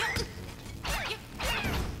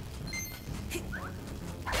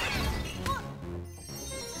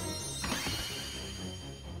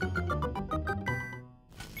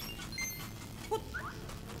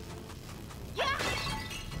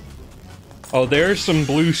 Oh, there's some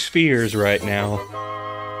blue spheres right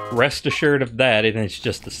now. Rest assured of that, and it's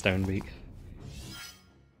just a stone beak.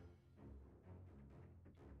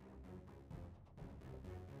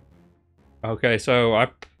 Okay, so I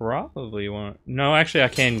probably want... No, actually I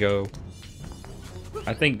can go.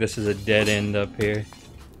 I think this is a dead end up here.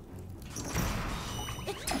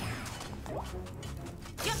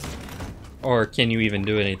 Or can you even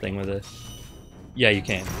do anything with this? Yeah, you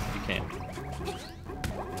can. You can.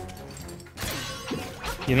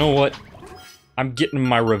 You know what? I'm getting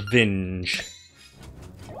my revenge.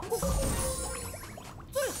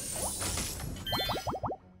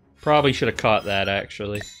 Probably should have caught that,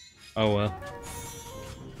 actually. Oh well.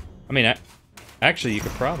 I mean, actually, you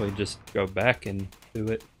could probably just go back and do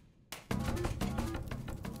it.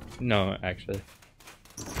 No, actually.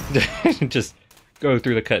 Just go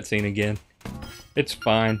through the cutscene again. It's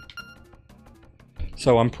fine.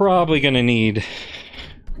 So I'm probably gonna need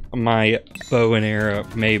my bow and arrow,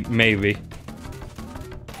 maybe.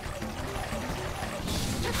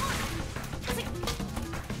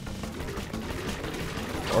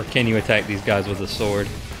 Or can you attack these guys with a sword?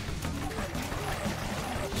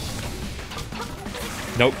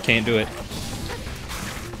 Nope, can't do it.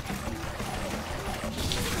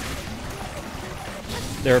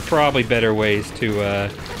 There are probably better ways to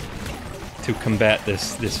combat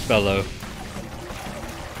this fellow.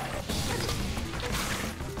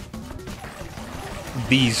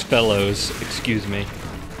 These fellows, excuse me.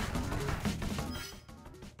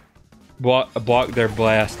 Block their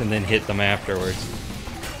blast and then hit them afterwards.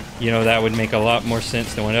 You know, that would make a lot more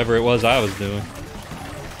sense than whatever it was I was doing.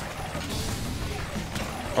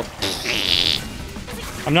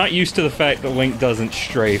 Oh. I'm not used to the fact that Link doesn't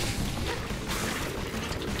strafe.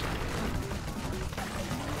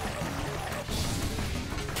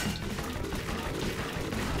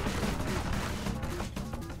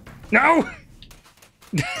 No!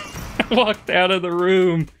 I walked out of the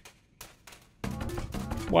room.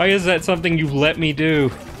 Why is that something you've let me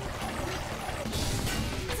do?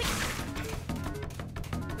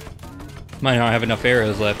 Might not have enough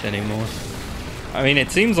arrows left anymore. I mean, it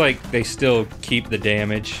seems like they still keep the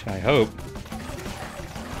damage, I hope.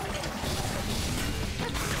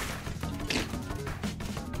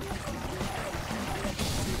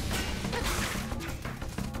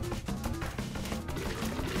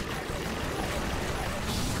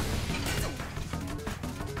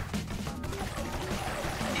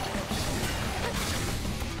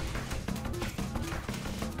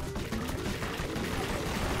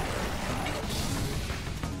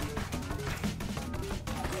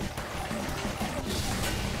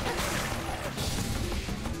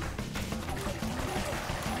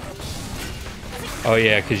 Oh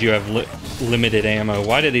yeah, because you have limited ammo.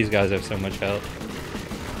 Why do these guys have so much health?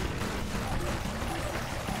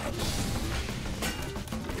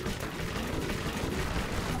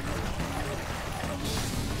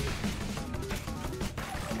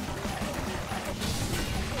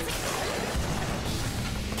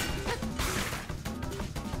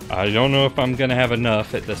 I don't know if I'm gonna have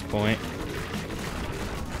enough at this point.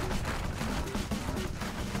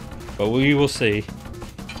 But we will see.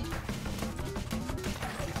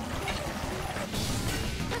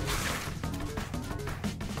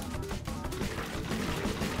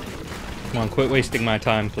 Come on, quit wasting my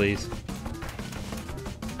time, please.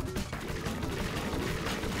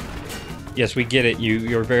 Yes, we get it.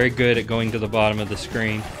 You're very good at going to the bottom of the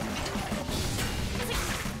screen.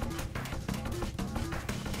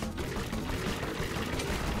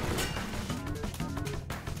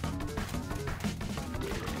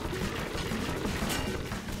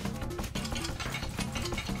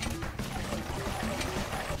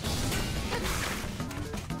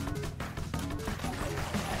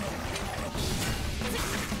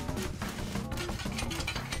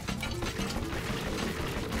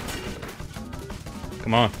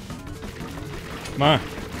 Come on. Come on.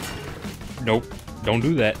 Nope. Don't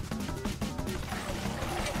do that.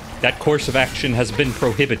 That course of action has been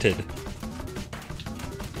prohibited.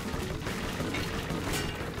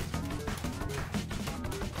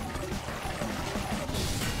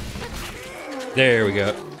 There we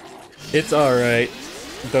go. It's alright.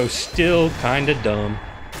 Though still kinda dumb.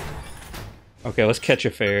 Okay, let's catch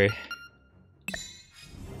a fairy.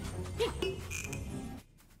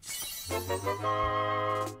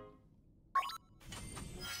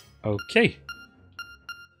 Okay.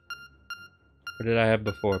 What did I have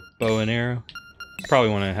before? Bow and arrow? Probably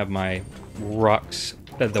want to have my rocks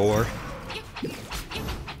feather.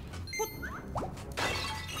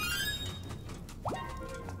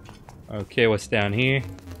 Okay, what's down here?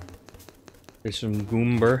 There's some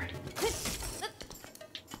Goomba.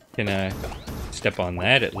 Can I step on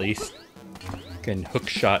that at least? Can hook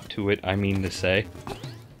shot to it, I mean to say.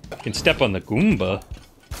 Can step on the Goomba.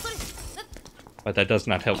 But that does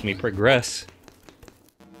not help me progress.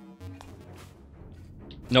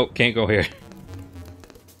 Nope, can't go here.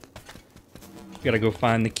 Gotta go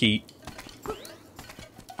find the key.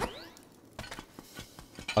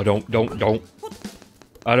 Oh, don't.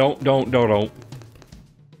 I don't.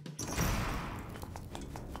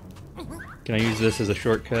 Can I use this as a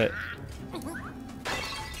shortcut?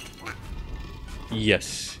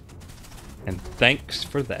 Yes. And thanks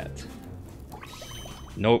for that.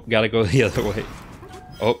 Nope, gotta go the other way.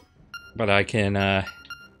 Oh, but I can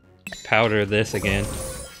powder this again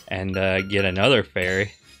and get another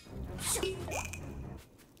fairy.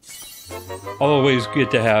 Always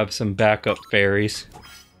good to have some backup fairies.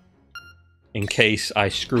 in case I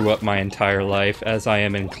screw up my entire life, as I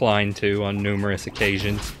am inclined to on numerous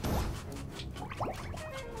occasions.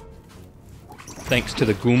 Thanks to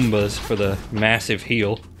the Goombas for the massive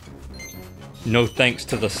heal. No thanks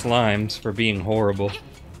to the slimes for being horrible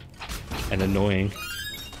and annoying.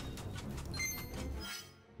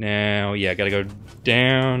 Now, yeah, gotta go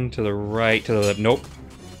down to the right, to the left. Nope.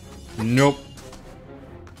 Nope.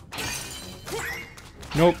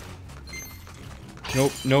 Nope.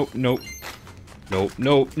 Nope, nope, nope. Nope,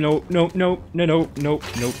 nope, nope, nope, nope, no, nope, nope,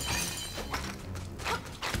 nope.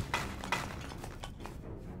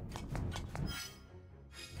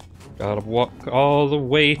 Gotta walk all the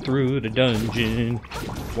way through the dungeon.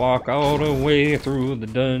 Walk all the way through the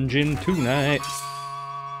dungeon tonight.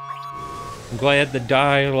 I'm glad the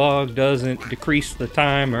dialogue doesn't decrease the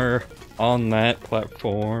timer on that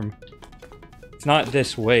platform. It's not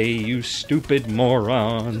this way, you stupid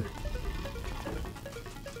moron.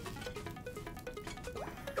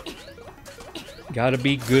 Gotta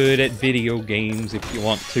be good at video games if you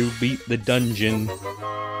want to beat the dungeon.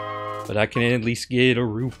 But I can at least get a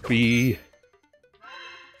rupee.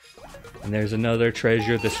 And there's another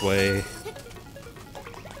treasure this way.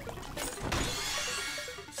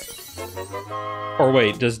 Or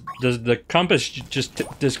wait, does the compass does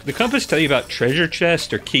the compass tell you about treasure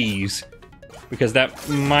chest or keys? Because that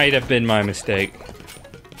might have been my mistake.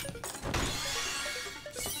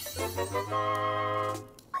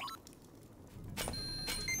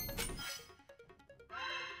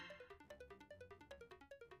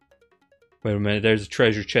 Wait a minute, there's a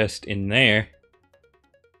treasure chest in there.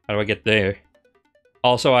 How do I get there?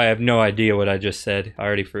 Also, I have no idea what I just said. I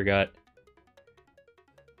already forgot.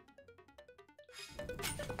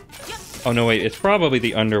 Oh no, wait, it's probably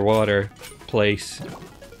the underwater place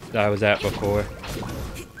that I was at before.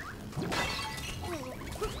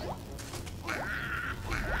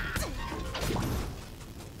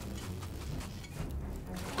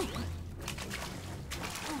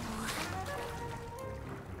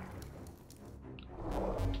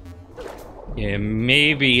 Yeah,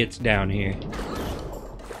 maybe it's down here.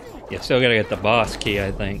 Yeah, still gotta get the boss key,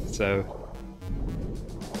 I think, so...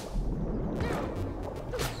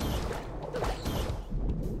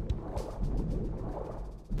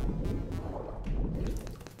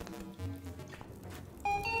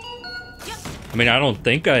 I mean, I don't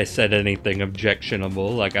think I said anything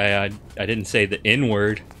objectionable. Like, I didn't say the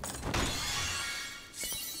N-word.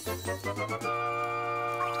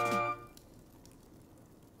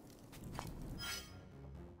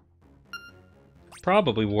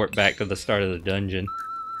 Probably warp back to the start of the dungeon.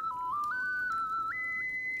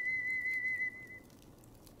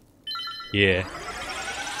 Yeah.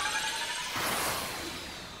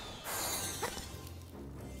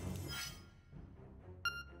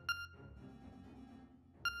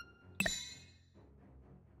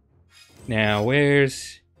 Now,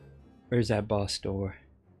 where's that boss door?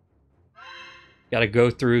 Gotta go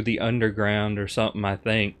through the underground or something, I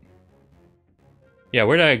think. Yeah,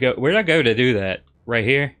 where did I go? Where did I go to do that? Right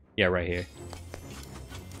here? Yeah, right here.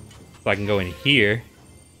 If I can go in here.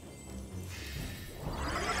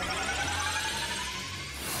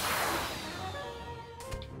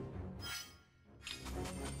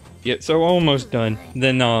 Yeah, so almost done.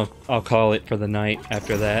 Then I'll call it for the night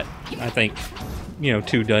after that. I think, you know,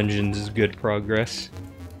 2 dungeons is good progress.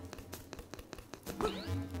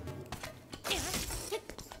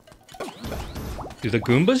 Do the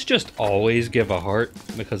Goombas just always give a heart?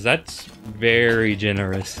 Because that's very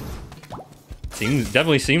generous.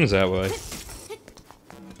 Definitely seems that way.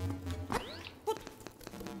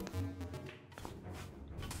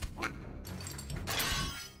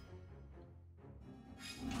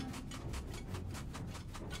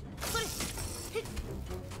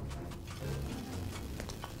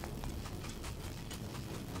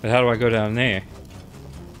 But how do I go down there?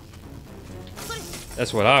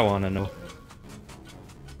 That's what I want to know.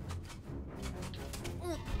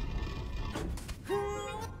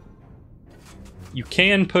 You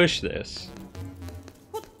can push this.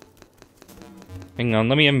 Hang on,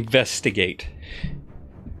 let me investigate.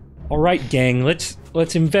 Alright, gang, let's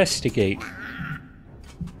investigate.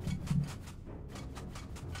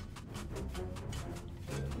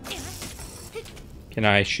 Can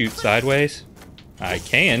I shoot sideways? I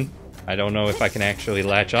can. I don't know if I can actually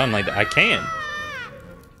latch on like that. I can.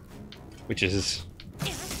 Which is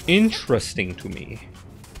interesting to me.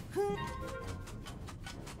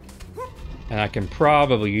 And I can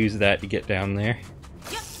probably use that to get down there.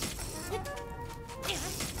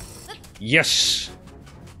 Yes!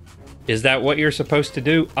 Is that what you're supposed to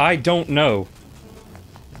do? I don't know.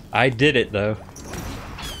 I did it, though.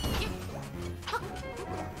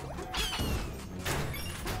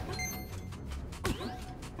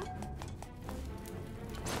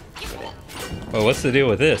 Oh, what's the deal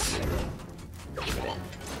with this?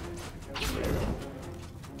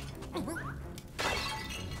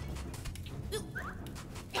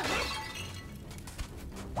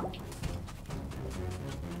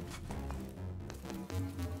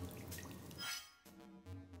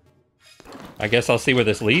 I guess I'll see where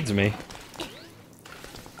this leads me.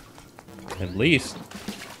 At least.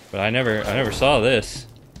 But I never saw this.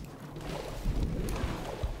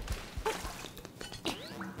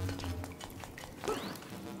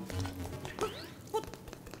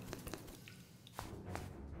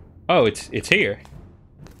 Oh, it's here.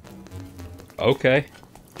 Okay.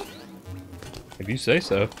 If you say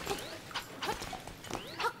so.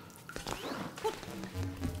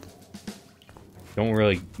 Don't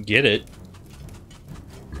really get it.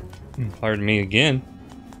 Pardon me again.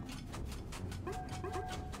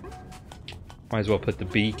 Might as well put the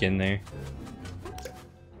beak in there.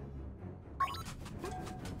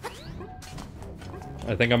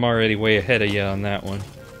 I think I'm already way ahead of you on that one.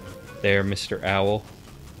 There, Mr. Owl.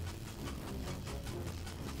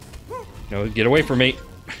 No, get away from me.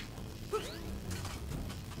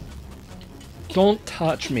 Don't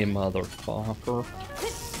touch me, motherfucker.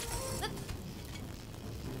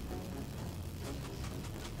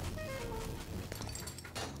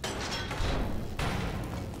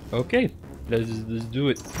 Okay, let's do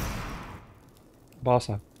it. Boss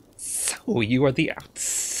up. So, you are the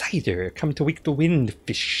outsider. Come to wake the wind,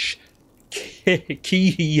 fish.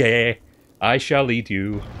 Yeah, I shall eat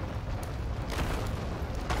you.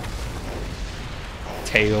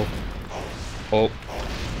 Tail. Oh,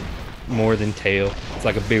 more than tail. It's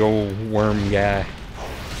like a big old worm guy.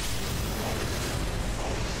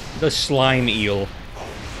 The slime eel.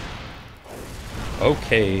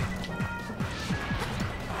 Okay.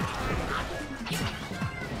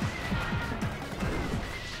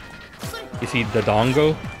 Is he the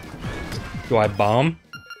dongo? Do I bomb?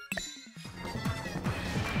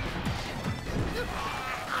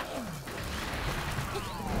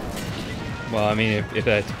 Well, I mean, if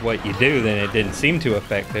that's what you do, then it didn't seem too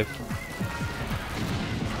effective.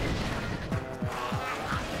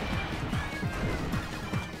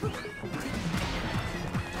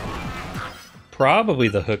 Probably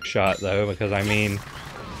the hook shot, though, because I mean,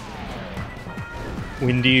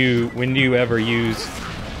 when do you ever use?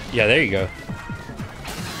 Yeah, there you go.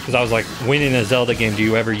 Because I was like, when in a Zelda game do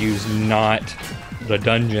you ever use not the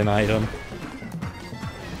dungeon item?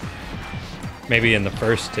 Maybe in the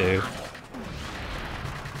first two.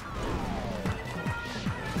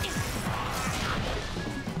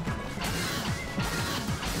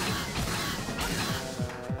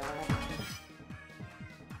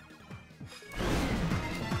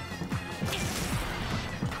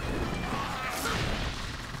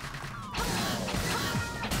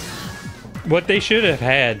 What they should have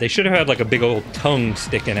had like a big old tongue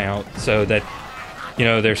sticking out so that, you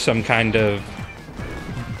know, there's some kind of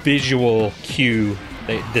visual cue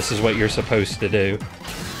that this is what you're supposed to do.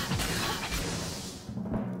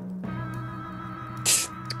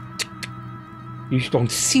 You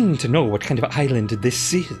don't seem to know what kind of island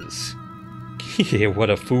this is. Yeah, what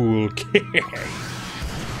a fool.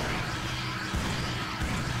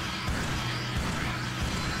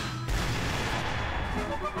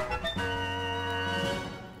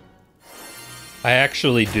 I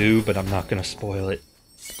actually do, but I'm not gonna spoil it.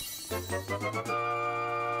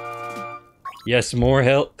 Yes, more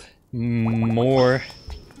health, more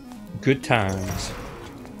good times.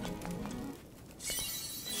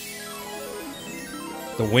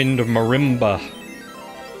 The wind of marimba.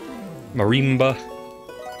 Marimba.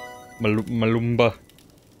 Malumba.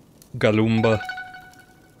 Galumba.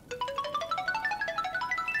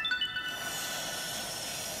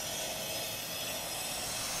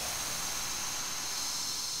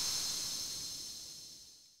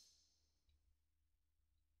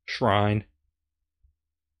 Shrine.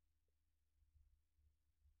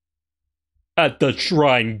 At the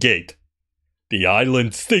shrine gate. The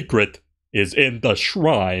island's secret is in the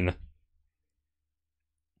shrine.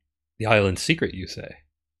 The island's secret, you say?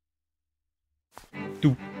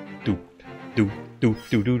 Doop doop doop doop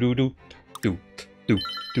doop doop doop doop doop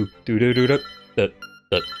doop doop doop doop